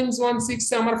 2916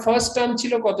 এ আমার ফার্স্ট টার্ম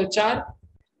ছিল কত 4,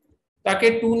 তাকে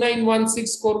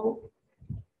 2916 করব,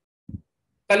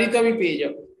 তাহলে তো আমি পেয়ে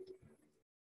যাব।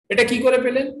 এটা কি করে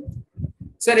পেলেন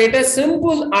স্যার? এটা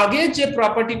সিম্পল, আগে যে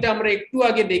প্রপার্টিটা আমরা একটু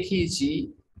আগে দেখিয়েছি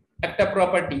একটা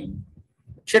প্রপার্টি,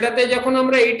 সেটাতে যখন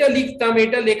আমরা এটা লিখতাম,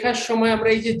 এটা লেখার সময় আমরা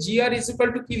এই যে gr is equal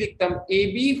to কি লিখতাম,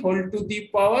 ab whole to the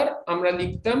power আমরা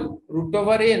লিখতাম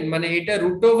 √n, মানে এটা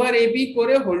 √ab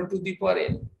করে whole to the power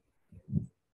n,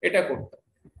 এটা করতাম।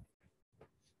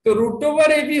 তো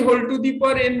 √ab whole to the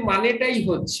power n মানেটাই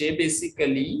হচ্ছে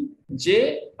বেসিক্যালি যে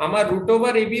আমার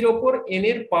 √ab এর উপর n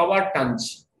এর পাওয়ার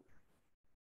টানছি,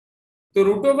 তো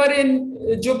 √n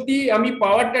যদি আমি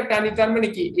পাওয়ারটা টানি তার মানে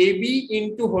কি ab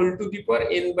into whole to the power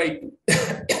n/2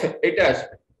 এটা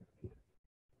আসবে।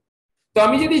 তো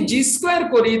আমি যদি জি স্কয়ার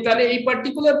করি তাহলে এই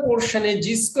পার্টিকুলার পোরশনে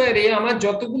জি স্কয়ারে আমার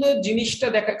যতগুলো জিনিসটা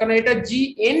দেখা, কারণ এটা জি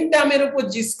এন টার্মের উপর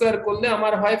জি স্কয়ার করলে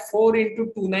আমার হয় 4 into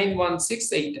 2916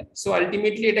 এইটা। সো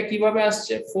আলটিমেটলি এটা কিভাবে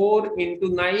আসছে 4 into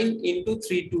 9 into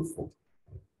 324,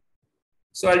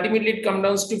 so ultimately it comes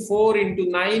down to 4 into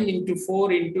 9 into 4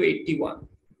 into 81।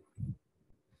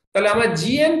 তাহলে আমার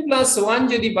gn plus 1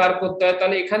 যদি বার করতে হয়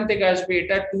তাহলে এখান থেকে আসবে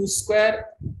এটা 2 স্কয়ার,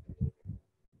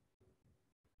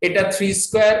 এটা 3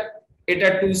 স্কয়ার, এটা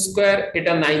 2 স্কয়ার,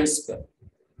 এটা 9 square.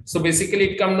 So basically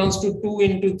it comes down to 2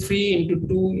 into 3 into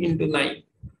 2 into 9.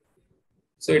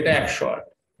 So এটা 108।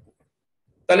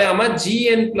 তাহলে আমার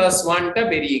gn+1 টা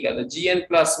বেরিয়ে গেল,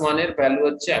 gn+1 এর ভ্যালু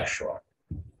হচ্ছে 108।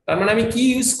 তার মানে আমি কি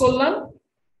ইউজ করলাম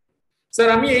স্যার?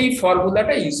 আমি এই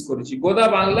ফর্মুলাটা ইউজ করেছি। গোদা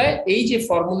বাংলায় এই যে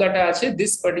ফর্মুলাটা আছে,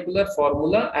 this particular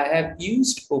formula I have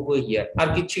used over here. আর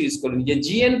কিছু ইউজ করিনি। যে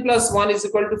gn+1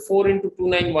 = 4 ×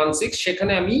 2916,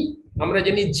 সেখানে আমরা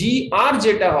জানি gr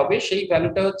যেটা হবে সেই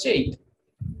ভ্যালুটা হচ্ছে 8।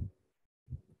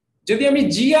 যদি আমি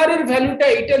gr এর ভ্যালুটা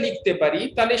এটা লিখতে পারি,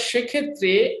 তাহলে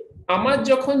সেক্ষেত্রে আমার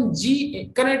যখন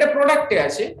কারণ এটা প্রোডাক্টে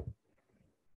আছে,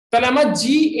 তাহলে আমার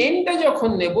gn টা যখন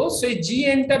নেব, সেই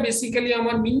gn টা বেসিক্যালি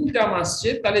আমার মিন টার্ম আসছে,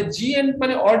 তাহলে gn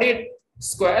মানে অডেড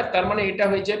স্কয়ার, তার মানে এটা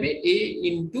হয়ে যাবে a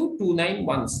 ×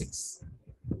 2916।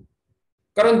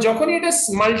 কারণ যখন এটা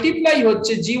মাল্টিপ্লাই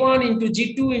হচ্ছে g1 ×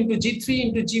 g2 × g3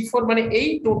 × g4, মানে এই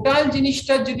টোটাল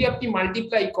জিনিসটা যদি আপনি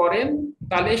মাল্টিপ্লাই করেন,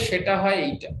 তাহলে সেটা হয়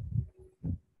এইটা।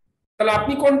 তাহলে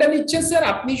আপনি কোনটা নিচ্ছেন স্যার?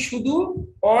 আপনি শুধু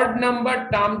অড নাম্বার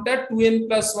টার্মটা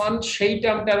 2n+1 সেই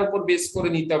টার্মটার উপর বেস করে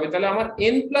নিতে হবে। তাহলে আমার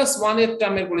n+1 এর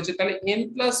টার্মে বলেছে, তাহলে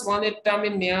n+1 এর টার্মে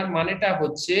নেওয়ার মানেটা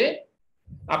হচ্ছে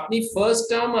আপনি ফার্স্ট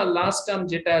টার্ম আর লাস্ট টার্ম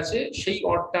যেটা আছে সেই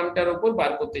অড টার্মটার উপর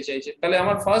বার করতে চাইছেন। তাহলে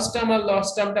আমার ফার্স্ট টার্ম আর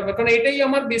লাস্ট টার্মটা, কারণ এটাই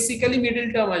আমার বেসিক্যালি মিডল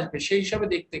টার্ম আসবে সেই হিসাবে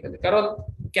দেখতে গেলে। কারণ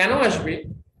কেন আসবে?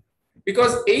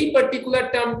 বিকজ এই পার্টিকুলার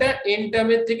টার্মটা n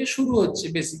টার্মের থেকে শুরু হচ্ছে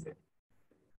বেসিক্যালি।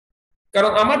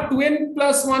 কারণ আমার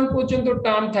 2n+1 পর্যন্ত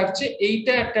টার্ম থাকছে,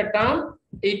 এইটা একটা টার্ম,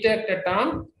 এইটা একটা টার্ম,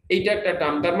 এইটা একটা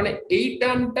টার্ম। তার মানে এই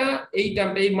টার্মটা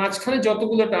এই মাঝখানে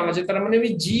যতগুলো টার্ম আছে, তার মানে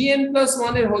আমি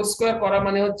gn+1 এর হোল স্কয়ার করা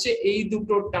মানে হচ্ছে এই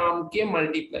দুটো টার্মকে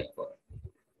মাল্টিপ্লাই করা,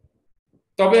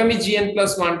 তবে আমি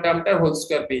gn+1 টার্মটার হোল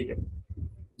স্কয়ার পেয়ে যাব।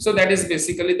 So that is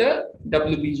basically the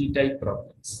WBJEE type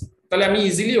problems. তাহলে আমি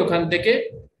ইজিলি ওখান থেকে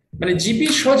মানে জিপি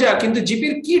সোজা, কিন্তু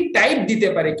জিপির কি টাইপ দিতে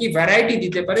পারে, কি ভ্যারাইটি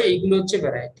দিতে পারে, এইগুলো হচ্ছে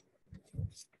ভ্যারাইটি।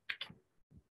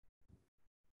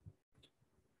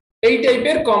 এই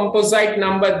টাইপের কম্পোজাইট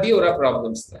নাম্বার দিয়ে ওরা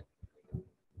প্রবলেমস দেয়,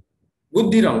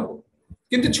 বুদ্ধির অঙ্ক,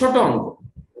 কিন্তু ছোট অঙ্ক।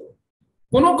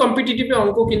 কোনো কম্পিটিটিভ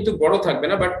অঙ্ক কিন্তু বড় থাকবে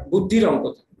না, বাট বুদ্ধির অঙ্ক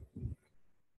থাকবে।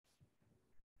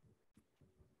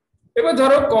 এবার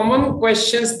ধরো কমন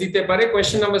কোয়েশ্চেন্স দিতে পারে।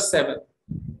 কোয়েশ্চেন নাম্বার 7,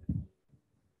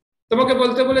 তোমাকে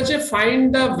বলতে বলেছে find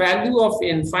the value of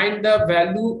n, find the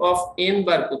value of n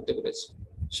বার করতে বলেছে।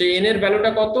 সেই n এর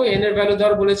ভ্যালুটা কত? n এর ভ্যালু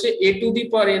ধর বলেছে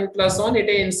a⁴n+1,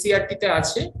 এটা এনসিইআরটি তে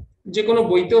আছে, যে কোনো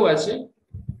বইতেও আছে।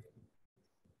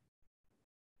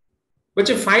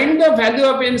 বলছে find the value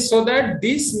of n so that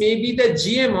this may be the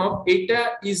gm of, এটা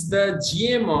is the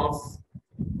gm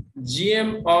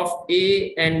of a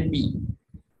and b,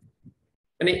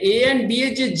 মানে a and b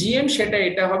এর যে gm সেটা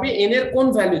এটা হবে n এর কোন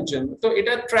ভ্যালুর জন্য। তো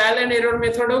এটা ট্রায়াল এন্ড এরর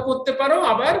মেথডেও করতে পারো,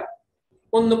 আবার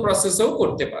অন্য প্রসেসেও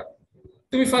করতে পারো।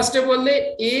 তুমি ফার্স্টে বললে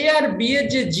a আর b এর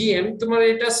যে gm, তোমার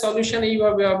এটা সলিউশন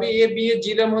এইভাবে হবে, a b এর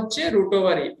gm হচ্ছে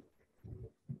 √a,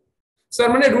 স্যার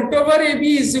মানে √ab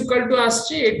is equal to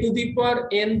আসছে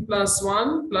a⁴n+1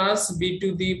 plus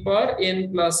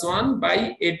b⁴n+1 by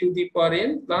a⁴n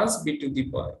plus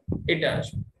b⁴n, এটা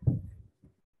আসবে,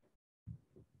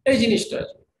 এই জিনিসটা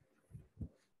আসবে।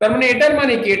 তার মানে এটার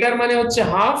মানে কি? এটার মানে হচ্ছে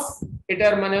হাফ,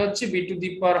 এটার মানে হচ্ছে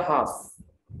b⁴½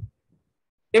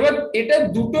 এবার এটা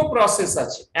দুটো প্রসেস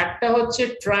আছে, একটা হচ্ছে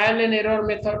trial and error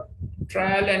method,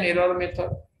 trial and error method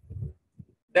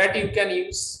that you can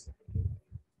use,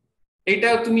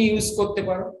 এটাও তুমি ইউজ করতে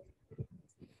পারো।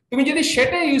 তুমি যদি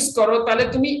সেটা ইউজ করো, তাহলে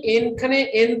তুমি এখানে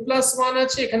n+1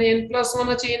 আছে, এখানে n+1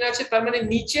 আছে, n আছে, তার মানে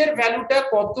নিচের ভ্যালুটা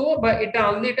কত, বা এটা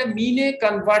আনলে এটা মিনে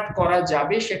কনভার্ট করা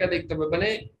যাবে সেটা দেখতে হবে। মানে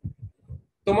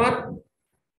তোমার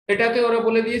এটাকে ওরা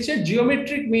বলে দিয়েছে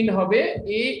জিওমেট্রিক মিন হবে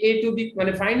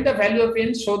মানে find the value of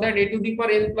n so that a⁴n+1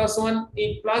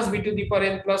 plus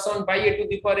b⁴n+1 by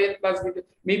a⁴n plus b,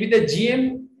 maybe the gm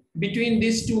between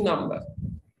these two number।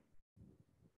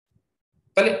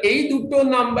 তাহলে এই দুটো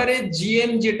নাম্বারের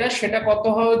জিএম যেটা, সেটা কত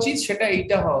হওয়া উচিত? সেটা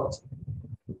এইটা হওয়া উচিত।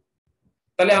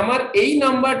 তাহলে আমার এই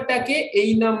নাম্বারটাকে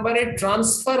এই নাম্বারে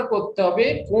ট্রান্সফার করতে হবে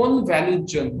কোন ভ্যালুর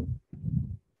জন্য,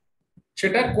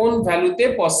 সেটা কোন ভ্যালুতে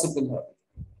পসিবল হবে।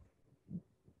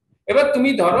 এবার তুমি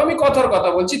ধরো, আমি কথার কথা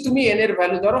বলছি, তুমি n এর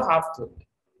ভ্যালু ধরো হাফ ধরবে,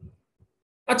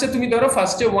 আচ্ছা তুমি ধরো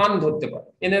ফার্স্টে 1 ধরতে পারো,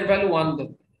 n এর ভ্যালু 1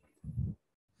 ধরবে।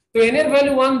 তো n এর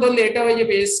ভ্যালু 1 ধরলে এটা হয়ে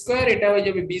যাবে a স্কয়ার, এটা হয়ে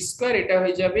যাবে b স্কয়ার, এটা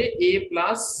হয়ে যাবে a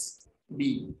প্লাস b।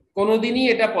 কোনোদিনই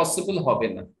এটা পসিবল হবে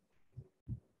না,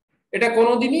 এটা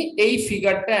কোনোদিনই এই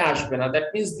ফিগারটায় আসবে না। That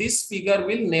means this figure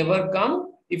will never come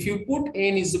if you put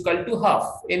n is equal to half,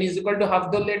 n is equal to half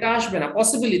ধরলে এটা আসবে না,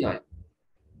 পসিবলই নয়।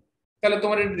 তাহলে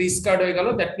তোমার এটা ডিসকার্ড হয়ে গেল,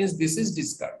 that means this is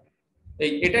discard,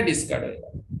 এটা ডিসকার্ড হয়ে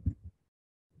গেল।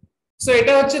 সো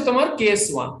এটা হচ্ছে তোমার কেস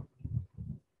 1।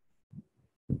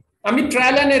 আমি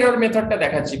ট্রায়াল এন্ড এরর মেথডটা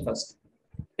দেখাচ্ছি ফার্স্ট।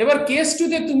 এবার কেস 2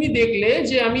 তে তুমি দেখলে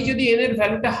যে আমি যদি n এর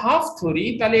ভ্যালুটা হাফ ধরি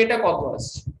তাহলে এটা কত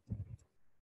আসছে।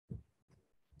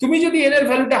 তুমি যদি n এর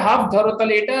ভ্যালুটা হাফ ধরো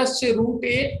তাহলে এটা আসছে রুট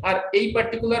a, আর এই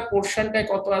পার্টিকুলার পোরশনটায়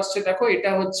কত আসছে দেখো,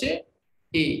 এটা হচ্ছে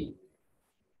a।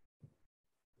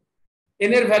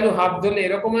 n এর ভ্যালু হাফ ধরলে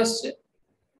এরকম আসছে,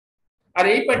 আর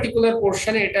এই পার্টিকুলার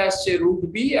পোরশনে এটা আসছে রুট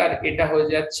b, আর এটা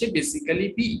হয়ে যাচ্ছে বেসিক্যালি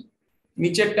b।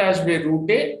 নিচেরটা আসবে root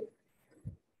a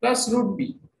plus root b,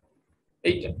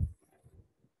 এইটা।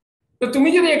 তো তুমি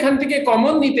যদি এখান থেকে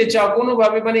কমন নিতে চাও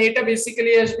কোনোভাবে, মানে এটা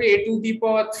বেসিক্যালি আসবে a টু দি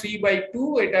পাওয়ার 3/2,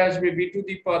 এটা আসবে b টু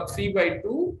দি পাওয়ার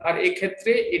 3/2, আর এই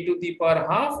ক্ষেত্রে a to the power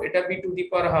half, এটা b to the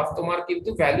power half. তোমার কিন্তু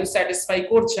ভ্যালু স্যাটিসফাই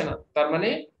করছে না, তার মানে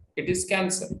ইট ইজ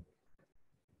ক্যান্সেল।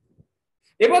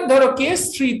 এবার ধরো কেস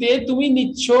 3 তে তুমি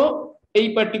নিচ্ছ এই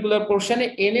পার্টিকুলার পোরশনে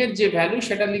n এর যে ভ্যালু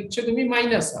সেটা লিখছো তুমি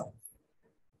মাইনাস হাফ।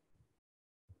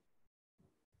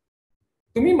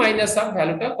 তুমি মাইনাস হাফ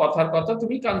ভ্যালুটা কথার কথা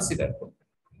তুমি কনসিডার করো।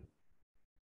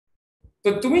 তো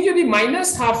তুমি যদি মাইনাস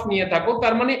হাফ নিয়ে থাকো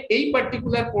তার মানে এই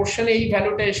পার্টিকুলার পোরশনে এই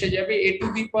ভ্যালুটা এসে যাবে a to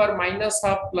the power minus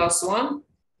half plus 1,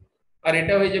 আর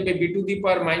এটা হয়ে যাবে b to the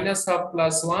power minus half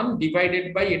plus 1 divided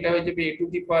by এটা হয়ে যাবে a to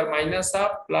the power minus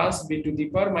half plus b to the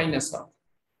power minus half.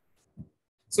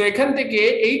 So এখান থেকে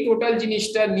এই টোটাল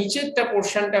জিনিসটা নিচেরটা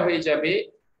পোরশনটা হয়ে যাবে,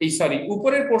 এই সরি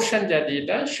উপরের পোরশন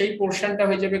যেটা সেই পোরশনটা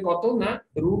হয়ে যাবে কত না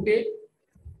root a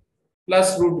plus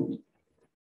root b,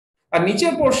 আর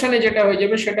নিচের পোরশনে যেটা হয়ে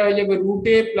যাবে সেটা হয়ে যাবে root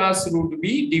a plus root b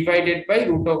divided by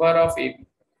root over of ab।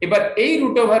 এবার এই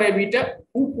রুট ওভার ab টা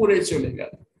উপরে চলে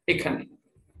গেল এখানে।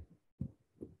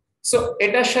 সো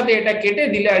এটার সাথে এটা কেটে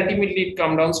দিলে ultimately it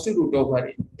come downs two root over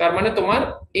a। তার মানে তোমার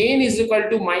n is equal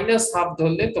to minus half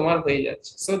ধরলে তোমার হয়ে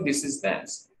যাচ্ছে। So this is the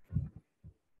answer.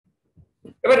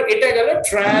 এবার এটা গেল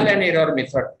ট্রায়াল এন্ড এরর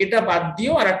মেথড। এটা বাদ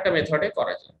দিয়েও আরেকটা মেথডে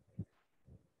করা যায়,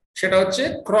 সেটা হচ্ছে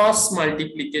ক্রস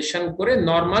মাল্টিপ্লিকেশন করে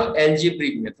নরমাল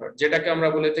অ্যালজেব্রিক মেথড, যেটাকে আমরা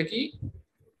বলে থাকি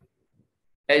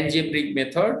algebraic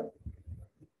method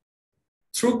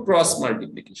through cross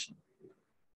multiplication,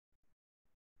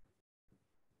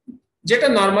 যেটা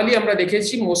নরমালি আমরা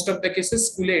দেখেছি মোস্ট অফ দ্য কেসে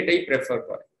স্কুলে এটাই প্রেফার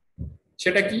করে।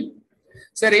 সেটা কি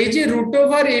স্যার, এই যে রুট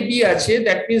ওভার এ বি আছে,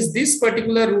 that means this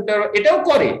particular root, এটাও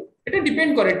করে, এটা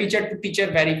ডিপেন্ড করে টিচার টু টিচার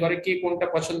ভ্যারি করে, কে কোনটা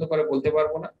পছন্দ করে বলতে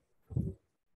পারবো না।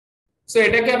 সো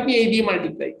এটাকে আপনি এই দিয়ে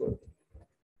মাল্টিপ্লাই করবেন,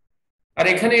 আর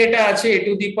এখানে এটা আছে a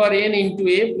to the power n into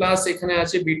a plus এখানে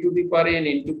আছে b to the power n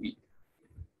into b।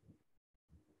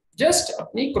 Just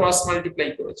আপনি ক্রস মাল্টিপ্লাই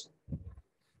করেছেন,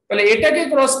 তাহলে এটাকে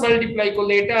ক্রস মাল্টিপ্লাই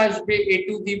করলে এটা আসবে a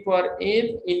to the power n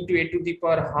into a to the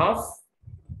power half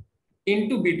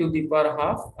into b to the power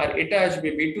half, আর এটা আসবে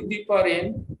b to the power n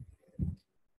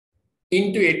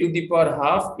into a to the power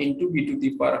half into b to the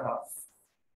power half,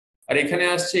 আর এখানে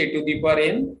আসছে a to the power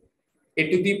n, a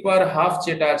to the power half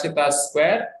যেটা আছে তার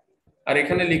square, আর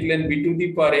এখানে লিখলেন b to the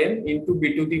power n into b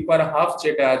to the power half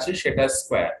যেটা আছে সেটা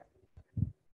স্কয়ার।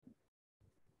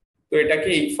 তো এটাকে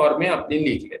এই ফর্মে আপনি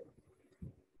লিখলেন।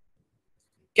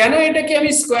 কেন এটাকে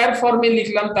আমি স্কয়ার ফর্মে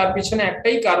লিখলাম তার পিছনে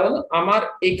একটাই কারণ, আমার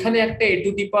এখানে একটা a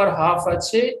to the power half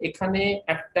আছে, এখানে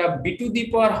একটা b to the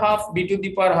power half b to the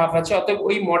power half আছে, অতএব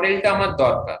ওই মডেলটা আমার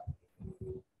দরকার,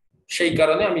 সেই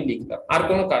কারণে আমি লিখলাম, আর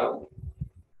কোনো কারণ নেই।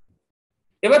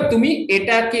 এবার তুমি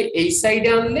এটাকে এই সাইডে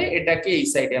আনলে এটাকে এই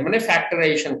সাইডে মানে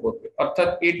ফ্যাক্টরাইজেশন করবে, অর্থাৎ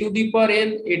a to the power n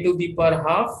a to the power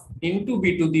half into b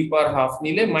to the power half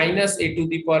নিলে minus a to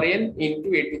the power n into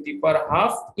a to the power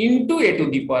half into a to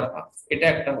the power half, এটা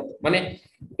একটা হলো। মানে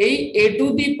এই a to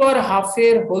the power half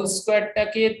এর whole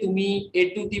স্কয়ারটাকে তুমি a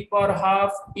to the power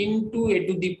half into a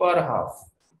to the power half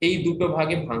এই দুটো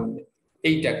ভাগে ভাঙবে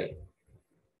এইটাকে।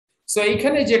 সো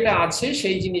এইখানে যেটা আছে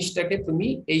সেই জিনিসটাকে তুমি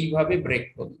এইভাবে ব্রেক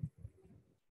করবে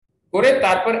করে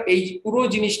তারপর এই পুরো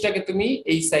জিনিসটাকে তুমি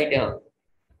এই সাইডে আনবে।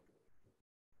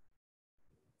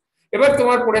 এবার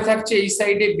তোমার পড়ে থাকছে এই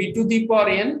সাইডে b to the power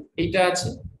n, এইটা আছে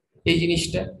এই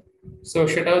জিনিসটা। সো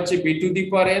সেটা হচ্ছে b to the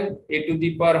power n a to the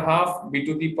power half b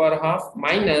to the power half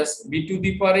minus b to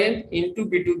the power n into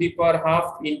b to the power half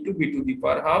into b to the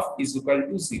power half is equal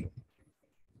to 0।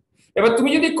 এবার তুমি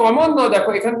যদি common নাও, দেখো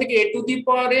এখান থেকে a to the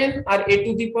power n R a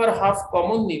to the power half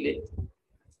common নিলে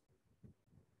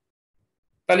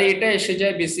তাহলে এটা এসে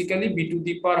যায় basically b to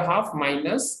the power half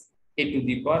minus a to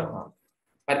the power half,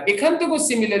 আর এখান থেকেও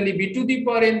similarly b to the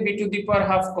power n b to the power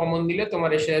half common নিলে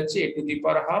তোমার এসে যাচ্ছে a to the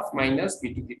power half minus b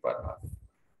to the power half.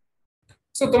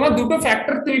 So তোমার দুটো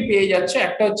factor তুমি পেয়ে যাচ্ছ,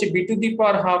 একটা হচ্ছে b to the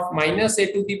power half minus a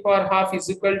to the power half is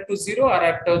equal to 0, আর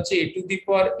একটা হচ্ছে a to the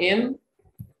power n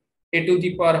a to the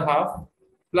power half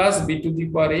plus b to the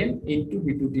power n into b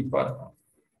to the power half.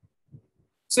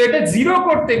 So এটা zero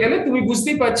করতে গেলে তুমি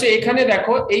বুঝতেই পারছো, এখানে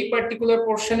দেখো এই পার্টিকুলার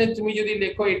পোর্শনে তুমি যদি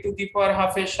লেখো a to the power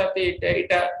half এর সাথে এটা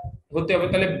এটা হতে হবে,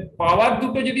 তাহলে পাওয়ার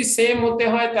দুটো যদি সেম হতে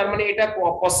হয় তার মানে এটা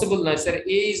পসিবল নয় sir,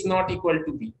 a is not equal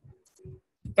to b।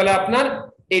 তাহলে আপনার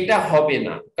এটা হবে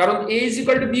না, কারণ a is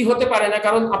equal to b হতে পারে না,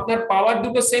 কারণ আপনার পাওয়ার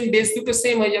দুটো সেম, বেস দুটো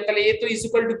সেম হয়ে যায়, তাহলে a তো ইজ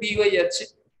ইকুয়াল টু b হয়ে যাচ্ছে,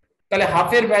 তাহলে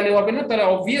হাফের ভ্যালু হবে না। তাহলে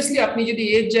অবভিয়াসলি আপনি যদি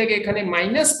এর জায়গায় এখানে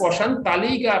মাইনাস বসান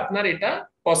তাহলেই আপনার এটা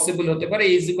পসিবল হতে পারে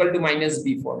a is equal to minus b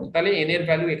form, তাহলে n এর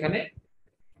ভ্যালু এখানে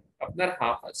আপনার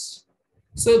হাফ আসছে।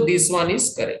 So this one is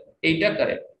correct, এইটা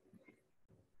কারেক্ট।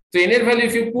 তো n এর value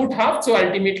if you put half, so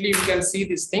ultimately you can see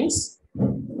this things,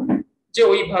 যে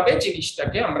ওইভাবে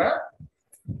জিনিসটাকে আমরা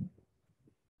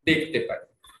দেখতে পারি।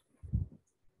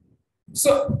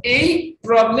 সো এই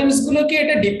প্রবলেমস গুলোকে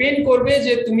এটা ডিপেন্ড করবে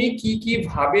যে তুমি কি কি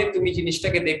ভাবে তুমি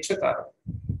জিনিসটাকে দেখছো তার।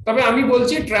 তবে আমি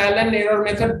বলছি ট্রায়াল এন্ড এরর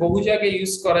মেথড বহু জায়গায়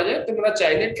ইউজ করা যায়, তোমরা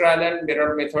চাইলে ট্রায়াল এন্ড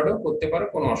এরর মেথডও করতে পারো,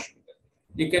 কোনো অসুবিধা নেই।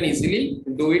 You can easily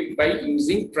do it by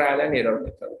using trial and error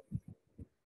method.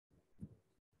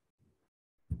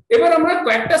 এবার আমরা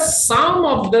কয়েকটা সাম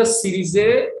অফ দ্য সিরিজে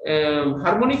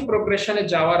হারমোনিক প্রোগ্রেশনে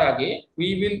যাওয়ার আগে উই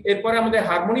উইল, এরপরে আমাদের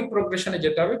হারমোনিক প্রোগ্রেশনে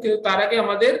যেতে হবে, কিন্তু তার আগে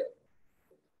আমাদের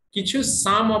কিছু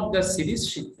সাম অফ দ্য সিরিজ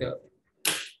শিখতে হবে।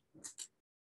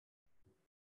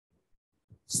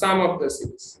 সাম অফ দ্য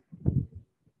সিরিজ,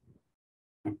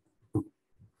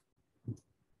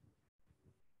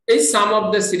 এই সাম অফ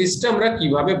দ্য সিরিজটা আমরা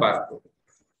কিভাবে বার করব?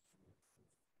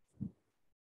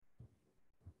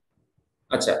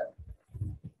 আচ্ছা,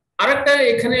 আরেকটা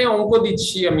এখানে অঙ্ক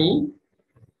দিচ্ছি আমি,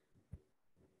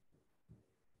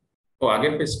 ও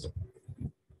আগের পেজটা,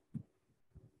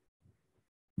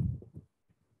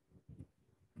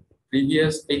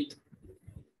 প্রিভিয়াস।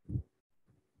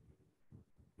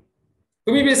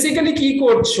 তুমি বেসিক্যালি কি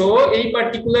করছো, এই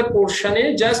পার্টিকুলার পোর্শনে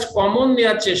জাস্ট কমন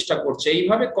নেওয়ার চেষ্টা করছো,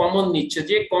 এইভাবে কমন নিচ্ছে,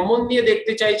 যে কমন নিয়ে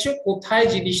দেখতে চাইছো কোথায়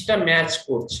জিনিসটা ম্যাচ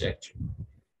করছে।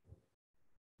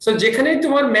 সো যেখানে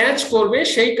তোমার ম্যাচ করবে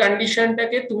সেই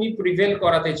কন্ডিশনটাকে তুমি প্রিভেল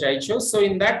করাতে চাইছো। So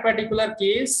in that particular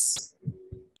case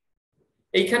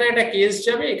এইখানে একটা কেস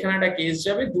যাবে, এখানে একটা কেস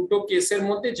যাবে, দুটো কেসের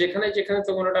মধ্যে যেখানে যেখানে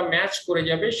তোমার ওটা ম্যাচ করে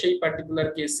যাবে সেই পার্টিকুলার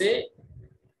কেসে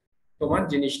তোমার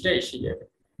জিনিসটা এসে যাবে।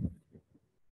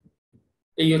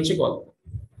 এই হচ্ছে গল্প।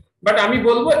 বাট আমি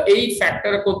বলবো এই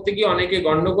ফ্যাক্টর করতে গিয়ে অনেকে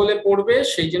গন্ডগোলে পড়বে,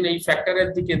 সেই জন্য এই ফ্যাক্টরের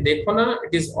দিকে দেখো না।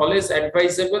 ইট ইজ অলওয়েজ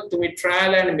অ্যাডভাইজেবল তুমি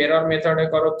ট্রায়াল এন্ড মিরর মেথডে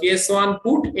করো। Case 1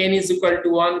 put n is equal to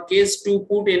 1, case 2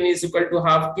 put n is equal to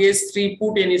half, case 3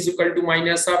 put n is equal to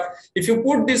minus half. If you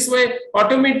put this way,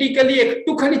 automatically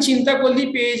একটুখানি চিন্তা করলেই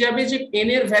পেয়ে যাবে যে n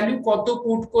এর value কত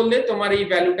পুট করলে তোমার এই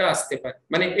ভ্যালুটা আসতে পারে,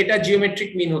 মানে এটা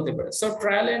জিওমেট্রিক মিন হতে পারে। So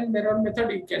trial and mirror method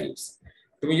you can use.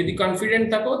 তুমি যদি কনফিডেন্ট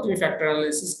থাকো তুমি ফ্যাক্টর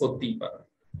অ্যানালিসিস করতেই পারো।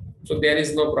 So there is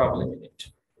no problem in it.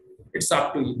 It's up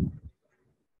to you.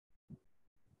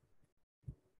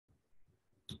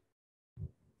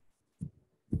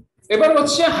 এবার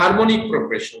হচ্ছে harmonic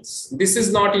progressions. This is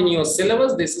not in your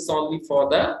syllabus. This is only for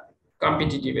the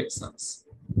competitive exams.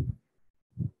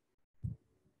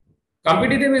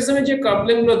 Competitive exam এ যে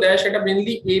problem গুলো দেয় সেটা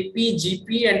mainly AP, GP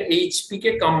and HP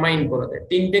K combine করে দেয়,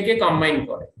 তিনটেকে combine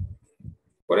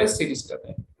করে সিরিজটা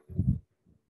দেয়।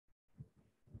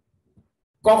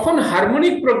 কখন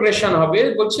হারমোনিক প্রোগ্রেশন হবে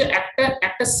বলছে,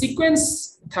 একটা সিকোয়েন্স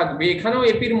থাকবে, এখানেও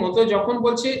এপির মতো, যখন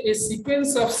বলছে এ sequence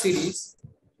of series,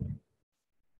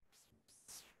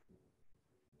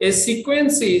 A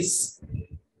sequence is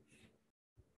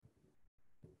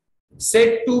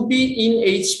said to be in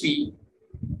HP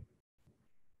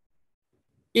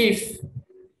if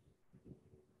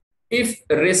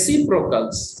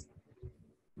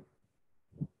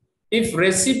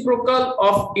reciprocal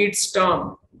of its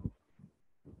term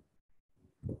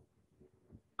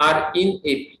are in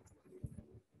AP.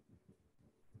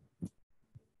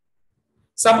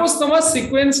 Suppose তোমার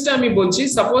সিকোয়েন্সটা আমি বলছি,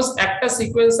 সাপোজ একটা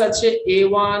সিকোয়েন্স আছে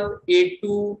A1 A2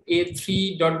 A3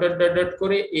 dot dot dot dot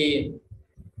করে AN,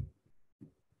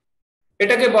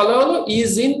 এটাকে বলা হলো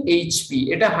ইজ ইন এইচপি,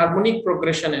 এটা হারমোনিক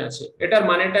প্রোগ্রেশনে আছে। এটার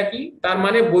মানেটা কি? তার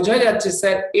মানে বোঝা যাচ্ছে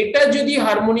স্যার এটা যদি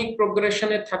হারমোনিক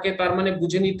প্রোগ্রেশনে থাকে তার মানে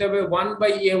বুঝে নিতে হবে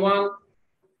 1/A1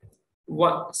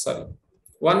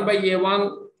 1/A1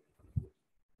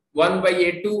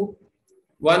 1/A2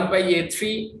 1/A3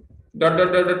 dot dot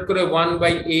dot dot করে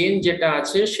 1/AN যেটা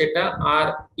আছে সেটা আর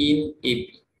ইন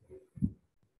এপি।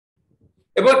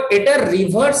 এবার এটা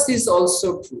reverse is also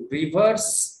true, reverse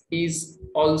is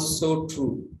also true,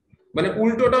 মানে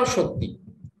উল্টোটাও সত্যি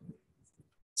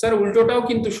স্যার, উল্টোটাও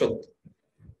কিন্তু সত্যি।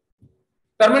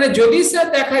 তার মানে যদি স্যার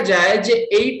দেখা যায় যে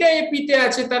এইটা এপিতে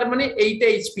আছে তার মানে এইটা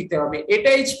এইচপিতে হবে, এটা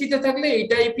এইচপিতে থাকলে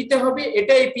এইটা এপিতে হবে,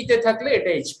 এটা এপিতে থাকলে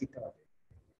এটা এইচপিতে হবে।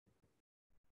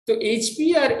 তো এইচপি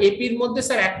আর এপি এর মধ্যে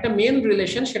স্যার একটা মেন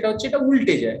রিলেশন, সেটা হচ্ছে এটা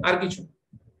উল্টে যায়, আর কিছু।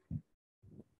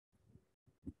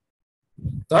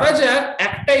 ধরা যাক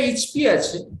একটা এইচপি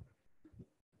আছে,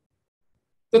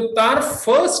 তো তার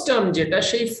ফার্স্ট টার্ম যেটা,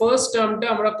 সেই ফার্স্ট টার্মটা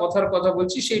আমরা কথার কথা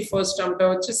বলছি, সেই ফার্স্ট টার্মটা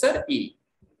হচ্ছে স্যার এ।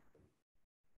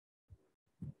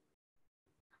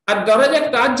 আর ধরা যাক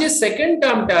তার যে সেকেন্ড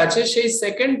টার্মটা আছে, সেই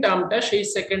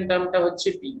সেকেন্ড টার্মটা হচ্ছে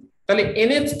বি। তাহলে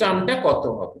nth টার্মটা কত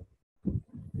হবে?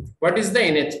 What is the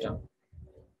nth term?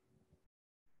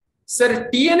 Sir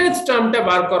tnth টার্মটা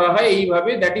বার করা হয়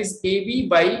এইভাবে, that is ab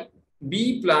by b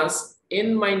plus n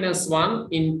minus 1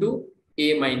 into a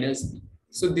minus b.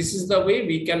 So this is the way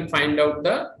we can find out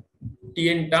the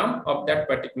tn term of that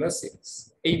particular series.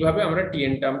 এইভাবে আমরা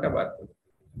tn টার্মটা বার করি।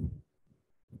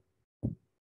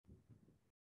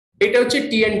 এটা হচ্ছে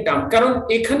tn term, কারণ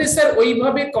এখানে sir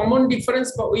ওইভাবে common difference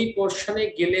বা ওই পোরশনে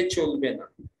গেলে চলবে না।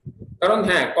 কারণ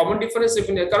হ্যাঁ, কমন ডিফারেন্স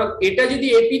এখানে, কারণ এটা যদি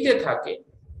এপি তে থাকে,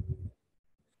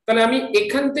 তাহলে আমি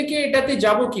এখান থেকে এটাতে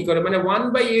যাব কি করে? মানে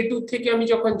 1/a2 থেকে আমি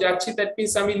যখন যাচ্ছি, দ্যাট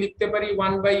মিন্স আমি লিখতে পারি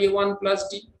 1/a1 প্লাস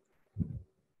ডি।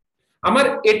 আমার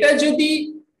এটা যদি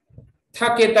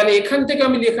থাকে, তাহলে এখান থেকে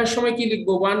আমি লেখার সময় কি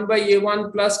লিখবো? 1/a1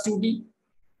 plus 2d।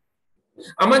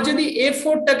 আমার যদি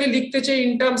a4 টাকে লিখতে চাই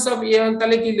ইন টার্মস অফ a1,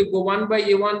 তাহলে কি লিখবো?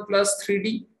 1/a1 plus 3d।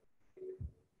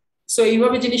 সো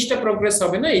এইভাবে জিনিসটা প্রোগ্রেস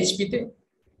হবে না এইচপি তে।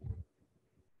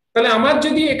 তাহলে আমার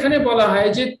যদি এখানে বলা হয়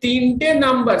যে তিনটে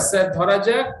নাম্বার, স্যার ধরা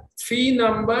যাক 3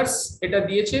 নাম্বারস, এটা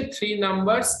দিয়েছে 3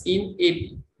 numbers in AP,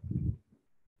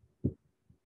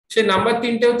 say number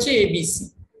তিনটে হচ্ছে এবিসি।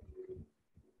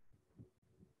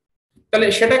 তাহলে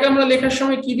সেটাকে আমরা লেখার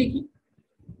সময় কি লিখি?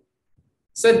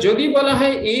 স্যার যদি বলা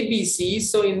হয় ABC,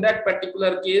 so in that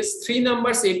particular case 3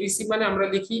 numbers ABC মানে আমরা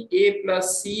লিখি a plus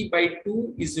C by 2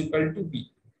 is equal to B.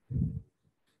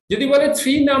 যদি বলে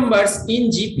 3 নাম্বারস ইন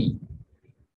জিপি,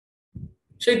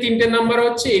 সেই তিনটে নাম্বার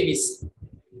হচ্ছে এবিসি।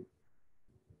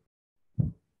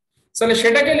 তাহলে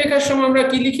সেটাকে লেখার সময় আমরা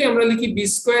কি লিখি? আমরা লিখি B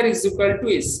square is equal to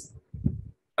S.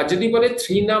 আর যদি বলে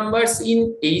 3 নাম্বারস ইন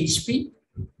এইচপি,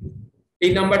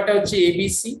 এই নাম্বারটা হচ্ছে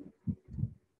এবিসি,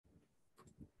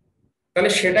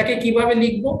 তাহলে সেটাকে কিভাবে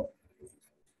লিখবো?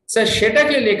 স্যার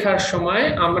সেটাকে লেখার সময়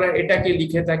আমরা এটাকে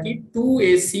লিখে থাকি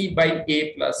 2ac বাই a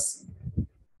প্লাস,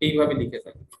 এইভাবে লিখে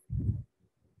থাকি।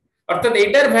 অর্থাৎ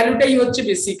এটার ভ্যালুটাই হচ্ছে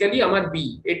বেসিক্যালি আমার বি,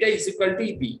 এটা ইজ ইকুয়াল টু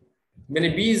বি, মানে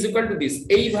B is equal to this.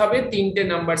 এইভাবে তিনটে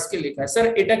নাম্বারস কে লেখা। স্যার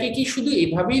এটাকে কি শুধু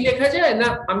এইভাবেই লেখা যায়, না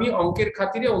আমি অঙ্কের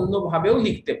খাতিরে অন্যভাবেও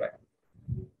লিখতে পারি?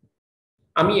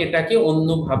 আমি এটাকে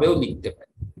অন্যভাবেও লিখতে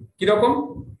পারি। কিরকম?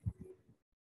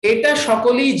 এটা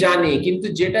সকলেই জানে, কিন্তু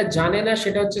যেটা জানে না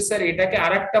সেটা হচ্ছে স্যার এটাকে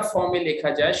আরেকটা ফর্মে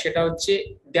লেখা যায়, সেটা হচ্ছে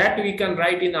that we can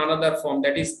write in another form,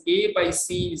 that is a by c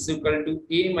is equal to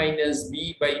a minus b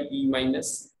by b minus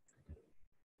c.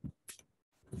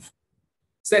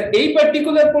 Sir এই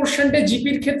পার্টিকুলার পোরশনটা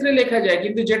জিপির ক্ষেত্রে লেখা যায়,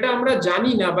 কিন্তু যেটা আমরা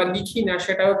জানি না বা লিখি না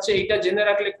সেটা হচ্ছে, এটা জেনে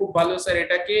রাখলে খুব ভালো স্যার,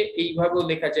 এটাকে এইভাবেও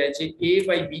লেখা যায় যে a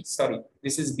by b, sorry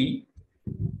this is b,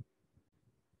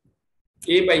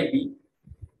 a by b,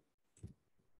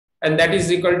 and that is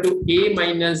equal to a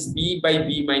minus b by b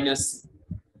minus c.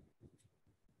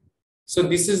 So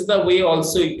this is the way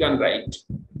also you can write.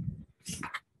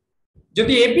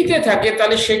 যদি AP তে থাকে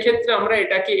তাহলে সেক্ষেত্রে আমরা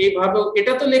এটাকে এইভাবেও,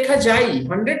 এটা তো লেখা যায়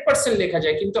 100% লেখা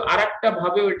যায়, কিন্তু আরেকটা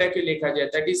ভাবেও এটাকে লেখা যায়,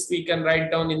 that is we can write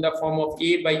down in the form of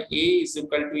a by a is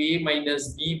equal to a minus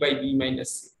b by b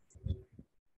minus c.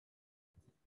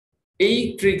 এই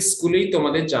ট্রিক্স গুলোই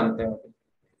তোমাদের জানতে হবে,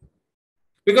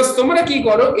 বিকজ তোমরা কি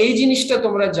করো, এই জিনিসটা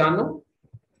তোমরা জানো,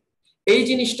 এই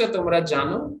জিনিসটা তোমরা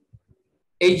জানো,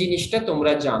 এই জিনিসটা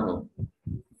তোমরা জানো,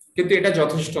 কিন্তু এটা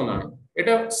যথেষ্ট নয়।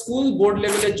 এটা স্কুল বোর্ড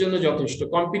লেভেলের জন্য যথেষ্ট,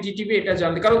 কম্পিটিটিভে এটা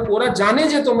জানতে, কারণ ওরা জানে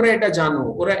যে তোমরা এটা জানো,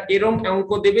 ওরা এরকম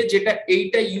অঙ্ক দেবে যেটা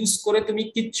এইটা ইউজ করে তুমি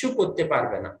কিচ্ছু করতে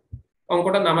পারবে না,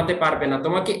 অঙ্কটা নামাতে পারবে না,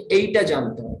 তোমাকে এইটা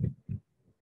জানতে হবে,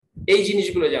 এই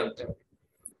জিনিসগুলো জানতে হবে,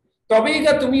 তবেই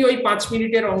না তুমি ওই 5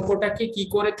 মিনিটের অঙ্কটাকে কি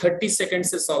করে 30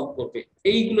 সেকেন্ডসে সলভ করবে,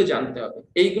 এইগুলো জানতে হবে।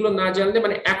 এইগুলো না জানলে,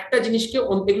 মানে একটা জিনিসকে,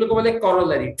 এগুলোকে বলে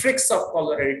corollary, tricks of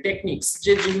corollary techniques,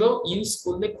 যেগুলো ইউজ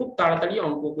করলে খুব তাড়াতাড়ি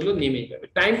অঙ্কগুলো নেমে যাবে,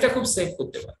 টাইমটা খুব সেভ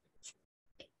করতে পারবে।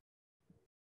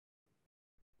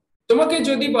 তোমাকে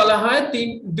যদি বলা হয়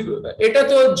এটা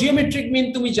তো জিওমেট্রিক মিন,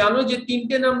 তুমি জানো যে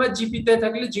তিনটে নাম্বার জিপি তে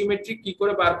থাকলে জিওমেট্রিক কি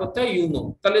করে বার করতে হয়, ইউ নো।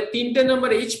 তাহলে তিনটে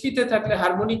নাম্বার এইচপি তে থাকলে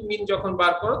হারমোনিক মিন যখন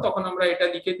বার করো, তখন আমরা এটা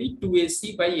লিখে দিই 2ac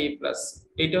বাই a প্লাস।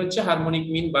 এটা হচ্ছে হারমোনিক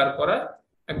মিন বার করার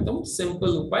একদম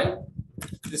সিম্পল উপায়।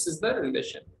 This is the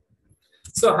relation.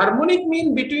 So harmonic mean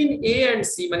between a and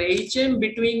c, মানে hm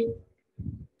between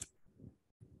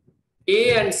a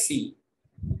and c,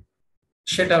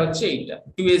 সেটা হচ্ছে এইটা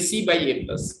 2ac বাই a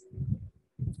প্লাস।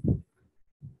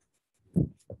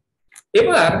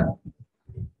 এবার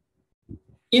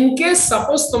ইন কেস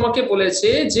সাপোজ তোমাকে বলেছে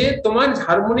যে তোমার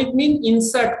হারমোনিক মিন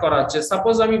ইনসার্ট করা হচ্ছে,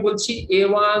 সাপোজ আমি বলছি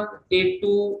a1 a2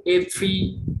 a3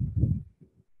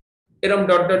 এরকম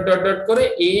ডট ডট ডট ডট করে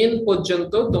n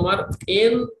পর্যন্ত তোমার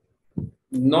n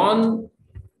নন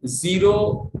জিরো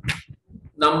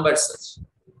নাম্বারস আছে,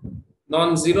 নন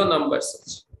জিরো নাম্বারস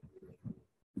আছে।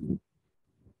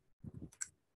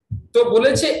 তো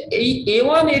বলেছে এই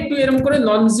a1 a2 এরকম করে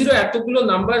নন জিরো এতগুলো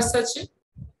নাম্বারস আছে,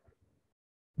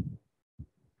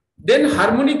 দেন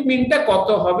হারমোনিক মিনটা কত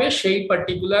হবে সেই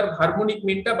পার্টিকুলার হারমোনিক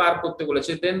মিনটা বার করতে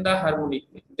বলেছে। দেন দা হারমোনিক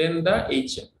মিন, দেন দা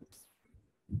HM।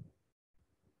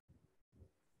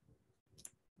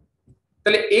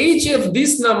 তাহলে h অফ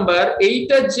দিস নাম্বার,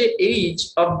 এইটা যে h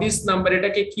অফ দিস নাম্বার,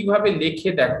 এটাকে কিভাবে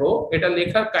লেখে দেখো। এটা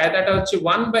লেখার কায়দাটা হচ্ছে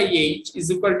 1/h ইজ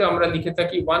ইকুয়াল টু, আমরা লিখে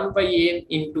থাকি 1/n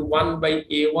into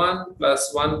 1/a1 plus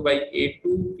 1/a2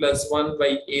 plus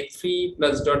 1/a3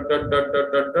 plus dot dot dot dot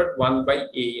dot dot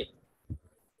 1/an।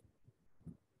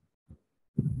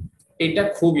 এটা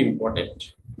খুব important,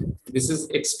 this is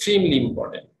extremely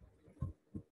important.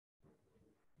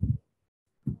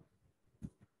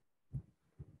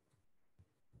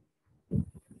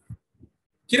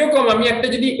 কিরকম, আমি একটা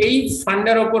যদি এই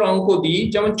ফান্ডার উপর অঙ্ক দিই,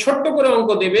 যেমন ছোট্ট করে অঙ্ক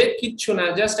দেবে, কিচ্ছু না,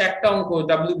 জাস্ট একটা অঙ্ক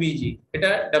WBG, এটা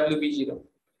WBG।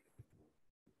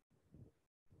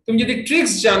 তুমি যদি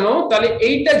ট্রিক্স জানো তাহলে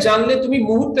এইটা জানলে তুমি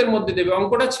মুহূর্তের মধ্যে দেবে।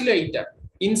 অঙ্কটা ছিল এইটা,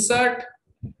 ইনসার্ট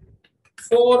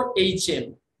 4HM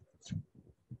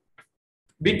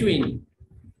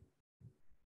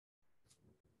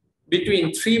between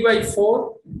 3/4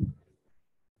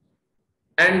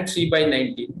 and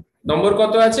 3/19। নম্বর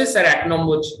কত আছে স্যার? 1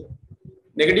 নম্বর ছিল।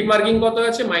 নেগেটিভ মার্কিং কত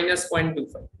আছে?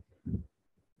 -0.25।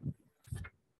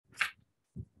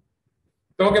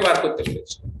 তোমাকে বার করতে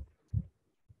বলেছে।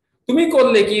 তুমি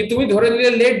করলে কি, তুমি ধরে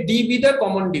নিলে লেট ডি বি দা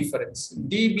কমন ডিফারেন্স,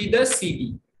 ডি বি দা সিডি,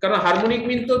 কারণ হারমোনিক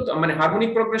মিন তো মানে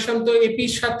হারমোনিক প্রোগ্রেশন তো এপি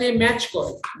এর সাথে ম্যাচ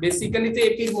করে, বেসিক্যালি তো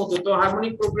এপি এর মতো, তো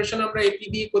হারমোনিক প্রোগ্রেশন আমরা এপি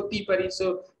দিয়ে করতেই পারি। সো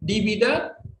ডি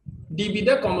বি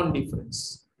দা common difference,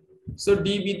 so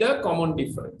D B দা কমন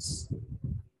ডিফারেন্স।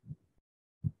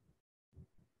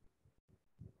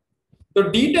 তো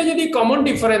ডিটা যদি কমন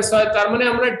ডিফারেন্স হয়, তার মানে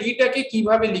আমরা ডিটাকে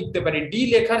কিভাবে লিখতে পারি? ডি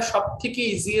লেখার সবথেকে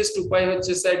ইজিয়েস্ট উপায়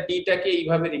হচ্ছে স্যার ডিটাকে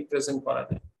এইভাবে রিপ্রেজেন্ট করা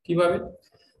যায়। কিভাবে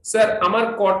স্যার? আমার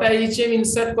কটা এইচএম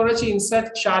ইনসার্ট করেছে? ইনসার্ট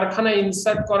 4খানা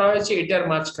ইনসার্ট করা হয়েছে এটার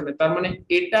মাঝখানে, তার মানে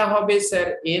এটা হবে স্যার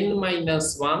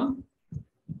n-1,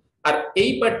 আর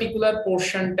এই পার্টিকুলার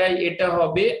পোরশনটাই এটা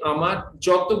হবে আমার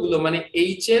যতগুলো মানে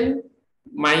hn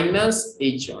মাইনাস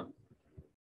h1।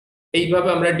 এইভাবে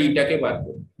আমরা ডিটাকে বার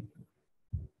করি,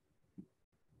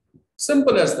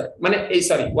 সিম্পল অ্যাজ দ্যাট। মানে এই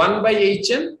সরি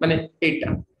 1/hn মানে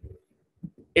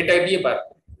এটা দিয়ে বার।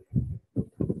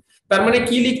 তার মানে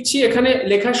কি লিখছি এখানে?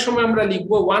 লেখার সময় আমরা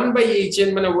লিখবো 1/hn,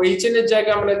 মানে hn এর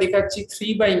জায়গায় আমরা দেখাচ্ছি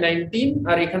 3/19,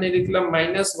 আর এখানে লিখলাম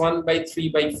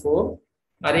 -1/3/4,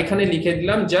 আর এখানে লিখে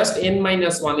দিলাম জাস্ট n-1।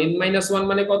 n-1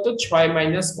 মানে কত?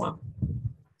 6-1।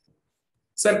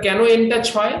 স্যার কেন এনটা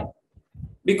 6?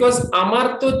 বিকজ আমার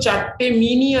তো 4টে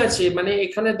মিনই আছে, মানে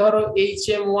এখানে ধরো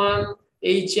HM1,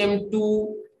 HM2,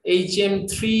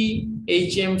 HM3,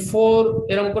 HM4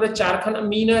 এরকম করে 4খানা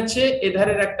মিন আছে।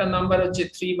 এধারের একটা নাম্বার হচ্ছে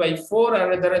 3/4 আর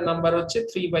এধারের নাম্বার হচ্ছে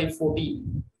 3/14,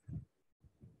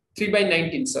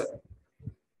 3/19 স্যার,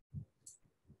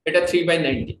 এটা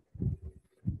 3/19।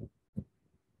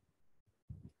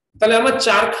 তাহলে আমার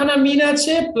 4খানা মিন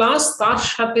আছে, প্লাস তার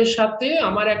সাথে সাথে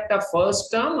আমার একটা ফার্স্ট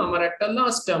টার্ম, আমার একটা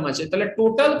লাস্ট টার্ম আছে। তাহলে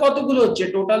টোটাল কতগুলো হচ্ছে?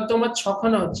 টোটাল তো আমার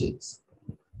 6খানা হচ্ছে।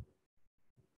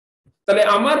 তাহলে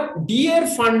আমার ডি এর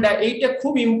ফান্ডা, এইটা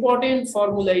খুব ইম্পর্টেন্ট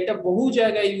ফর্মুলা, এটা বহু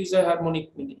জায়গায় ইউজ হয় হারমোনিক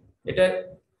মিনে, এটা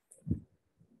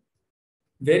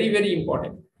ভেরি ভেরি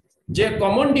ইম্পর্টেন্ট। যে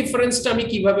কমন ডিফারেন্সটা আমি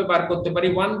কিভাবে বার করতে পারি?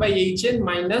 1/hn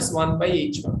minus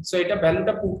 1/h1। সো এটা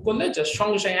ভ্যালুটা পুট করলে জাস্ট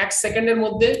সঙ্গে সঙ্গে 1 সেকেন্ডের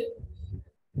মধ্যে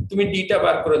তুমি ডিটা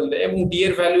বার করে দিলে, এবং ডি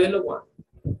এর ভ্যালু হলো 1।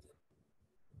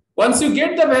 Once you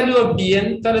get the value of dn,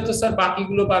 তাহলে তো স্যার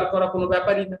বাকিগুলো বার করা কোনো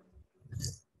ব্যাপারই না।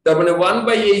 তার মানে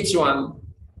 1/h1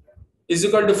 is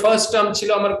equal to first term ছিল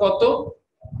আমার কত?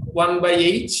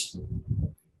 1/h,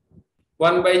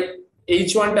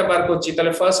 1/h1 টা বার করছি,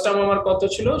 তাহলে ফার্স্ট টার্ম আমার কত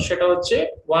ছিল? সেটা হচ্ছে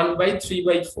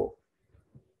 1/3/4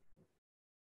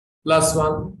 প্লাস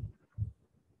 1,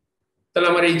 তাহলে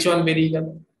আমার h1 বেরিয়ে গেল।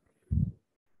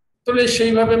 তাহলে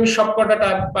সেইভাবে আমি সবকটা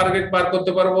টার্গেট বার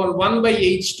করতে পারবো।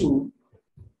 1/h2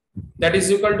 that is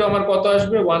equal to আমার কত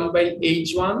আসবে?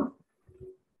 1/h1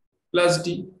 plus d।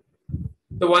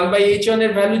 তো 1/h1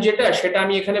 এর ভ্যালু যেটা, সেটা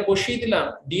আমি এখানে বসিয়ে দিলাম।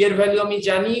 d এর ভ্যালু আমি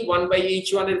জানি,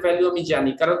 1/h1 এর ভ্যালু আমি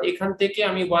জানি, কারণ এখান থেকে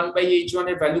আমি 1/h1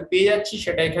 এর ভ্যালু পেয়ে যাচ্ছি,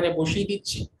 সেটা এখানে বসিয়ে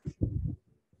দিচ্ছি।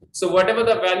 So whatever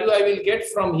the value I will get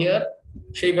from here,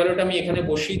 সেই ভ্যালুটা আমি এখানে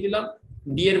বসিয়ে দিলাম।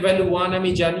 d এর ভ্যালু 1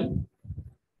 আমি জানি,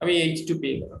 আমি h2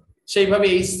 পেয়ে গেলাম। সেইভাবে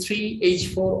h3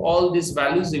 h4 all these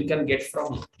values you can get from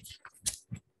it.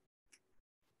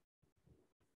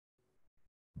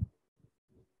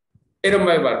 এরকম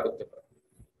ভাবে বার করতে পারো।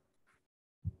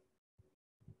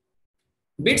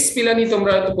 বিটস পিলানি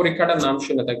তোমরা হয়তো পরীক্ষাটার নাম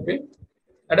শুনে থাকবে,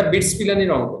 একটা বিটস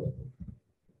পিলানির অঙ্ক।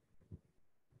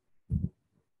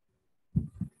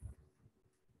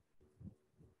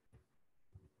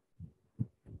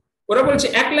 ওরা বলছে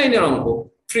এক লাইনের অঙ্ক,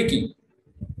 ট্রিকি,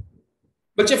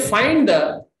 বলছে find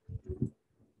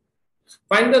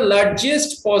the largest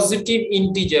positive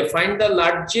integer, find the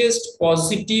largest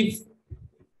positive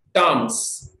terms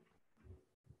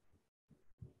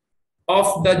of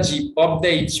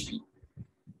the HP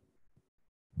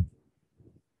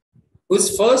whose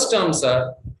first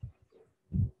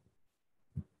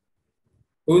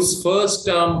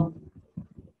term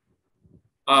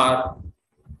are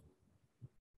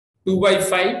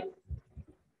 2/5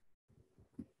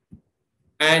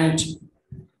 and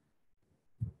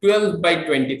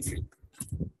 12/23.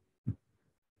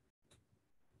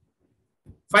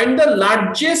 Find the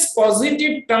largest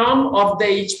positive term of the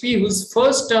HP whose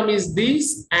first term is this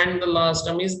and the last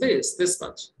term is this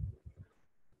much.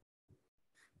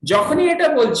 যখনই এটা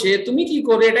বলছে তুমি কি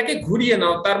করে এটাকে ঘুরিয়ে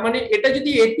নাও, তার মানে এটা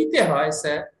যদি এপিতে হয়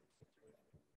স্যার,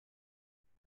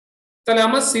 তাহলে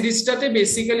আমার সিরিজটাতে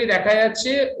বেসিক্যালি দেখা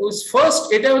যাচ্ছে ফার্স্ট,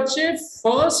 এটা হচ্ছে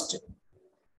first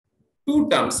two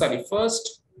term,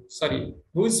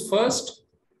 whose first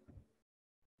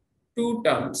two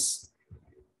terms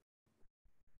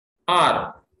are,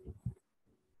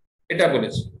 এটা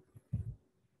বলেছে।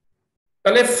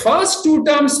 তাহলে ফার্স্ট টু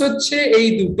টার্মস হচ্ছে এই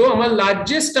দুটো, আমার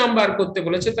লার্জেস্ট টার্ম বার করতে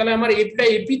বলেছে, তাহলে আমার এটা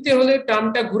এপিতে হলে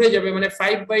টার্মটা ঘুরে যাবে, মানে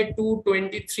 5/2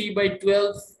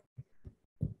 23/12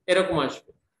 এরকম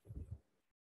আসবে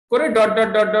করে ডট ডট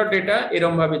ডট ডট, এটা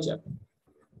এরকম ভাবে যাবে।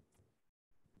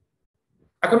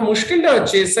 এখন মুশকিলটা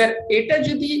হচ্ছে স্যার এটা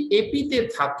যদি এপিতে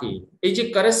থাকে এই যে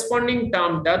করেসপন্ডিং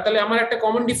টার্মটা, তাহলে আমার একটা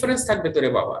কমন ডিফারেন্স থাকবে তো রে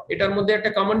বাবা, এটার মধ্যে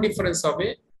একটা কমন ডিফারেন্স হবে,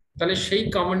 তাহলে সেই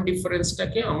কমন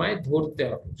ডিফারেন্সটাকে আমায় ধরতে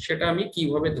হবে। সেটা আমি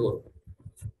কিভাবে ধরবো?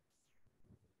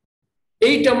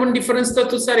 এই কমন ডিফারেন্সটা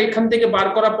তো স্যার এখান থেকে বার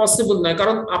করা পসিবল নয়,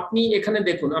 কারণ আপনি এখানে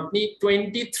দেখুন, আপনি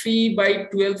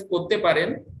 23/12 করতে পারেন,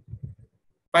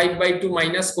 5/2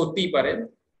 মাইনাস করতেই পারেন,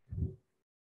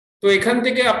 তো এখান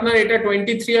থেকে আপনার এটা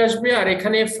 23 আসবে, আর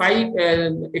এখানে 5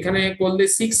 এখানে করলে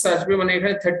 6 আসবে, মানে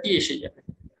এখানে 30 এসে যাবে।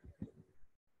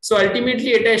 সো আলটিমেটলি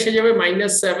এটা এসে যাবে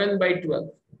 -7/12।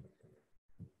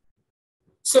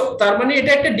 সো তার মানে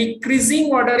এটা একটা ডিক্রিজিং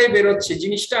অর্ডারে বেরোচ্ছে,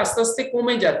 জিনিসটা আস্তে আস্তে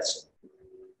কমে যাচ্ছে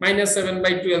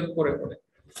 -7/12 করে করে।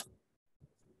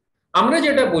 আমরা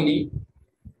যেটা বলি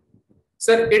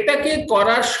স্যার এটাকে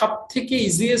করার সবথেকে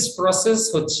ইজিয়েস্ট প্রসেস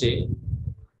হচ্ছে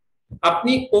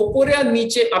আপনি ওপরে আর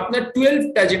নিচে আপনার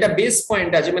 12টা যেটা বেস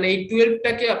পয়েন্ট আছে, মানে এই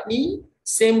 12টাকে আপনি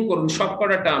সেম করুন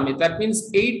সবকটা টার্মে। দ্যাট মিন্স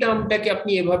এই টার্মটাকে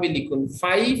আপনি এভাবে লিখুন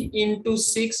 5 ×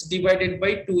 6 /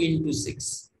 2 × 6।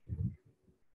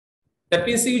 That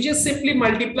means you just simply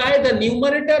multiply the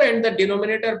numerator and the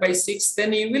denominator by 6, then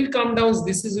you will come down,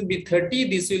 this will be 30,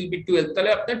 this will be 12,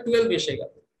 তাহলে আপনার 12 এসে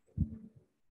গেল।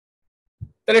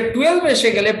 তাহলে 12 এসে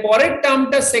গেলে পরের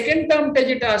টার্মটা, সেকেন্ড টার্মটা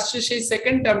যেটা আসছে, সেই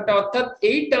সেকেন্ড টার্মটা অর্থাৎ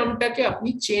এই টার্মটাকে আপনি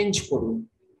চেঞ্জ করুন,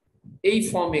 এই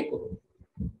ফর্মে করুন।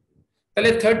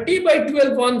 তাহলে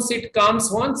 30/12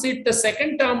 once it the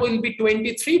second term will be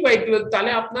 23/12,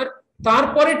 তাহলে আপনার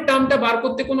তারপরের টার্মটা বার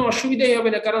করতে কোনো অসুবিধাই হবে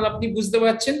না, কারণ আপনি বুঝতে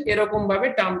পারছেন এরকম ভাবে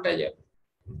টার্মটা যাবে।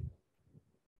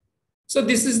 So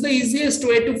this is the easiest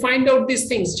way to find out these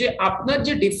things, যে আপনার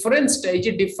যে ডিফারেন্সটা, এই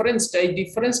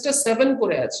ডিফারেন্সটা 7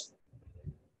 করে আছে,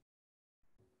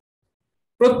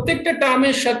 প্রত্যেকটা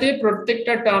টার্মের সাথে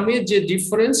প্রত্যেকটা টার্মের যে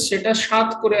ডিফারেন্স সেটা 7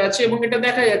 করে আছে, এবং এটা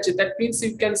দেখা যাচ্ছে। That means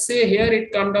you can say here it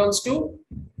come downs two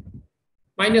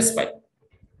 -5.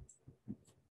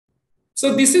 So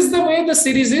this is the way the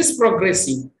series is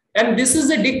progressing, and this is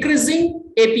a decreasing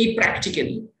AP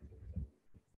practically.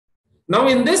 Now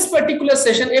in this particular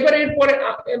session, এবারে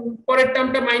পরের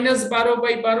টার্মটা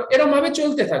 -12/12 এরকম ভাবে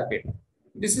চলতে থাকবে।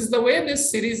 This is the way this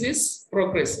series is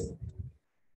progressing.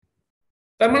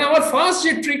 তার মানে আমার first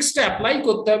যে ট্রিক্সটা অ্যাপ্লাই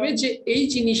করতে হবে, যে এই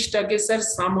জিনিসটাকে স্যার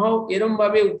সামহাউ এরকম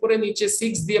ভাবে উপরে নিচে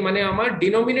 6 দিয়ে, মানে আমার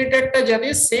ডিনোমিনেটরটা যাতে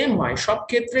সেম হয়, সব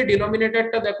ক্ষেত্রে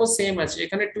ডিনোমিনেটরটা দেখো সেম আছে,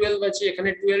 এখানে 12 আছে, এখানে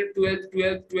 12 12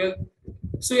 12 12,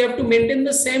 so you have to maintain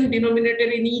the same denominator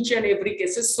in each and every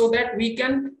cases so that we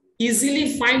can easily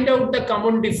find out the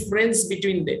common difference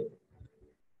between them.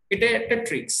 এটা একটা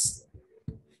ট্রিক্স।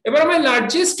 এবার আমার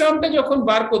লার্জেস্ট টার্মটা যখন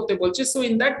বার করতে বলছে, so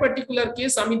in that particular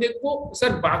case আমি দেখবো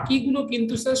sir বাকিগুলো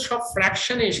কিন্তু স্যার সব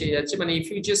ফ্র্যাকশনে এসে যাচ্ছে, মানে if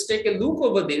you just take a look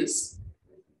over this,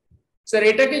 sir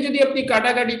এটাকে যদি আপনি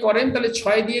কাটাকাটি করেন তাহলে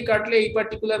 6 দিয়ে কাটলে এই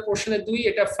পার্টিকুলার পোরশনে 2,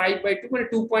 এটা 5/2 মানে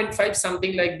 2.5 সামথিং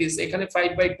লাইক দিস, এখানে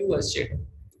 5/2 আসছে।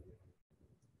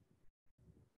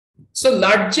 সো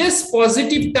লার্জেস্ট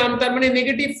পজিটিভ টার্ম, তার মানে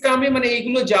নেগেটিভ টার্মে মানে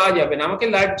এগুলো যাওয়া যাবে না, আমাকে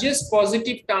লার্জেস্ট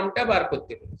পজিটিভ টার্মটা বার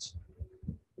করতে বলেছে।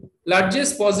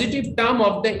 Largest positive term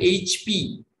of the HP,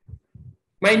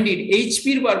 minded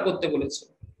HP বার করতে বলেছে।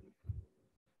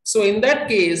 সো ইন দ্যাট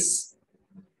কেস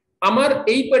আমার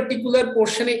এই পার্টিকুলার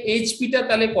পোরশনে এইচপিটা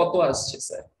তাহলে কত আসছে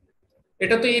স্যার?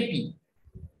 এটা তো এপি,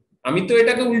 আমি তো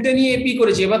এটাকে উল্টে নিয়ে এপি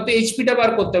করেছি, এবার তো এইচপিটা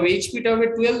বার করতে হবে। এইচপিটা হবে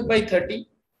 12/30,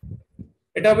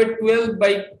 এটা হবে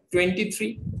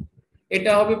 12/23,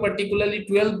 এটা হবে পার্টিকুলারলি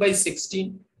 12/16,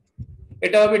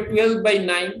 এটা হবে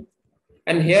 12/9,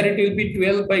 and here it will be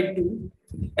 12/2,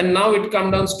 and now it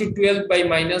comes down to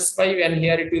 12/-5, and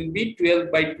here it will be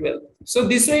 12/12. So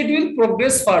this way it will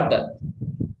progress further.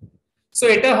 So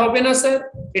এটা হবে না স্যার,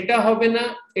 এটা হবে না,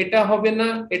 এটা হবে না,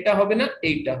 এটা হবে না,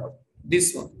 এইটা হবে, this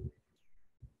one.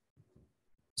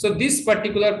 So this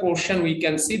particular portion we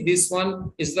can see this one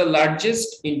is the largest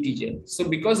integer. So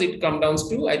because it comes down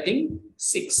to I think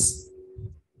 6.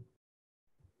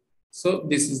 So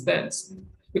this is the answer.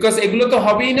 Because এগুলো তো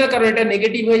হবেই না, কারণ এটা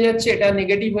নেগেটিভ হয়ে যাচ্ছে, এটা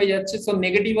নেগেটিভ হয়ে যাচ্ছে। সো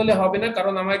নেগেটিভ হলে হবে না,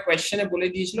 কারণ আমার কোশ্চেনে বলে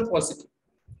দিয়েছিল positive.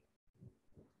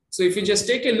 So if you just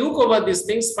take a look over these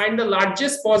things, find the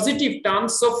largest positive term.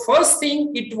 So first thing,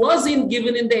 it was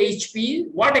given in the HP.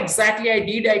 What exactly I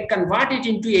did, I convert it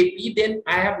into AP. Then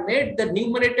I have made the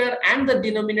numerator and the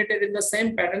denominator in the same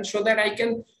pattern so that I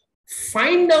can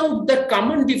find out the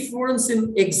common difference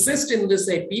exist in this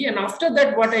AP. And after that,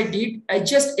 what I did, I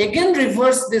just again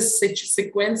reverse this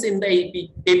sequence in the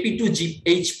AP to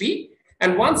HP.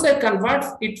 And once I convert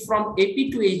it from AP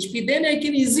to HP, then I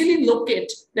can easily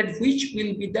locate that which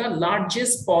will be the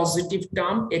largest positive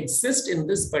term exist in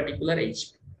this particular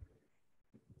HP.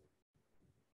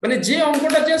 মানে যে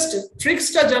অঙ্কটা just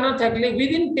ট্রিক্সটা জানা থাকলে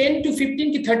within 10 to 15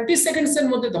 কি 30 seconds এর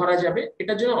মধ্যে ধরা যাবে,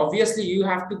 এটার জন্য obviously you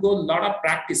have to go lot of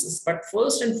practices, but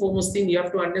first and foremost thing you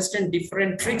have to understand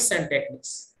different tricks and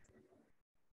techniques.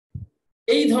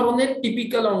 এই ধরনের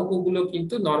টিপিক্যাল অঙ্কগুলো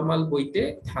কিন্তু নরমাল বইতে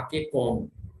থাকে কম,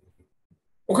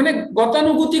 ওখানে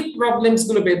গতানুগতিক প্রবলেমস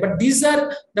গুলো বের, বাট দিস আর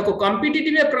দেখো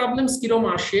কম্পিটিটিভে প্রবলেমস কিরকম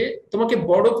আসে, তোমাকে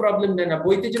বড় প্রবলেম দেয় না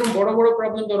বইতে, যেরকম বড় বড়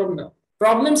প্রবলেম ধরো না,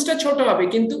 প্রবলেমসটা ছোট হবে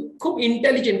কিন্তু খুব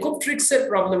ইন্টেলিজেন্ট, খুব ট্রিক্স এর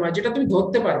প্রবলেম হয় যেটা তুমি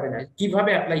ধরতে পারবে না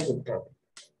কিভাবে অ্যাপ্লাই করতে হবে,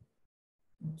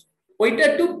 ওইটা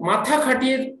একটু মাথা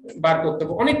খাটিয়ে বার করতে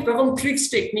হবে, অনেক রকম ট্রিক্স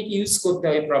টেকনিক ইউজ করতে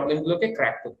হয় প্রবলেমগুলোকে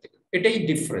ক্র্যাক করতে, এটাই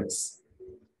ডিফারেন্স।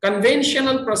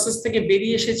 কনভেনশনাল প্রসেস থেকে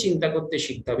বেরিয়ে এসে চিন্তা করতে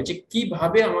শিখতে হবে যে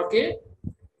কিভাবে আমাকে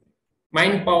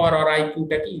মাইন্ড পাওয়ার আর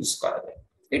আইকিউটাকে ইউজ করা যায়,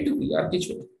 এটুকুই, আর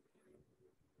কিছু না।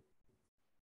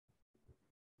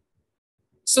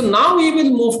 So now we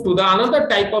will move to the another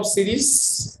type of series.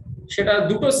 সেটা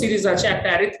দুটো সিরিজ আছে, একটা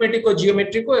অ্যারিথমেটিক ও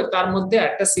জিওমেট্রিক, ও তার মধ্যে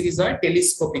একটা সিরিজ হয়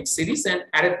telescopic series and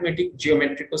arithmetic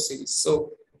geometric series. So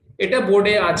এটা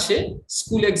বোর্ডে আছে,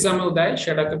 স্কুল এক্সামেও দেয়,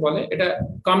 সেটাকে বলে, এটা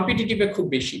কম্পিটিটিভে খুব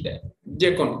বেশি দেয় যে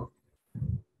কোনো।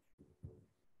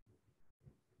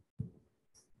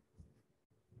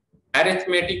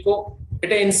 অ্যারিথমেটিকও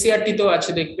এটা এনসিইআরটি তেও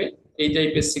আছে, দেখবে এই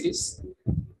টাইপের series.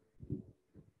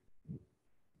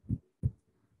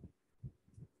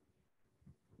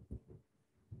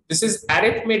 This is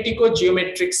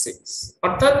arithmetico-geometric series.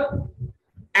 অর্থাৎ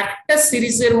একটা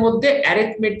সিরিজের মধ্যে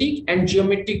অ্যারিথমেটিক এন্ড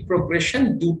জিওমেট্রিক প্রোগ্রেশন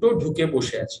দুটো ঢুকে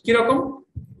বসে আছে। কি রকম?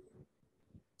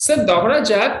 স্যার ধরা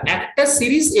যাক একটা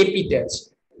সিরিজ এপি তে আছে,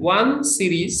 ওয়ান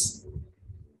সিরিজ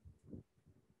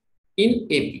ইন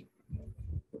এপি।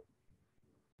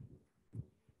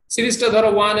 সিরিজটা ধরো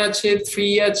 1 আছে,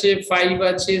 3 আছে, 5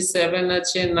 আছে, 7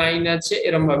 আছে, 9 আছে,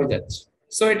 এরকম ভাবে যাচ্ছে।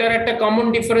 সো এটার একটা কমন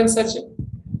ডিফারেন্স আছে,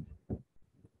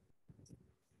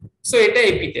 সো এটা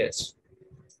এপিতে আছে।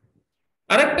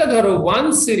 আরেকটা ধরো ওয়ান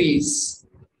সিরিজ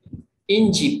ইন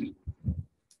জিপি,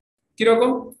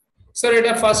 কিরকম? স্যার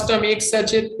এটা ফার্স্ট টার্ম এক্স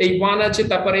আছে, এই 1 আছে,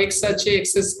 তারপর এক্স আছে,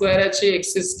 এক্স স্কোয়ার আছে,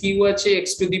 এক্স কিউ আছে,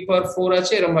 এক্স টু দি পাওয়ার 4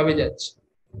 আছে, এরকম ভাবে যাচ্ছে।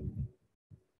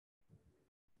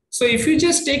 So if you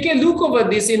just take a look over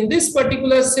this, in this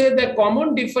particular say the common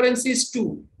difference is 2.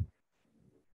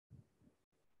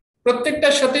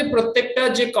 প্রত্যেকটার সাথে প্রত্যেকটা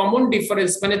যে কমন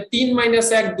ডিফারেন্স, মানে 3 -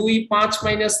 1 2, 5 -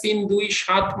 3 2,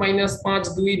 7 - 5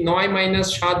 2, 9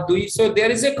 - 7 2. So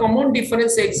there is a common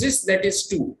difference exists, that is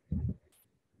 2.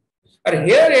 And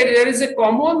here there is a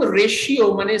common ratio,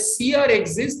 মানে CR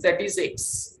exists, that is x.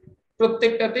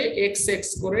 প্রত্যেকটাতে x x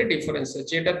করে difference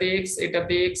আছে, এটাতে x,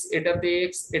 এটাতে x, এটাতে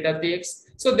x, এটাতে x.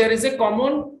 So there is a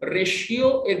common ratio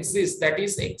exists, that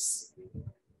is x.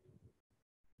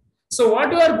 So what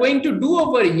we are going to do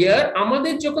over here,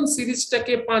 আমাদের যখন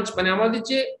সিরিজটাকে 5, মানে আমাদের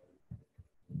যে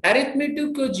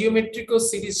অ্যারিথমেটিক ও জিওমেট্রিক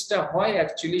সিরিজটা হয়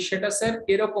অ্যাকচুয়ালি সেটা স্যার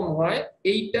এরকম হয়,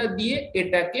 এইটা দিয়ে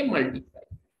এটাকে মাল্টিপ্লাই,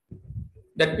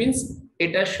 দ্যাট মিন্স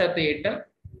এটার সাথে এটা,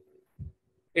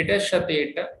 এটার সাথে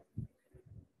এটা,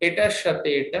 এটার সাথে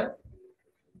এটা,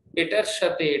 এটার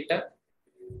সাথে এটা,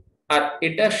 আর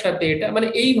এটার সাথে এটা, মানে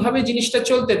এইভাবে জিনিসটা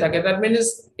চলতে থাকে। দ্যাট মিন্স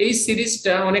এই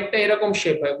সিরিজটা অনেকটা এরকম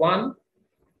শেপ হয়, 1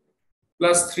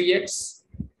 plus 3x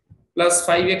plus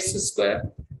 5x square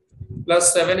plus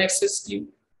 7x cube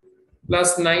plus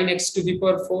 9x to the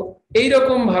পাওয়ার 4,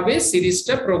 এইরকম ভাবে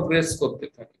সিরিজটা প্রোগ্রেস করতে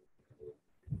থাকে।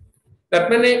 তার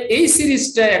মানে এই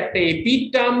সিরিজটা একটা এপি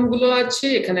টার্ম গুলো আছে,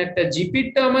 এখানে একটা জিপি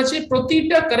টার্ম আছে,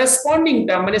 প্রতিটা করেসপন্ডিং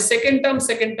টার্ম মানে second term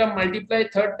multiply,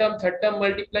 third term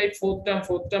multiply, fourth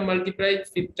term multiply,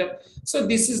 fifth term, so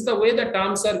this is the way the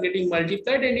terms are getting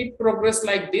multiplied and it progress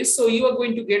like this, so you are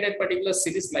going to get a particular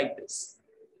series like this.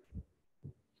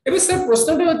 এবার sir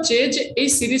প্রশ্নটা হচ্ছে যে এই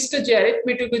সিরিজটা যে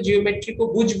arithmetic ও geometric ও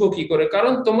বুঝবো কি করে,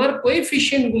 কারণ তোমার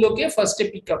কোএফিসিয়েন্ট গুলোকে ফার্স্টে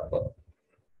পিক আপ করো।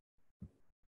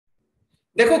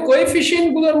 দেখো কোএফিসিয়েন্ট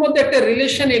গুলোর মধ্যে একটা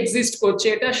রিলেশন এক্সিস্ট করছে,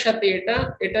 এটার সাথে এটা,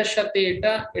 এটার সাথে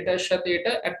এটা, এটার সাথে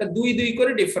এটা, একটা 2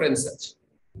 করে ডিফারেন্স আছে।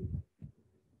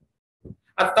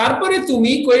 আর তারপরে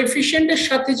তুমি কোএফিসিয়েন্টের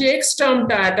সাথে যে এক্স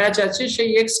টার্মটা অ্যাটাচ আছে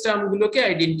সেই এক্স টার্ম গুলোকে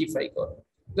আইডেন্টিফাই করো।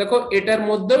 দেখো এটার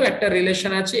মধ্যেও একটা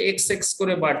রিলেশন আছে, এক্স এক্স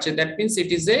করে বাড়ছে, that means it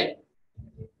is a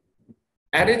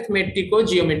arithmetic O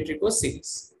geometric series,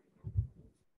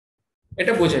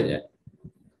 এটা বোঝা যায়।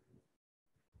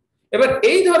 এবার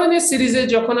এই ধরনের সিরিজে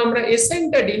যখন আমরা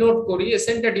এসএনটা ডিনোট করি,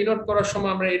 এসএনটা ডিনোট করার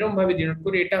সময় আমরা এরকম ভাবে ডিনোট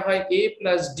করি, এটা হয় a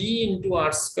plus D into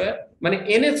R square, মানে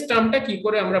nth টার্মটা কি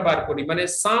করে আমরা বার করি, মানে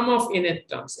সাম অফ nth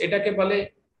টার্মস, এটাকে বলে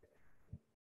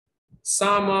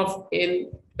সাম of n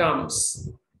terms,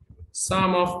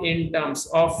 some of n terms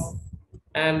of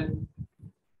an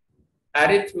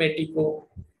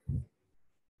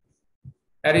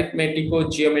অ্যারিথমেটিকো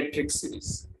geometric series.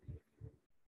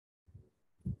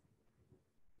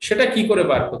 সেটা কি করে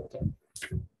বার করতে হবে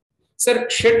স্যার?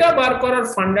 সেটা বার করার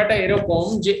ফান্ডাটা এরকম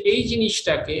যে এই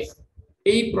জিনিসটাকে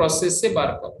এই প্রসেসে বার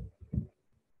করো,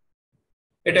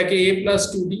 এটাকে a plus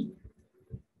 2d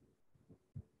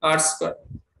R square,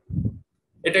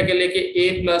 এটাকে লেখে a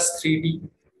প্লাস 3d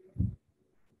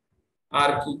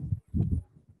আর কি,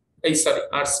 এই সরি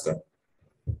আর স্কয়ার,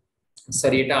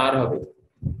 সরি এটা আর হবে।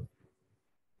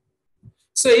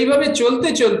 সো এইভাবে চলতে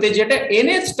চলতে যেটা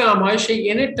nth টার্ম হয় সেই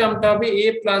nth টার্মটা হবে a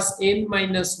plus n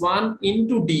minus 1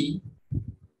 into d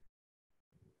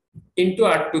into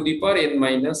r to the power n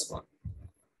minus 1।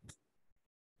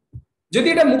 যদি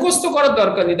এটা মুখস্থ করার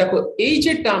দরকার নেই, দেখো এই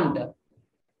যে টার্মটা,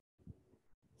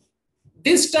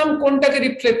 দিস টার্ম কোনটাকে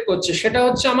রিফ্লেক্ট করছে, সেটা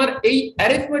হচ্ছে আমার এই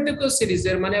অ্যারিথমেটিক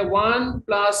সিরিজের, মানে 1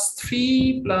 plus 3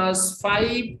 plus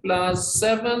 5 plus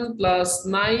 7 plus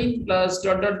 9 plus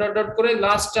dot dot dot dot করে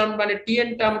লাস্ট টার্ম মানে tn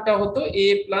টার্মটা হতো a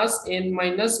plus n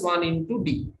minus 1 into d।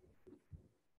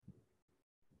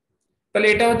 তাহলে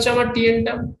এটা হচ্ছে আমার tn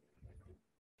টার্ম।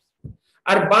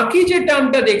 আর বাকি যে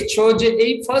টার্মটা দেখছো যে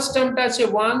এই ফার্স্ট টার্মটা আছে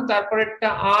 1, তারপর একটা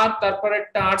r, তারপর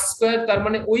একটা r স্কয়ার, তার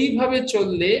মানে ওইভাবে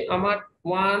চললে আমার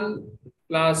 1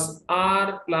 plus r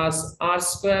plus r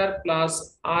square plus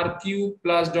r cube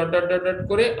plus dot dot dot dot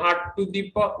করে r to the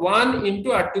power 1 into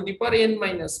r to the power n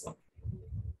minus 1।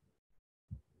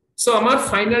 So আমার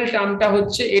ফাইনাল টার্মটা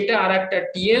হচ্ছে এটা, আর একটা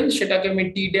tn, সেটাকে আমি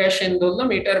t ড্যাশ n ধরলাম,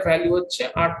 এটার ভ্যালু হচ্ছে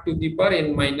r to the power n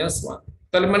minus 1।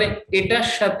 তাহলে মানে এটার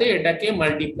সাথে এটাকে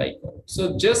মাল্টিপ্লাই করো, so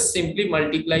just simply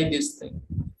multiply this thing.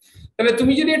 তাহলে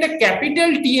তুমি যদি এটা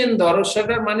ক্যাপিটাল tn ধরো,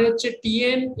 সেটার মানে হচ্ছে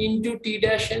tn into t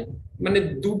dash n, মানে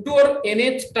দুটোর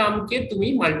nth টার্মকে তুমি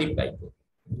মাল্টিপ্লাই করো।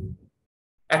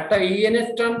 একটা এই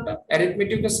nth টার্মটা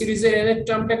অ্যারিথমেটিক সিরিজের nth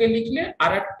টার্মটাকে লিখলে,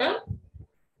 আর একটা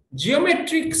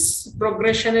জিওমেট্রিক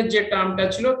প্রোগ্রেশনের যে টার্মটা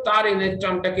ছিল তার nth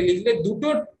টার্মটাকে লিখলে,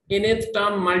 দুটোর nth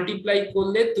টার্ম মাল্টিপ্লাই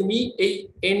করলে তুমি এই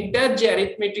এন্টার যে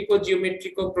অ্যারিথমেটিক ও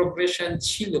জিওমেট্রিক প্রোগ্রেশন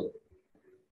ছিল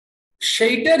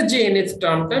সেইটার যে nth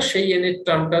টার্মটা, সেই nth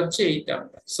টার্মটা হচ্ছে এই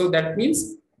টার্মটা। সো দ্যাট মিন্স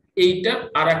এইটা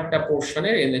আর একটা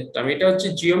পোর্শনের nth টার্ম, এটা হচ্ছে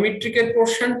জিওমেট্রিকের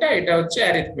পোর্শনটা, এটা হচ্ছে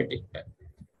অ্যারিথমেটিকটা।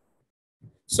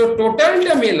 সো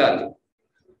টোটালটা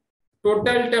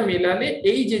মেলালে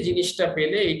এই যে জিনিসটা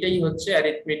পেলে, এটাই হচ্ছে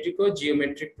arithmetic O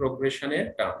geometric প্রোগ্রেশনের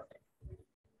term.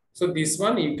 So this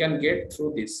one you can get through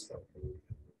this,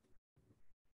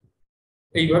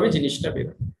 এইভাবে জিনিসটা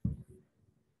বেরোয়।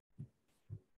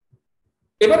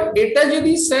 এবার এটা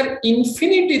যদি স্যার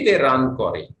ইনফিনিটিতে রান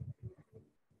করে,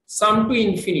 সাম টু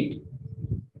ইনফিনিটি,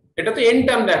 এটা তো এন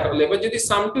টার্ম দেখা হলো, এবার যদি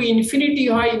সাম টু ইনফিনিটি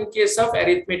হয় in case of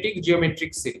arithmetic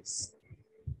geometric series,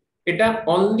 এটা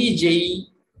only JEE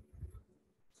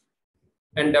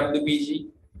and WBJEE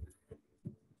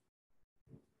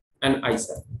and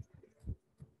ISA,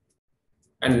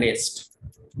 R nest,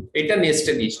 এটা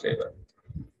নেস্টে দিয়েছিল। এবার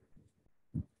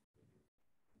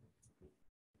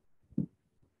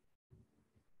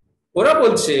ওরা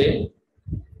বলছে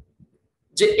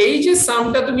যে এই যে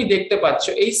সামটা তুমি দেখতে পাচ্ছ,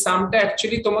 এই সামটা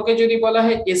অ্যাকচুয়ালি তোমাকে যদি বলা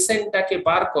হয় এসএনটাকে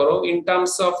বার করো in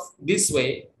terms of this way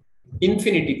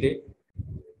ইনফিনিটিতে,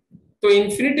 তো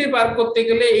ইনফিনিটি বার করতে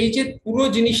গেলে এই যে পুরো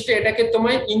জিনিসটা এটাকে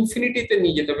তোমায় ইনফিনিটিতে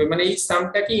নিয়ে যেতে হবে, মানে এই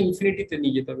সামটাকে ইনফিনিটিতে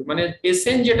নিয়ে যেতে হবে। মানে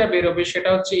এসএন যেটা বেরোবে সেটা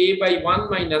হচ্ছে a by 1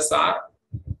 minus R,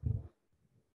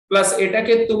 plus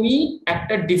এটাকে তুমি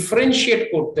একটা ডিফারেন্সিয়েট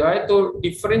করতে হয়। তো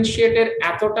ডিফারেন্সিয়েটের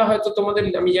এতটা হয়তো তোমাদের,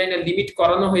 আমি জানি না লিমিট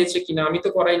করানো হয়েছে কিনা, আমি তো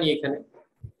করাইনি এখানে।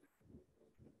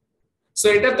 সো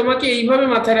এটা তোমাকে এইভাবে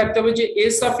মাথায় রাখতে হবে যে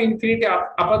এস অফ ইনফিনিটি,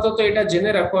 আপাতত এটা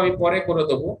জেনে রাখো, আমি পরে করে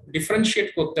দেবো, ডিফারেন্সিয়েট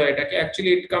করতে হয় এটাকে।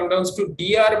 Actually it come downs two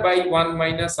dr by 1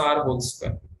 minus r whole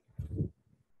square,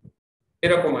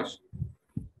 এরকম আসে।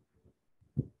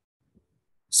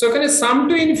 সো এখানে সাম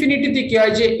টু ইনফিনিটিতে কি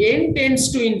হয় যে n টেন্ডস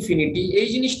টু ইনফিনিটি, এই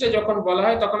জিনিসটা যখন বলা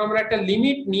হয় তখন আমরা একটা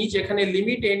লিমিট নিই, যেখানে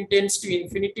limit n tends to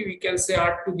infinity we can say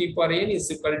r to the power n is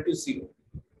equal to 0।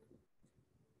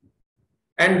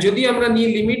 And যদি আমরা নিই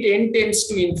limit n tends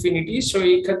to infinity, so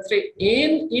এই ক্ষেত্রে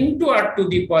n into r to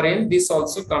the power n, this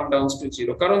also come downs two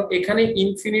 0। কারণ এখানে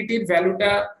ইনফিনিটির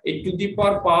ভ্যালুটা এই to the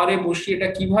পাওয়ার পাওয়ারে বসিয়ে এটা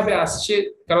কিভাবে আসছে,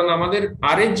 কারণ আমাদের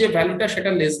r এর যে ভ্যালুটা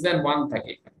সেটা লেস দ্যান 1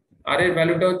 থাকে, r এর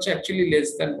ভ্যালুটা হচ্ছে অ্যাকচুয়ালি লেস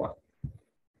দ্যান 1।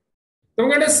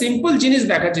 তোমাকে একটা সিম্পল জিনিস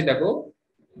দেখাচ্ছি, দেখো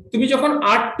তুমি যখন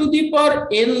r to the power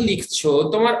n লিখছো,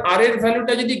 তোমার r এর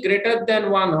ভ্যালুটা যদি গ্রেটার দ্যান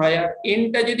 1 হয় আর n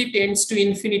টা যদি টেন্ডস টু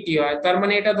ইনফিনিটি হয়, তার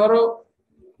মানে এটা ধরো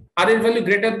r এর ভ্যালু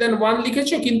গ্রেটার দ্যান 1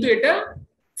 লিখেছো, কিন্তু এটা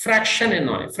ফ্র্যাকশনে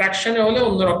নয়, ফ্র্যাকশনে হলে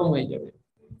অন্যরকম হয়ে যাবে।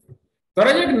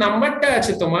 ধরা যাক নাম্বারটা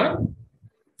আছে তোমার,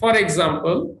 ফর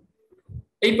এক্সাম্পল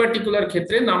এই পার্টিকুলার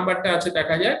ক্ষেত্রে নাম্বারটা আছে,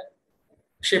 দেখা যাক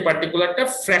সে পার্টিকুলারটা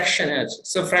ফ্র্যাকশনে আছে।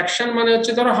 সো ফ্র্যাকশন মানে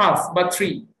হচ্ছে ধরো হাফ বা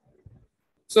 3।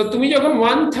 সো তুমি যখন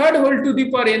 1/3 whole to the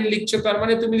power n লিখছো, তার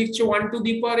মানে তুমি লিখছো 1 টু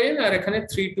দি পাওয়ার n আর এখানে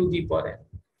 3 টু দি পাওয়ার n।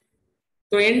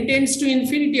 তো n টেন্ডস টু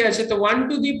ইনফিনিটি আছে, তো 1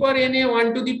 to the power n A 1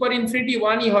 to the power infinity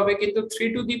 1ই হবে, কিন্তু 3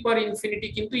 টু দি পাওয়ার ইনফিনিটি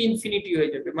কিন্তু ইনফিনিটি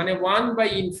হয়ে যাবে, মানে 1 by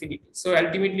infinity. So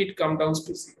ultimately it come downs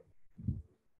two 0।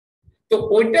 তো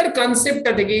ওইটার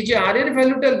কনসেপ্টটা থেকে এই যে r এর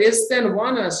ভ্যালুটা লেস দ্যান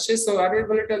 1 আসছে, সো r এর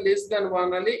ভ্যালুটা লেস দ্যান 1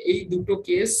 হলে এই দুটো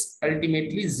কেস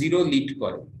আলটিমেটলি 0 লিড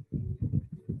করে।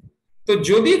 তো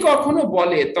যদি কখনো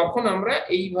বলে তখন আমরা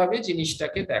এইভাবে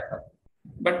জিনিসটাকে দেখাবো,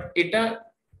 বাট এটা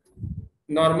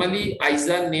নরমালি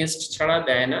আইজার নেস্ট ছাড়া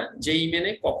দেয় না, যেই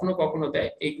মেনে কখনো কখনো দেয়,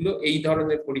 এগুলো এই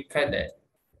ধরনের পরীক্ষায় দেয়।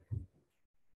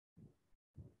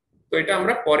 তো এটা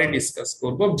আমরা পরে ডিসকাস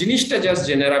করব, জিনিসটা জাস্ট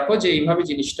জেনে রাখো যে এইভাবে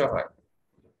জিনিসটা হয়।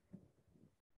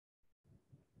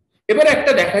 এবার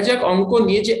একটা দেখা যাক অঙ্ক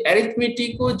নিয়ে, যে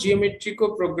অ্যারিথমেটিক ও জিওমেট্রিক ও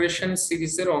প্রোগ্রেশন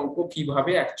সিরিজের অঙ্ক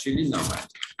কিভাবে অ্যাকচুয়ালি নামায়,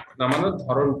 নামানোর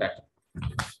ধরনটা কি,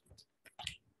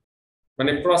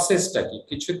 মানে প্রসেসটা কি,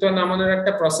 কিছু তো নামানোর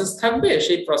একটা প্রসেস থাকবে,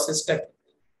 সেই প্রসেসটা কি।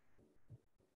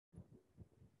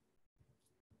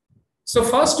 So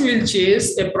first we will chase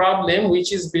a problem which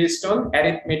is based on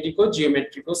arithmetic or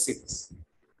geometrical series.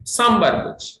 Sum বার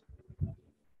করছি।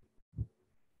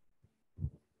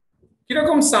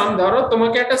 কিরকম সাম, ধরো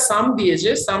তোমাকে একটা সাম দিয়েছে,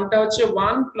 সামটা হচ্ছে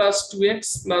 1 plus 2x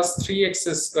plus 3x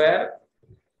square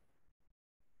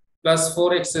plus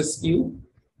 4x cube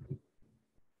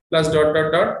plus dot dot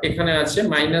dot, এখানে আছে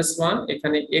 -1,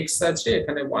 এখানে x আছে,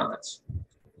 এখানে 1 আছে।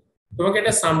 তোমাকে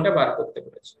এটা সামটা বার করতে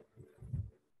বলেছে।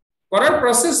 করার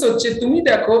প্রসেস হচ্ছে, তুমি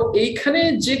দেখো এইখানে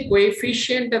যে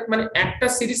কোএফিশিয়েন্ট, মানে একটা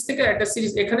সিরিজ থেকে একটা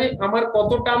সিরিজ, এখানে আমার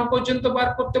কত টার্ম পর্যন্ত বার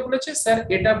করতে বলেছে স্যার,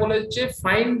 এটা বলেছে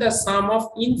find the some of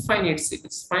infinite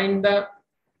series, find the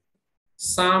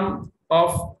some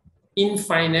of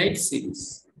infinite series.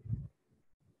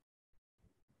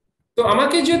 তো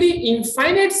আমাকে যদি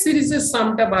ইনফাইনাইট সিরিজের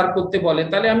সামটা বার করতে বলে,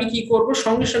 তাহলে আমি কি করব,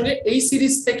 সঙ্গে সঙ্গে এই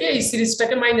সিরিজ থেকে এই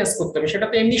সিরিজটাকে মাইনাস করতে হবে, সেটা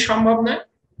তো এমনি সম্ভব না।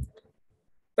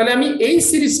 তাহলে আমি এই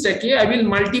সিরিজটাকে I will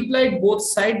multiply both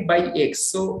side by x,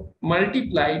 so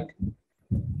multiplied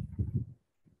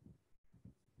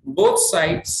both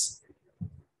sides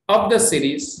of the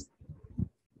series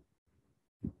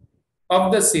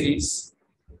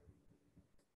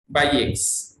by x,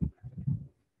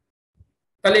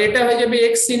 তাহলে এটা হয়ে যাবে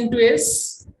x into s,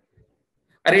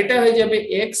 আর এটা হয়ে যাবে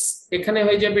x, এখানে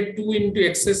হয়ে যাবে 2 into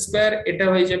x স্কয়ার, এটা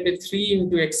হয়ে যাবে 3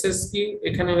 into x কিউব,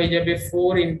 এখানে হয়ে যাবে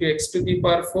 4 into x to the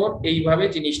power 4, এইভাবে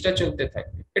জিনিসটা চলতে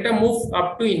থাকবে, এটা মুভ আপ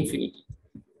টু ইনফিনিটি।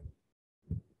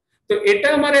 তো এটা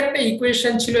আমার একটা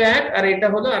ইকুয়েশন ছিল 1, আর এটা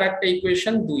হলো আর একটা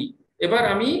ইকুয়েশন 2। এবার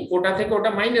আমি ওটা থেকে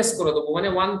ওটা মাইনাস করে দেবো, মানে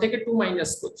 1 থেকে 2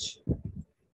 মাইনাস করছি।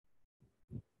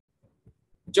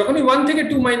 যখনই 1 থেকে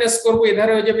 2 মাইনাস করবো,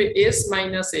 এধারে হয়ে যাবে s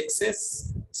minus xs,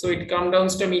 so it comes down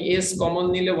to আমি s কমন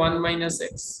নিলে 1 minus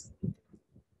x,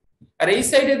 আর এই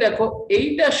সাইডে দেখো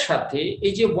এইটার সাথে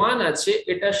এই যে 1 আছে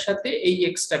এটার সাথে এই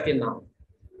x টাকে নাও,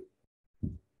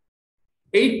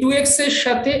 এই 2x এর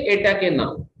সাথে এটাকে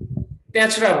নাও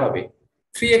তেঁচড়া ভাবে,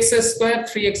 3x স্কয়ার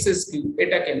 3x কিউব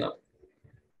এটাকে নাও,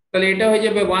 তাহলে এটা হয়ে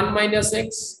যাবে 1 মাইনাস x,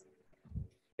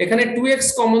 এখানে 2x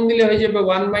কমন দিলে হয়ে যাবে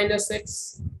 1 মাইনাস x,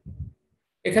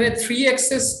 এখানে 3x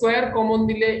স্কয়ার কমন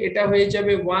দিলে এটা হয়ে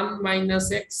যাবে 1 মাইনাস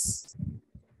x,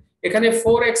 এখানে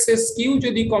 4x কিউব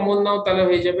যদি কমন নাও তাহলে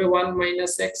হয়ে যাবে 1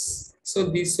 minus x। So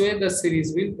this way the series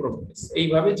will progress.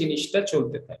 এইভাবে জিনিসটা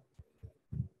চলতে থাকে,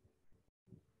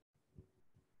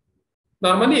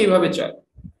 নরমালি এইভাবে চলে।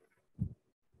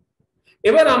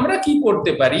 এবার আমরা কি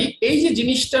করতে পারি, এই যে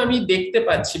জিনিসটা আমি দেখতে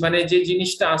পাচ্ছি মানে যে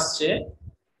জিনিসটা আসছে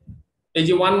এই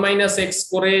যে 1 মাইনাস x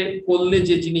করে করলে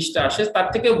যে জিনিসটা আসে তার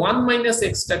থেকে 1 মাইনাস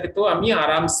x টাকে তো আমি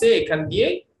আরামসে এখান দিয়ে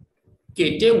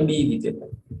কেটে উড়িয়ে দিতে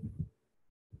পারি।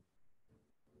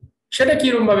 সেটা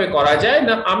কিরকম ভাবে করা যায়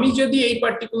না, আমি যদি এই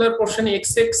পার্টিকুলার পোরশনে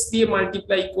xx দিয়ে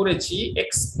মাল্টিপ্লাই করেছি,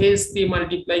 xs দিয়ে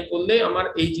মাল্টিপ্লাই করলে আমার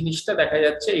এই জিনিসটা দেখা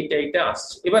যাচ্ছে এটা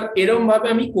আসছে। এবার এরকম ভাবে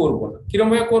আমি করব না, কিরকম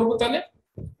ভাবে করব তাহলে,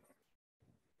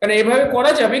 কারণ এভাবে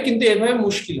করা যাবে কিন্তু এভাবে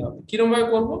মুশকিল হবে, কিরকম ভাবে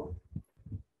করব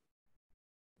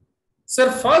sir?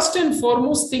 First and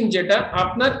foremost thing যেটা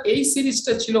আপনার এই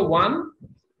সিরিজটা ছিল 1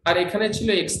 আর এখানে ছিল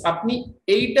x, আপনি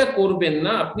এইটা করবেন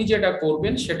না, আপনি যেটা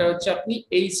করবেন সেটা হচ্ছে আপনি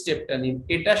এই স্টেপটা নিন,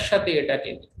 এটার সাথে এটাকে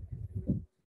নিন,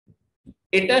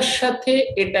 এটার সাথে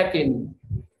এটাকে নিন,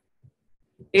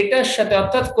 এটার সাথে,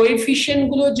 অর্থাৎ কোএফিসিয়েন্ট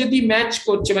গুলো যদি ম্যাচ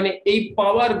করছে মানে এই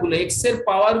পাওয়ার গুলো x এর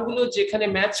পাওয়ার গুলো যেখানে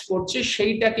ম্যাচ করছে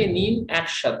সেইটাকে নিন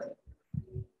একসাথে,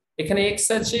 এখানে x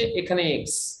আছে এখানে x,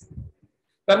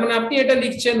 তার মানে আপনি এটা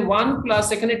লিখছেন 1 প্লাস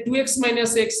এখানে 2x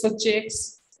মাইনাস x হচ্ছে x,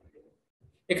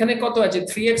 এখানে কত আছে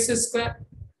 3x স্কয়ার,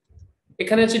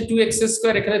 এখানে আছে 2x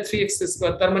স্কয়ার, এখানে 3x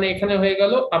স্কয়ার, তার মানে এখানে হয়ে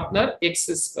গেল আপনার x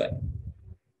স্কয়ার,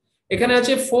 এখানে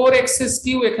আছে 4x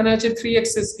কিউব, এখানে আছে 3x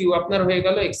কিউব, আপনার হয়ে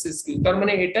গেল x কিউব, তার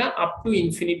মানে এটা আপ টু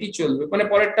ইনফিনিটি চলবে, মানে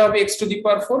পরেরটা হবে x টু দি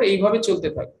পাওয়ার 4, এইভাবে চলতে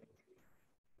থাকবে।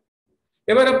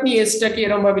 এবার আপনি s টাকে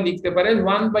এরকম ভাবে লিখতে পারেন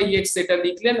 1 বাই x, এটা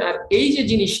লিখলেন, আর এই যে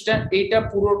জিনিসটা এটা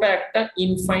পুরোটা একটা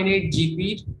ইনফাইনাইট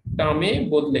জিপির টার্মে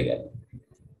বদলে গেল।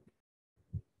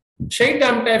 সেই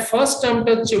টার্মটা ফার্স্ট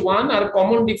টার্মটা হচ্ছে 1 আর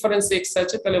কমন ডিফারেন্স x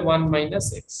আছে, তাহলে 1 minus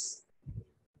x।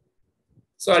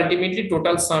 So ultimately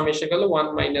total সাম এসে গেল 1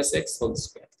 মাইনাস x হোল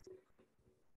স্কয়ার।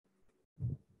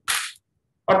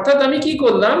 অর্থাৎ আমি কি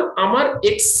করলাম, আমার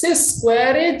x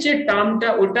স্কয়ারের যে টার্মটা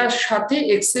ওটার সাথে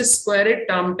x স্কয়ারের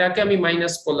টার্মটাকে আমি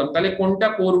মাইনাস করলাম, তাহলে কোনটা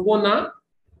করব না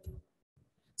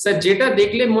স্যার? যেটা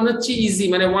দেখলে মনে হচ্ছে ইজি,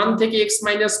 মানে 1 থেকে x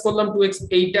মাইনাস করলাম 2x,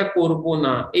 এইটা করব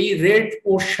না, এই রেড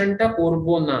পোরশনটা করব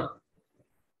না।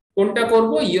 কোনটা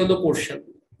করব? Yellow portion,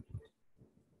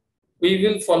 we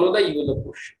will follow the yellow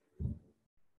portion,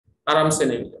 আরামসে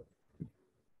নেমে যাবে।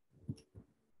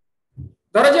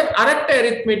 ধরা যাক আরেকটা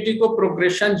অ্যারিথমেটিক ও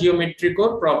প্রোগ্রেশন জিওমেট্রিক ও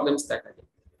প্রবলেমস দেখা যায়।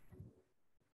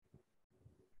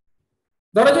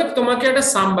 ধরা যাক তোমাকে একটা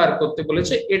সাম বার করতে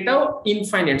বলেছে, এটাও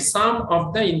infinite, some of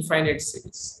the infinite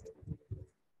series.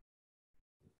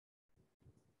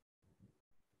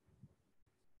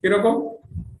 কিরকম?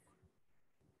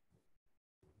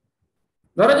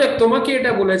 ধরা যাক তোমাকে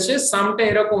এটা বলেছে সামটা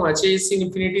এরকম আছে, এস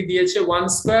ইনফিনিটি দিয়েছে 1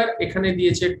 স্কয়ার, এখানে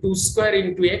দিয়েছে 2 স্কয়ার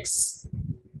ইনটু x,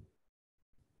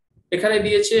 এখানে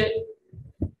দিয়েছে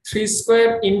 3 স্কয়ার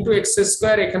ইনটু x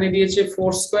স্কয়ার, এখানে দিয়েছে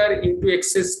 4 স্কয়ার ইনটু x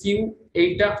কিউব,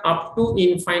 এইটা আপ টু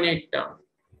ইনফাইনাইট টার্ম।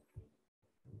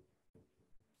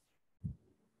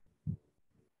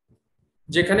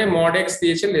 যেখানে মড x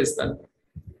দিয়েছে লেস দ্যান।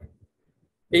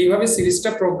 এইভাবে সিরিজটা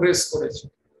প্রোগ্রেস করেছে।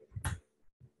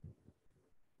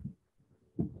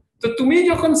 তো তুমি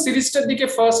যখন সিরিজটার দিকে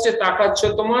ফার্স্টে তাকাচ্ছ,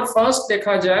 তোমার ফার্স্ট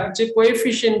দেখা যাক যে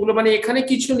কোএফিসিয়েন্ট গুলো, মানে এখানে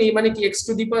কিছু নেই, মানে কি x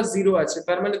টু দি পাওয়ার 0 আছে,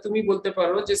 তার মানে তুমি বলতে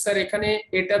পারো যে স্যার এখানে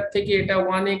এটার থেকে এটা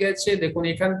 1 এ গেছে, দেখুন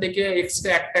এখান থেকে x টা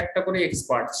একটা একটা করে x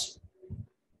বাড়ছে,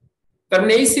 তার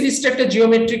মানে এই সিরিজটা একটা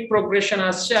জিওমেট্রিক প্রোগ্রেশন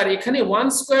আসছে। আর এখানে 1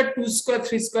 স্কয়ার 2 স্কয়ার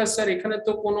 3 স্কয়ার, স্যার এখানে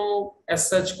তো কোনো অ্যাজ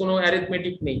সাচ কোনো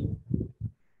অ্যারিথমেটিক নেই,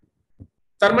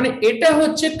 তার মানে এটা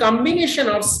হচ্ছে combination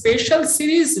of special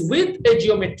series with a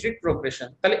geometric progression.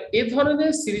 তাহলে এই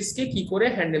ধরনের সিরিজকে কি করে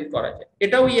হ্যান্ডেল করা যায়,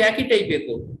 এটা ওই একই টাইপের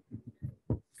করব।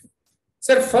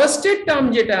 স্যার ফার্স্ট এর টার্ম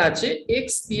যেটা আছে x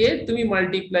দিয়ে তুমি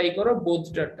মাল্টিপ্লাই করো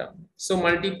বোথটা term, so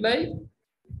multiply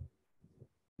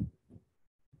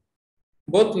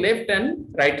both left and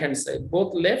right hand side, both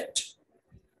left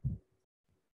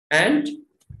and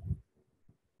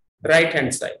right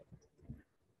hand side,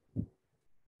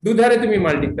 দুধারে তুমি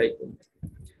মাল্টিপ্লাই করবে,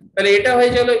 তাহলে এটা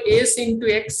হয়ে গেল s ইনটু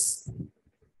x,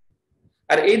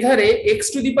 আর এই ধারে x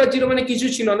টু দি পাওয়ার 0 মানে কিছু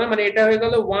ছিল না, মানে এটা হয়ে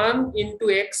গেল 1 ইনটু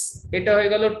x, এটা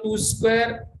হয়ে গেল 2 স্কয়ার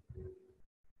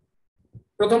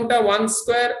প্রথমটা 1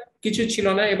 স্কয়ার কিছু ছিল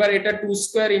না, এবার এটা 2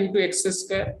 স্কয়ার ইনটু x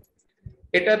স্কয়ার,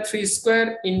 এটা 3 স্কয়ার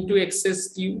ইনটু x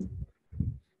কিউব,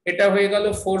 এটা হয়ে গেল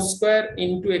 4 square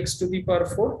into x to the পাওয়ার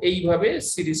 4। এইভাবে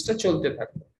সিরিজটা চলতে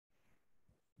থাকবে।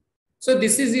 So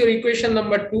this is your equation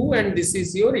number 2 and this is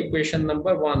your equation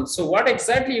number 1. So what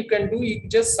exactly you can do, you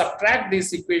just subtract this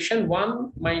equation 1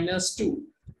 minus 2.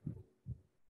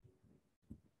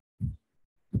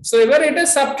 So এবার এটা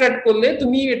subtract করলে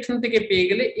তুমি এখান থেকে পেয়ে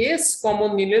গেলে s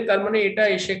কমন নিলে, তার মানে এটা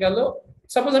এসে গেল,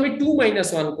 সাপোজ আমি 2 minus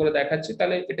 1 করে দেখাচ্ছি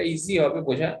তাহলে এটা ইজি হবে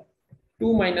বোঝা।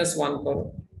 2 minus 1 করো।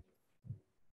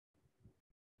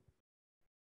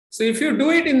 So if you do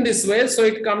it in this way, so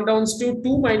it comes down to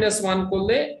 2 minus 1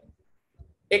 করলে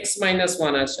x minus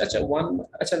 1 আসে। আচ্ছা 1,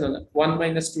 আচ্ছা না 1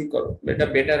 minus 2 করো, এটা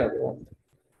বেটার হবে।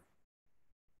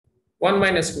 1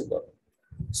 minus 2 করো।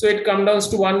 So it comes down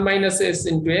to 1 minus s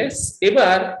into s।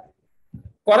 এবার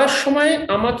করার সময়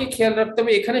আমাকে খেয়াল রাখতে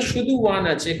হবে এখানে শুধু 1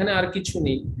 আছে, এখানে আর কিছু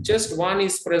নেই, just 1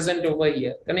 is present over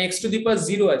here, কারণ x to the power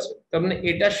 0 আছে, তার মানে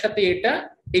এটার সাথে এটা,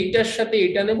 এইটার সাথে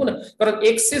এটা নেব না, কারণ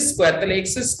x স্কয়ার, তাহলে x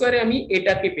স্কয়ারে আমি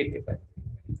এটাকে পেতে পারি।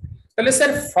 তাহলে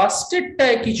স্যার ফার্স্ট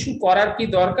এরটায় কিছু করার কি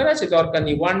দরকার আছে? দরকার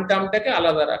নেই, 1 টার্মটাকে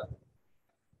আলাদা রাখো।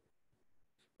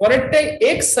 পরেরটায়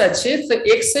x আছে, তো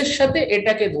x এর সাথে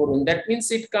এটাকে ধরুন, that means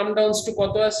it come downs two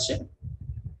কত আসছে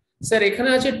স্যার? এখানে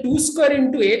আছে 2 স্কয়ার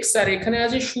ইনটু x আর এখানে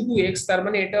আছে শুধু x, তার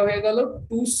মানে এটা হয়ে গেল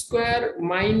 2 স্কয়ার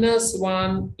মাইনাস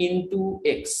 1 ইনটু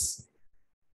x।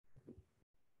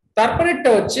 তারপরেরটা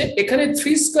হচ্ছে এখানে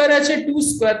 3 স্কয়ার আছে 2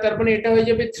 স্কয়ার, তার মানে এটা হয়ে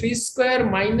যাবে 3 square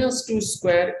minus 2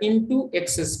 square into x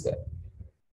square.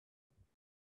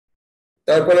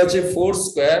 তারপর আছে 4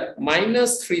 square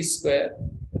minus 3 square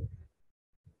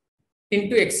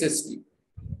into x cube.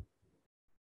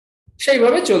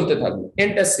 সেইভাবে চলতে থাকবে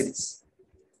এন্টার সিরিজ।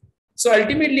 সো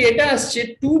আলটিমেটলি এটা আসছে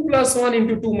 2 প্লাস 1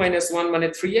 ইনটু 2 মাইনাস 1 মানে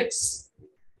 3x,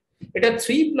 এটা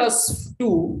 3 প্লাস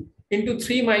 2 ইনটু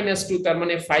 3 মাইনাস 2 তার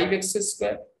মানে 5x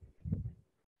স্কয়ার,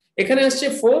 এখানে আসছে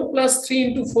 4 plus 3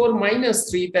 into 4 minus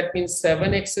 3 that means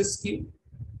 7x cube.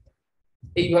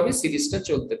 এইভাবে সিরিজটা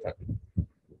চলতে থাকে।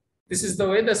 This is the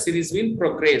way the series will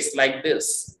progress like this.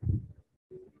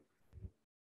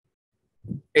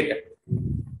 এটা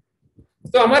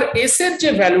তো আমার s এর যে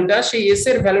ভ্যালুটা, সেই s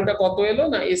এর ভ্যালুটা কত এলো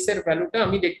না, s এর ভ্যালুটা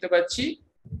আমি দেখতে পাচ্ছি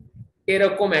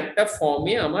এরকম একটা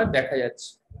ফর্মে আমার দেখা যাচ্ছে,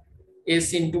 s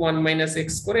into 1 minus x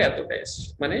করে এতটা এসছে,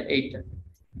 মানে এইটা,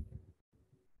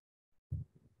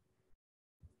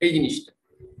 এই জিনিসটা।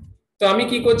 তো আমি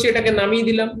কি করছি, এটাকে নামিয়ে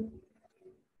দিলাম।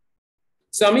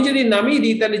 সো আমি যদি নামিয়ে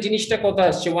দিই তাহলে জিনিসটা কত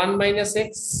আসছে, 1 minus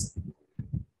x,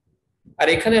 আর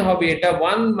এখানে হবে এটা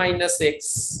 1 minus x,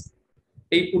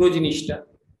 এই পুরো জিনিসটা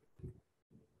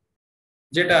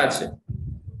যেটা আছে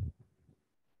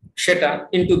সেটা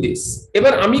ইনটু দিস।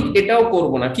 এবার আমি এটাও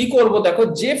করব না, কি করব দেখো,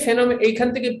 যে ফেনোমেনন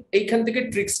এইখান থেকে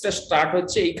ট্রিক্সটা স্টার্ট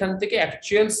হচ্ছে, এইখান থেকে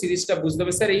অ্যাকচুয়াল সিরিজটা বুঝতে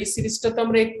হবে। স্যার এই সিরিজটা তো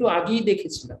আমরা একটু আগেই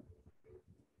দেখেছিলাম,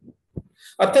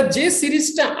 অর্থাৎ যে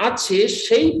সিরিজটা আছে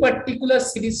সেই পার্টিকুলার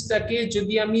সিরিজটাকে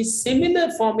যদি আমি সিমিলার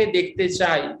ফর্মে দেখতে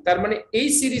চাই, তার মানে এই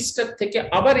সিরিজটার থেকে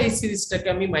আবার এই সিরিজটাকে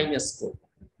আমি মাইনাস করব।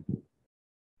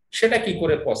 সেটা কি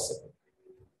করে পসিবল?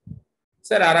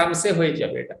 স্যার আরামসে হয়ে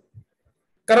যাবে এটা,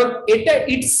 কারণ এটা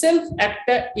ইটসেলফ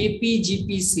একটা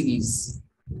এপিজিপি সিরিজ।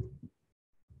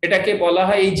 এটাকে বলা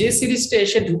হয়, এই যে সিরিজটা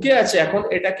এসে ঢুকে আছে এখন,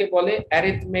 এটাকে বলে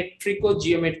অ্যারিথমেট্রিকো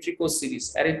জিওমেট্রিকো সিরিজ,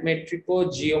 অ্যারিথমেট্রিকো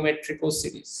জিওমেট্রিকো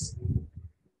সিরিজ।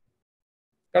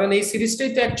 কারণ এই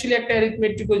সিরিজটাই তো অ্যাকচুয়ালি একটা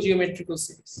অ্যারিথমেট্রিকো জিওমেট্রিকো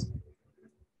সিরিজ।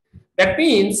 দ্যাট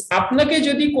মিন্স আপনাকে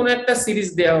যদি কোন একটা সিরিজ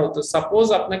দেওয়া হতো, সাপোজ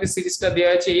আপনাকে সিরিজটা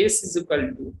দেওয়া হয়েছে s is equal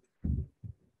to,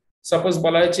 suppose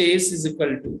বলা হয়েছে s is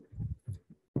equal to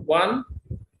 1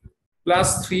 plus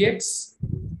 3x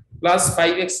plus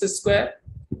 5x square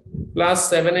plus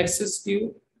 7x cube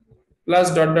plus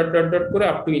dot dot dot dot করে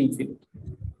up to infinity,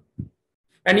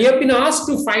 and you have been asked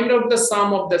to find out the sum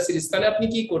of the series। তাহলে আপনি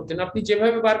কি করতেন, আপনি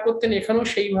যেভাবে বার করতেন এখানেও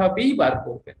সেইভাবেই বার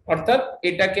করবেন, অর্থাৎ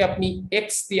এটাকে আপনি x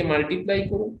দিয়ে মাল্টিপ্লাই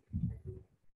করুন,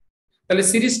 তাহলে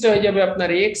সিরিজটা হয়ে যাবে আপনার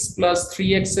x plus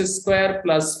 3x square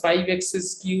plus 5x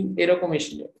cube, এরকম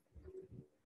এসে যাবে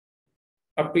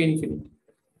up to infinity।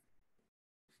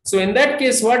 So in that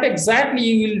case what exactly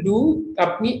you will do,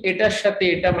 আপনি এটার সাথে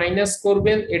এটা মাইনাস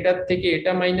করবেন, এটার থেকে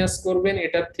এটা মাইনাস করবেন,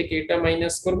 এটার থেকে এটা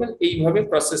মাইনাস করবেন, এইভাবে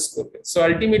প্রসেস করবেন। So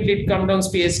ultimately it come down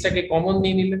to s টাকে কমন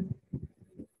নিয়ে নিলেন,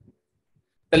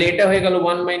 তাহলে এটা হয়ে গেল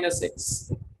 1 minus x,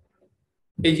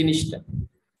 এই জিনিসটা।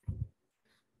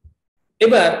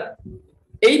 এবার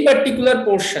এই পার্টিকুলার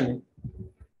পোরশনে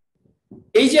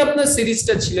এই যে আপনার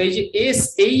সিরিজটা ছিল, এই যে s,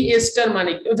 এই s টার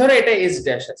মানে ধরো এটা s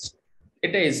ড্যাশ আছে,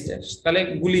 এটা s ড্যাশ, তাহলে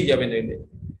গুলি যাবে নইলে,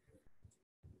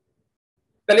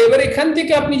 তাহলে এবার এখান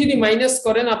থেকে আপনি যদি মাইনাস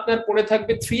করেন আপনার পড়ে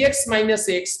থাকবে 3x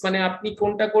 - x, মানে আপনি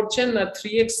কোনটা করছেন না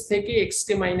 3x থেকে x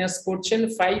কে মাইনাস করছেন,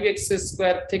 5x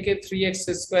স্কয়ার থেকে 3x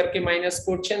স্কয়ার কে মাইনাস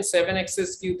করছেন, 7x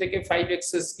কিউ থেকে 5x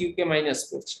কিউ কে মাইনাস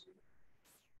করছেন।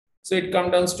 So it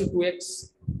comes down to 2x,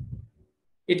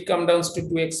 it comes down to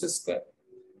 2x square,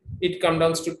 it comes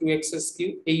down to 2x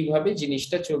cube, এইভাবে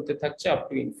জিনিসটা চলতে থাকছে up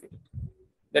to infinity.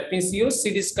 That means your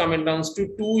series coming down to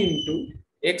 2 into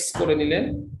x করে নিলেন,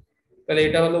 তাহলে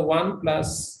এটা হলো 1 plus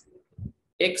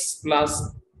x plus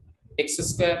x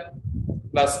square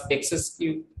plus x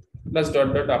cube plus dot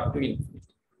dot up to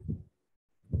infinity.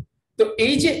 তো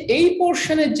এই যে এই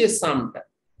পোরশনের যে সামটা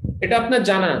এটা আপনার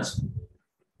জানা আছে।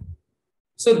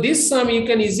 So this sum you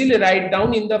can easily write down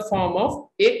in the form of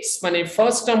x, মানে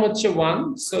first term হচ্ছে 1,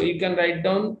 so you can write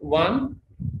down 1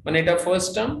 মানে এটা first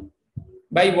term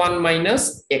by 1 minus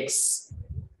x,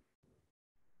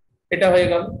 এটা হয়ে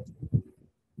গেল।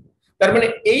 তার মানে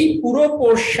এই পুরো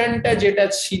পোরশনটা যেটা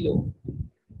ছিল,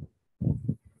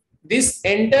 this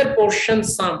entire portion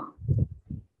sum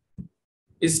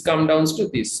is come down to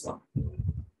this one,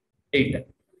 এইটা।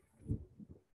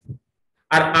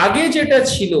 আর আগে যেটা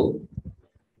ছিল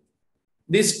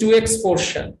this 2x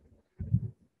portion,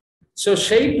 so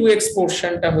সেই 2x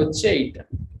পোরশনটা হচ্ছে এইটা,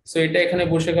 সো এটা এখানে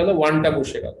বসে গেল, 1টা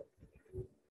বসে গেল।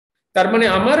 তার মানে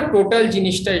আমার টোটাল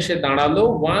জিনিসটা এসে দাঁড়ালো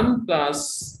 1 plus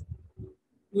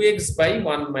 2x by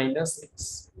 1 minus x।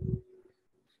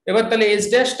 এবার তাহলে s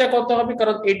ড্যাশটা কত হবে,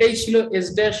 কারণ এটাই ছিল s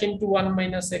dash into 1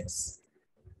 minus x,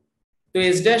 তো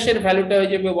s ড্যাশ এর ভ্যালুটা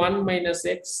হয়ে যাবে 1 মাইনাস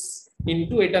x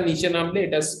ইনটু এটা নিচে নামলে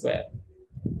এটা স্কয়ার।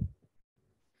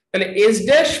 তাহলে s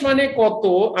ড্যাশ মানে কত,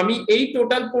 আমি এই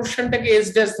টোটাল পোরশনটাকে s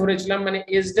ড্যাশ ধরেছিলাম, মানে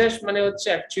s ড্যাশ মানে হচ্ছে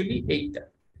অ্যাকচুয়ালি এইটা,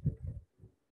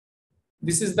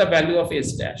 this is the value of s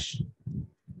dash.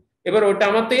 এবার ওটা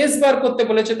আমার তো s বার করতে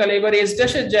বলেছে, তাহলে এবার s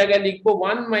ড্যাশ এর জায়গায় লিখবো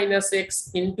 1 minus x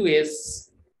into s,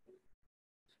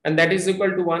 and that is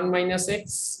equal to 1 minus x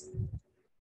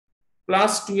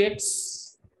plus 2x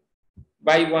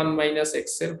by 1 minus x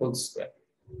এর হোল স্কয়ার।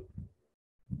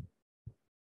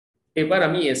 এবার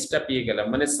আমি s টা পেয়ে গেলাম,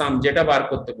 মানে সাম যেটা বার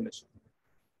করতে বলেছে,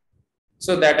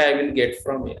 so that I will get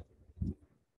from here,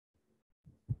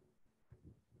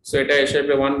 so এটা এসে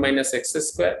যাবে 1 minus x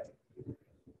square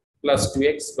plus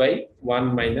 2x by 1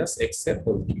 minus x এর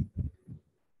হোল কিউব।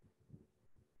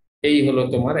 এই হলো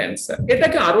তোমার অ্যানসার।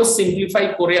 এটাকে আরো সিম্পলিফাই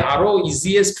করে আরো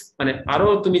ইজিয়েস্ট, মানে আরো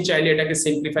তুমি চাইলে এটাকে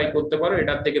সিম্পলিফাই করতে পারো,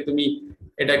 এটার থেকে তুমি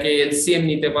এটাকে এলসিএম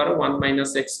নিতে পারো 1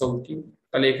 minus x হোল কিউব,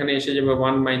 তাহলে এখানে এসে যাবে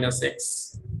 1 minus x,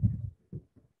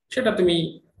 সেটা তুমি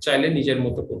চাইলে নিজের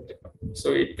মতো করতে পারো। So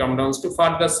it come down to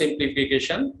further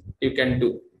simplification you can do,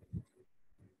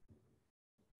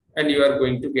 and you are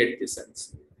going to get this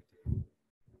answer.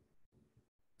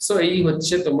 So এই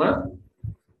হচ্ছে তোমার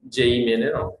JEE main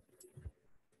এর অঙ্ক,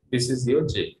 this is your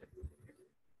JEE,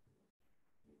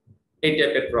 এই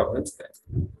টাইপের প্রবলেমস থাকে।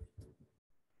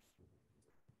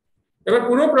 এবার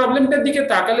পুরো প্রবলেমটার দিকে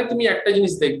তাকালে তুমি একটা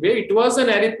জিনিস দেখবে, ইট was an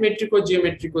arithmetic O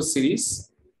geometric O series.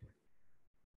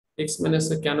 x minus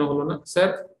কেন হলো না স্যার,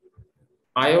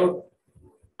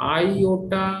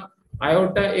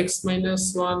 আয়োটা x মাইনাস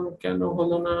 1 কেন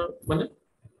হলো না, মানে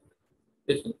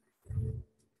দেখি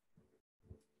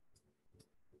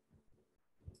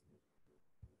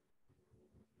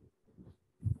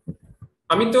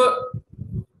আমি তো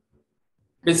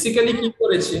বেসিক্যালি কি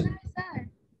করেছি,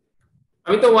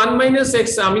 আমি তো 1 মাইনাস x,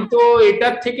 আমি তো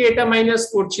এটার থেকে এটা মাইনাস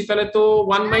করছি, তাহলে তো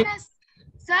 1 মাইনাস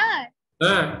স্যার,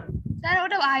 হ্যাঁ স্যার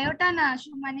ওটা আয়োটা না,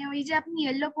 মানে ওই যে আপনি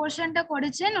ইয়েলো পোরশনটা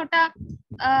করেছেন ওটা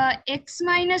x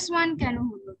মাইনাস 1 কেন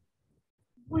হলো,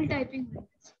 ভুল টাইপিং হয়ে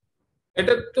গেছে।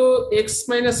 এটা তো x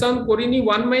মাইনাস 1 করিনি,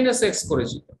 1 মাইনাস x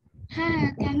করেছি। হ্যাঁ,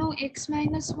 কেন x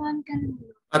মাইনাস 1 কেন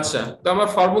হলো? আচ্ছা, তো আমার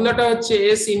ফর্মুলাটা হচ্ছে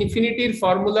s ইনফিনিটির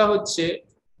ফর্মুলা হচ্ছে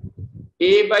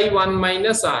a বাই 1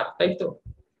 মাইনাস r, তাই তো?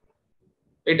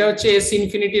 এটা হচ্ছে s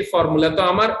ইনফিনিটির ফর্মুলা। তো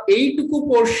আমার এইটুকু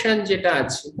পোরশন যেটা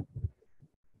আছে,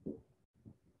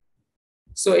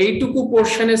 সো এইটুকু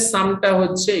পোরশনের সামটা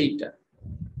হচ্ছে এইটা,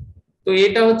 তো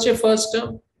এটা হচ্ছে first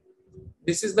term,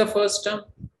 this is the first term,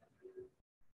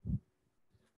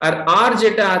 R r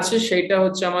যেটা আছে সেটা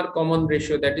হচ্ছে আমার common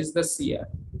ratio, that is the cr।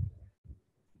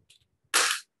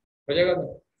 বুঝা গেল?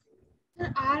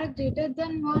 r গ্রেটার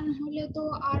দ্যান 1 হলে তো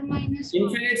r মাইনাস 1।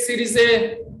 ইনফিনিট সিরিজে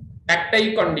একটাই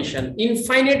কন্ডিশন,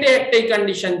 ইনফাইনাইটে একটাই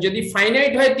কন্ডিশন, যদি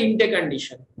ফাইনাইট হয় তিনটে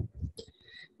condition.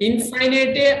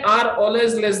 ইনফাইনাইটে r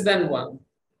always less than 1,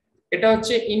 এটা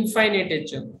হচ্ছে ইনফাইনাইটের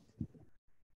জন্য।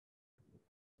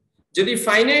 যদি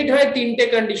ফাইনাইট হয় তিনটে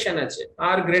কন্ডিশন আছে,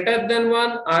 r greater than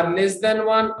 1, r less than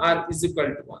 1, r is equal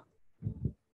to 1।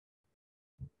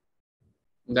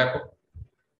 দেখো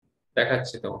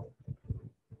দেখাচ্ছি তো,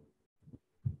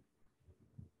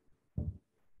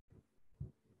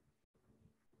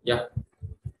 ইয়া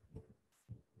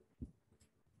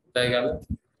তাই গেল।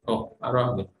 ও আরো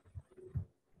হবে,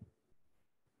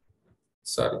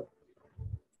 সরি।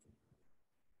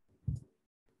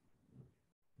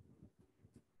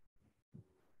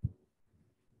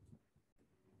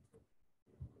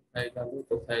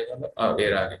 কোথায় গেল?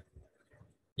 এর আগে,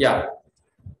 ইয়া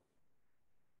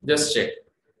জাস্ট চেক।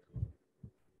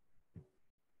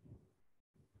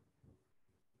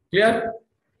 ক্লিয়ার?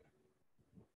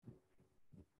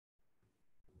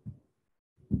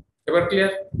 এবার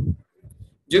ক্লিয়ার?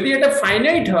 যদি এটা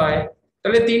ফাইনাইট হয়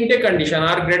তাহলে তিনটে condition,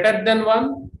 R greater than 1,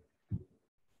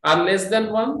 R less than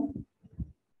 1,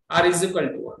 R is equal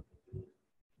to 1।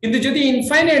 কিন্তু যদি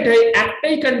ইনফাইনাইট হয়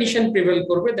একটাই কন্ডিশন প্রিভেল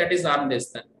করবে, that is R less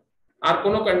than, আর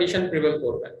কোনো কন্ডিশন প্রিভেল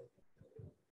করবে না।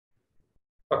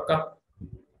 পাক্কা?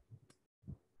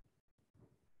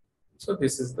 So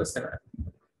this is the scenario.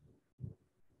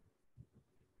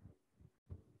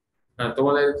 হ্যাঁ,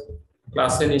 তোমাদের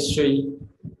ক্লাসে নিশ্চয়ই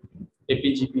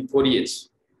এপিজিপি করিয়েছে,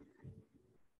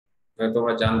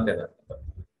 তোমরা জানতে না।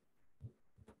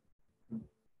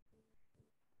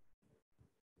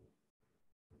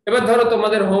 এবার ধরো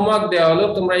তোমাদের হোমওয়ার্ক দেওয়া হলো,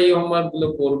 তোমরা এই হোমওয়ার্ক গুলো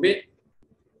করবে।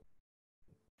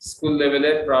 স্কুল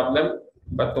লেভেলের প্রবলেম,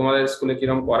 বা তোমাদের স্কুলে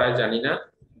কিরকম করায় জানি না।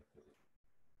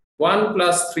 1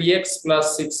 plus 3x plus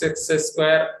 6x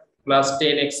square plus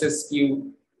 10x cube,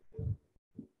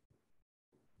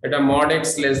 এটা mod x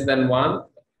less than 1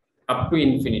 up to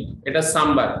infinity, এটা সাম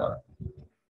বার করা।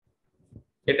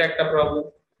 এটা একটা প্রবলেম।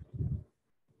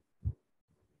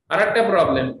 আর একটা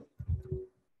problem,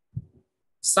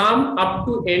 sum up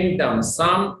to n terms,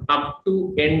 sum up to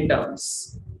n terms,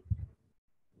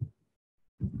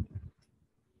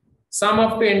 sum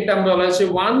up to n terms বলা আছে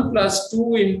 1 plus 2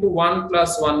 into 1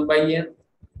 plus 1 by n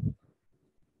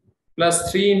plus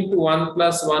 3 into 1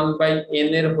 plus 1 by n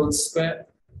এর whole square,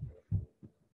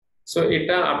 so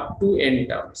এটা up to n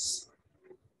terms।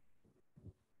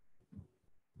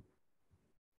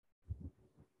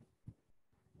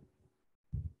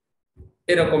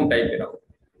 এরকম টাইপের অঙ্ক।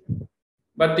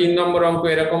 বা 3 নম্বর অঙ্ক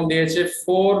এরকম দিয়েছে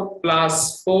 4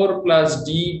 plus d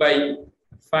by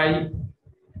 5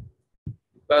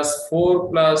 plus 4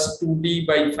 plus 2d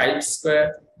by 5 square,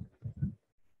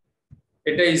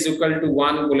 এটা is equal to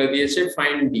 1 বলে দিয়েছে,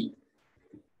 find d।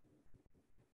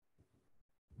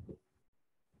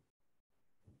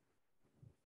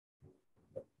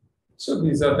 So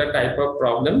these are the type of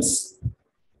problems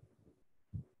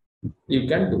you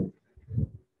can do।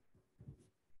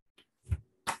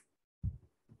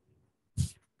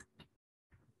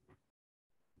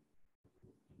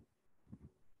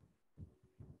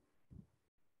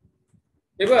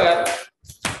 এবার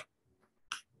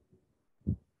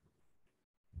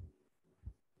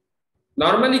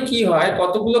নরমালি কি হয়,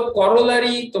 কতগুলো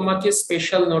করোলারি তোমাকে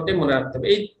স্পেশাল নোটে মনে রাখতে হবে।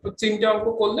 এই 3টে অঙ্ক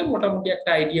করলে মোটামুটি একটা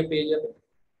আইডিয়া পেয়ে যাবে।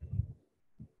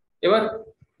 এবার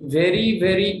ভেরি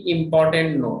ভেরি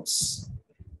ইম্পর্টেন্ট নোটস,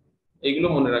 এগুলো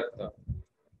মনে রাখতে হবে।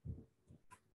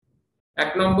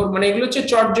 1 নম্বর, মানে এগুলো হচ্ছে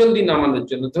চটজলদি নামানোর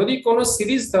জন্য। যদি কোনো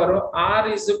সিরিজ ধরো r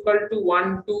is equal to 1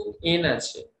 to n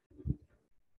আছে,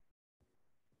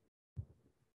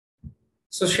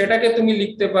 সো সেটাকে তুমি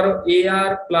লিখতে পারো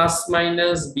ar plus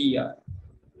minus br,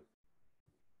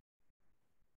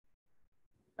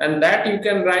 and that you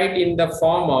can write in the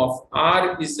form of r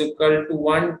is equal to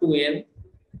 1 to n,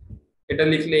 এটা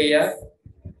লিখলে ar,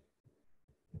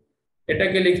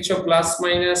 এটাকে লিখছো plus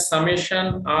minus summation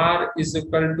r is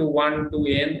equal to 1 to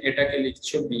n, এটাকে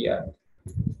লিখছো br।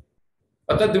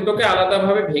 অর্থাৎ দুটোকে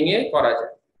আলাদাভাবে ভেঙে করা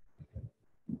যায়।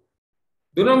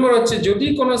 2 নম্বর হচ্ছে যদি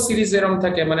কোনো সিরিজ এরকম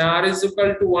থাকে, মানে r is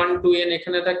equal to 1 to n,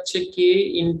 এখানে থাকছে k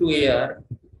into ar,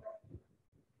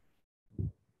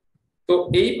 তো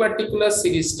এই পার্টিকুলার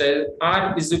সিরিজটা r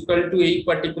is equal to এই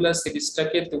পার্টিকুলার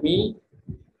সিরিজটাকে তুমি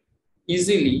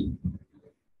ইজিলি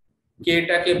k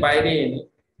টাকে বাইরে এনে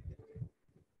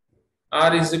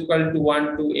r is equal to 1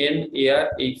 to n ar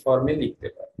এই ফর্মে লিখতে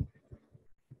পারো।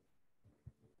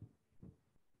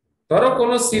 ধরো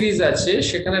কোনো সিরিজ আছে,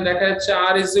 সেখানে দেখা যাচ্ছে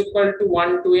r is equal to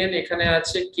 1 to n, এখানে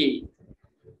আছে k,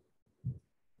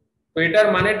 তো এটার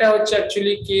মানেটা হচ্ছে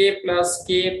actually k plus k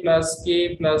plus k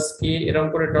plus k এরকম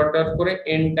করে ডট ডট করে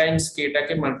n টাইমস k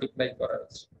টাকে মাল্টিপ্লাই করা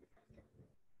হচ্ছে।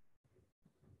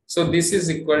 So this is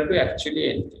equal to actually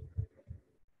n।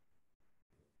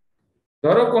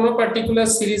 ধরো কোনো পার্টিকুলার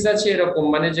সিরিজ আছে এরকম,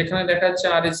 মানে যেখানে দেখা যাচ্ছে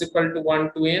r is equal to 1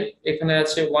 to n, এখানে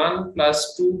আছে 1 plus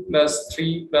 2 plus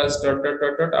 3 plus dot dot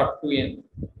dot dot up to n,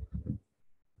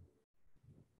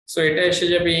 so এটা এসে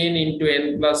যাবে n into n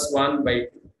plus 1 by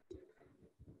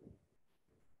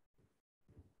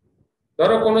 2।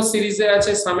 ধরো কোন সিরিজে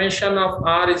আছে summation of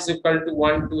r is equal to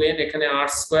 1 two n, এখানে r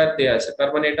স্কয়ার দেয়া আছে, তার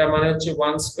মানে এটা মানে হচ্ছে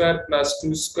 1 square plus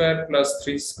 2 square plus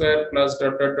 3 square plus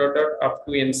dot dot dot dot up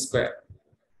to n square.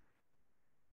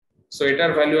 So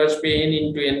এটার ভ্যালু আসবে n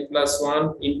into n plus 1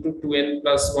 into 2n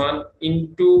plus 1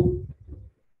 into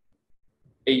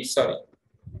এই সরি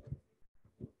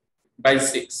বাই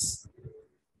 6।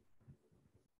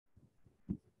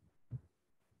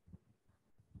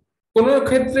 কোন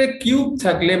ক্ষেত্রে কিউব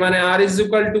থাকলে মানে r is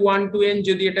equal to 1 two n,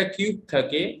 যদি এটা cube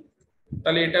থাকে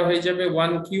তাহলে এটা হয়ে যাবে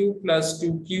 1 cube plus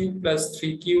 2 cube plus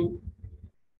 3 cube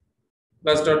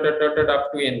plus dot dot dot dot up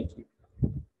to n cube.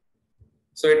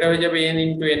 So এটা হয়ে যাবে n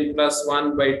into n plus 1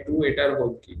 by 2, এটার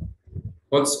হোল কিউব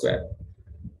হোল স্কয়ার।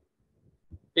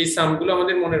 এই সামগুলো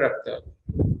আমাদের মনে রাখতে হবে।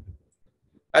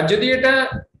 আর যদি এটা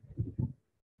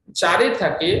 4 এ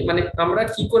থাকে মানে আমরা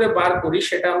কি করে বার করি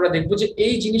সেটা আমরা দেখবো, যে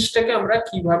এই জিনিসটাকে আমরা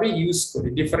কিভাবে ইউজ করি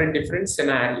ডিফারেন্ট ডিফারেন্ট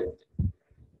সিনারিওতে।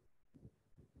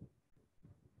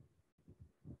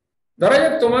 ধরা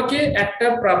যাক তোমাকে একটা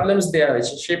প্রবলেমস দেয়া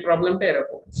হয়েছে, সেই প্রবলেমটা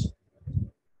এরকম আছে।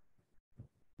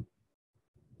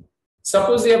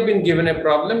 Suppose you have been given a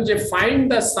problem, যে find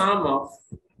the sum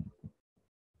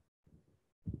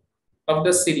of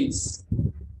the series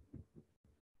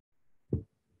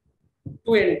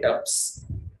 2n terms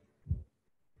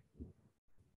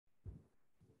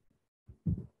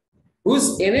whose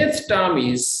nth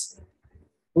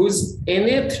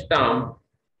term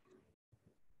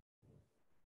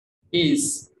is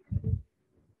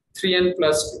 3n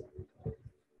plus 2,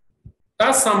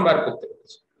 তার সাম বার করতে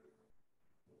বলেছে।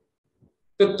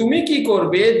 তো তুমি কি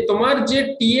করবে, তোমার যে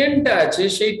tn টা আছে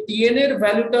সেই tn এর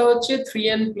ভ্যালুটা হচ্ছে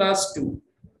 3n plus 2।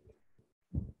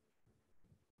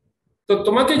 তো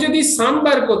তোমাকে যদি সাম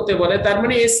বার করতে বলে তার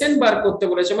মানে sn বার করতে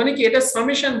বলেছে, মানে কি এটা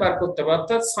সামেশন বার করতে হবে,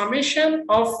 অর্থাৎ summation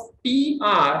of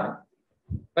tr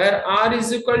where r is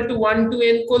equal to 1 to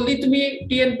n করলেই তুমি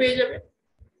tn পেয়ে যাবে।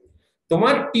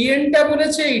 তোমার tn টা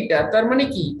বলেছে এইটা, তার মানে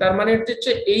কি, তার মানে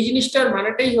হচ্ছে এই জিনিসটার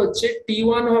মানেটাই হচ্ছে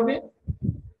t1 হবে,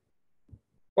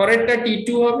 পরেরটা t2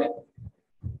 হবে,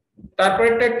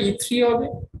 তারপরেরটা t3 হবে,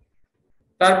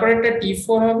 তারপরেরটা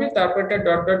t4 হবে, তারপরেরটা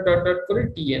ডট ডট ডট ডট করে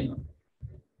tn হবে।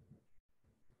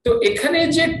 তো এখানে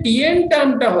যে tn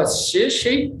টার্মটা হচ্ছে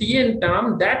সেই tn term,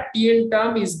 that tn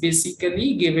term is basically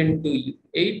given to you,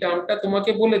 এই টার্মটা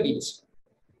তোমাকে বলে দিয়েছে।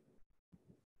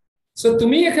 সো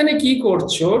তুমি এখানে কি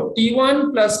করছো, t1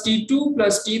 plus t2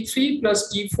 plus t3 plus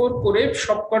t4 করে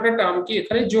সবকটা টার্মকে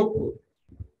এখানে যোগ করো।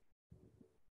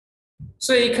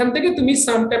 সো এইখান থেকে তুমি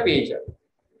সামটা পেয়ে যাবে।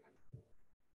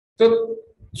 তো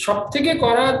সব থেকে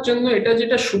করার জন্য এটা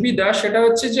যেটা সুবিধা সেটা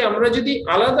হচ্ছে যে আমরা যদি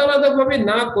আলাদা আলাদা ভাবে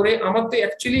না করে, আমার তো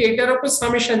অ্যাকচুয়ালি এটার উপর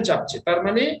সামেশন চাপছে, তার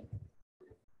মানে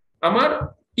আমার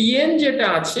tn যেটা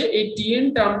আছে এই tn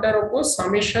টার্মটার উপর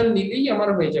সামেশন নিলেই আমার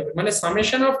হয়ে যাবে, মানে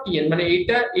সামেশন অফ tn, মানে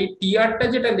এটা এই tr টা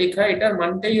যেটা লেখা এটার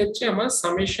মানটাই হচ্ছে আমার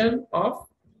সামেশন অফ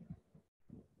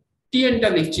tn টা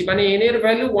লিখছি, মানে n এর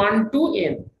ভ্যালু 1 টু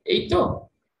n, এই তো।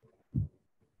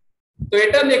 তো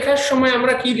এটা লেখার সময়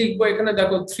আমরা কি লিখবো, এখানে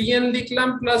দেখো 3n লিখলাম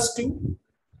প্লাস 2।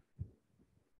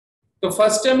 তো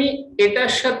ফার্স্ট আমি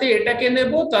এটার সাথে এটাকে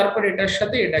নেব, তারপর এটার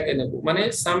সাথে এটাকে নেব, মানে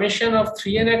সামেশন অফ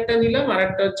 3n একটা নিলাম আর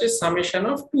একটা হচ্ছে সামেশন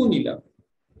অফ 2 নিলাম।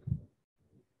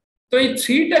 তো এই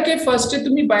 3 টাকে ফার্স্টে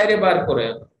তুমি বাইরে বার করে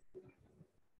আনো,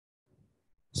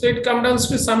 so it come downs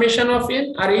two summation of n।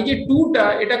 আর এই যে 2 টা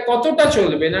এটা কতটা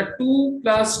চলবে না, 2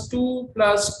 প্লাস 2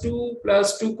 প্লাস 2 প্লাস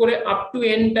 2 করে আপ টু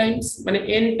n টাইমস, মানে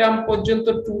n টার্ম পর্যন্ত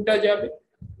 2 টা যাবে।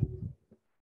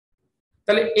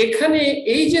 তাহলে এখানে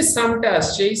এই যে সামটা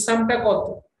আসছে এই সামটা কত,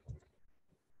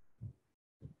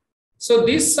 so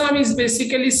this some is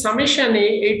basically summation এ,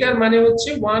 এইটার মানে হচ্ছে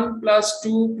 1 plus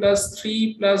 2 plus 3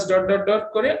 plus dot dot dot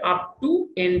করে আপ টু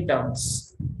n টার্মস।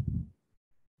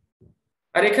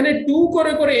 আর এখানে 2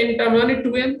 করে করে n টার্ম মানে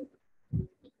 2n।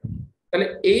 তাহলে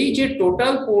এই যে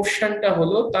টোটাল পোরশনটা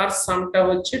হলো তার সামটা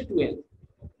হচ্ছে 2n।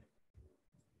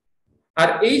 আর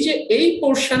এই যে এই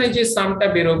পোরশনে যে সামটা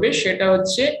বেরোবে সেটা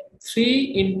হচ্ছে 3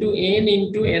 into n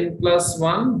into n plus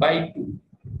 1 by 2,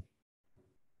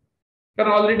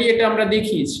 কারণ অলরেডি এটা আমরা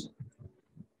দেখিয়েছি।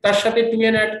 তার সাথে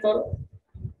 2n অ্যাড করো,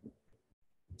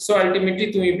 সো আলটিমেটলি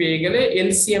তুমি পেয়ে গেলে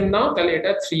এলসিএম নাও, তাহলে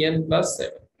এটা 3n প্লাস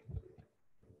 7।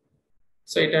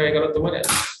 সো এটা হয়ে গেল তোমার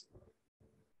অ্যান্সার।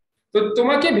 তো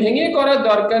তোমাকে ভেঙে করার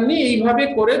দরকার নেই, এইভাবে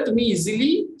করে তুমি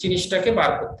ইজিলি জিনিসটাকে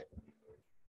বার করতে,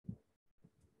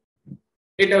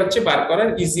 এটা হচ্ছে বার করার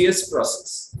ইজিয়েস্ট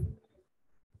প্রসেস।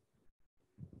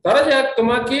 ধরা যাক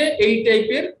তোমাকে এই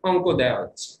টাইপের অঙ্ক দেওয়া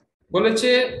হচ্ছে, বলেছে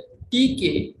tk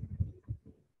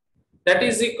that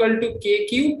is equal to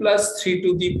kq plus 3 to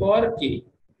the power k।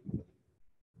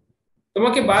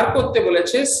 তোমাকে বার করতে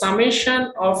বলেছে সামেশন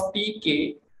অফ tk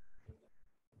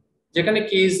যেখানে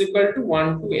k is equal to 1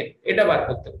 to n, এটা বার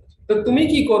করতে হবে। তো তুমি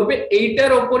কি করবে,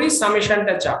 এইটার উপরই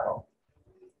সামেশনটা চাপাও।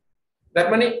 তার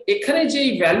মানে এখানে যে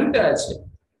ভ্যালুটা আছে,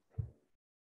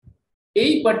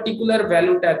 এই পার্টিকুলার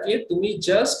ভ্যালুটাকে তুমি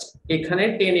জাস্ট এখানে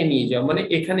টেনে নিয়ে যাও, মানে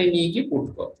এখানে নিয়ে গিয়ে পুট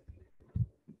করো।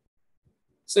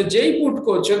 সো যেই পুট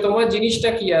করছো তোমার জিনিসটা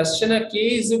কি আসছে না, k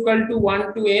is equal to 1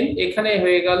 to n, এখানে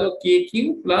হয়ে গেল kq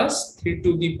plus 3 to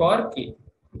the power k।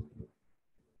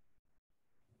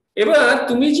 এবার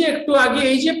তুমি যে একটু আগে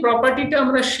এই যে প্রপার্টিটা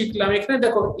আমরা শিখলাম, এখানে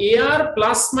দেখো ar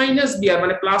প্লাস মাইনাস br,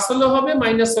 মানে প্লাস হলে হবে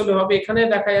মাইনাস হলে হবে, এখানে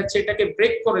দেখা যাচ্ছে এটাকে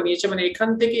ব্রেক করে নিয়েছে, মানে এখান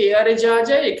থেকে ar এ যাওয়া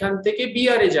যায়, এখান থেকে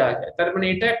br এ যাওয়া যায়, তার মানে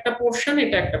এটা একটা পোরশন,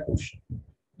 এটা একটা পোরশন,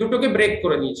 দুটোকে ব্রেক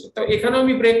করে নিয়েছে। তো এখানেও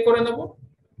আমি ব্রেক করে নেব।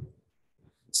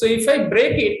 So if I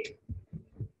break it,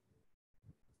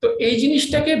 তো এই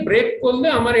জিনিসটাকে ব্রেক করলে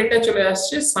আমার এটা চলে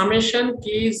আসছে summation k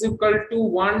is equal to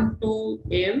 1 to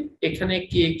n, এখানে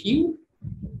kq,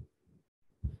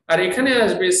 আর এখানে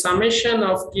আসবে summation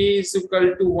of k is equal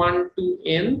to 1 to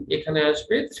n, এখানে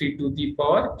আসবে 3 to the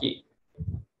power k।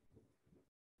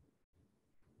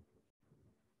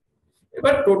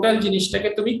 এবার টোটাল জিনিসটাকে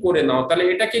তুমি করে নাও, তাহলে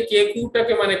এটাকে kq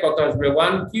টাকে মানে কত আসবে,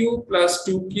 1q plus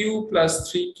 2q plus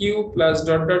 3q plus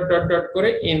dot dot dot dot করে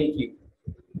nq।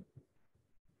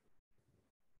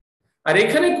 আর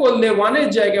এখানে করলে 1 এর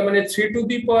জায়গায় মানে 3 to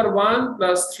the power 1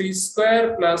 plus 3 square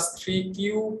plus 3q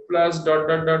plus dot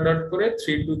dot dot dot করে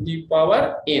 3 to the power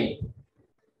n।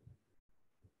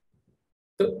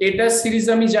 তো এটা সিরিজ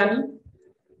আমি জানি,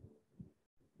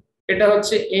 এটা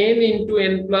হচ্ছে n into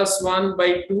n plus 1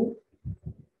 by 2,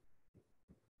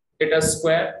 এটা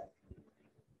স্কয়ার।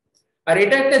 আর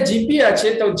এটা একটা জিপি আছে,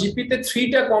 তো জিপি তে 3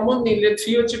 টা কমন নিলে,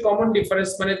 3 হচ্ছে কমন ডিফারেন্স,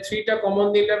 মানে 3 টা কমন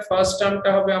নিলে ফার্স্ট টার্মটা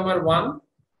হবে আমার 1,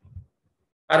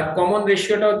 আর কমন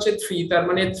রেশিওটা হচ্ছে 3, তার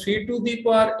মানে 3 to the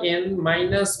power n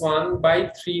minus 1 by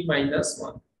 3 minus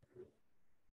 1,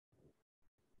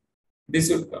 this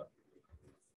would come।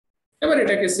 এবার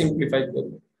এটাকে সিম্পলিফাই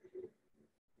করব,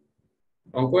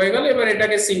 অঙ্ক হয়ে গেল। এবার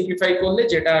এটাকে সিম্পলিফাই করলে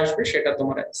যেটা আসবে সেটা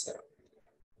তোমার অ্যান্সার।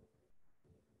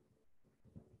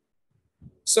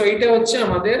 সো এটা হচ্ছে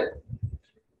আমাদের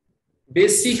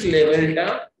বেসিক লেভেলটা,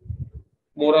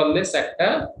 মোরাললেস একটা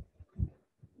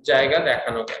জায়গা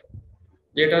দেখানো গেল,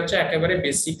 যেটা হচ্ছে একেবারে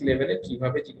বেসিক লেভেলে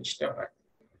কিভাবে জিনিসটা হয়।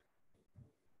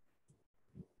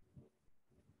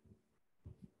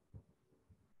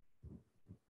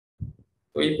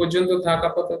 তো এই পর্যন্ত থাক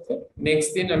আপাতত। নেক্সট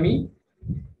দিন আমি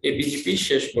এবিজিপি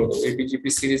শেষ করবো, এবিজিপি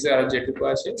সিরিজে আর যেটুকু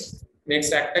আছে,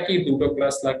 নেক্সট একটা কি দুটো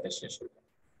ক্লাস লাগবে শেষ হবে।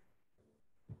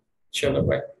 চলো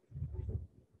বাই,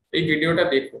 এই ভিডিওটা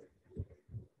দেখো।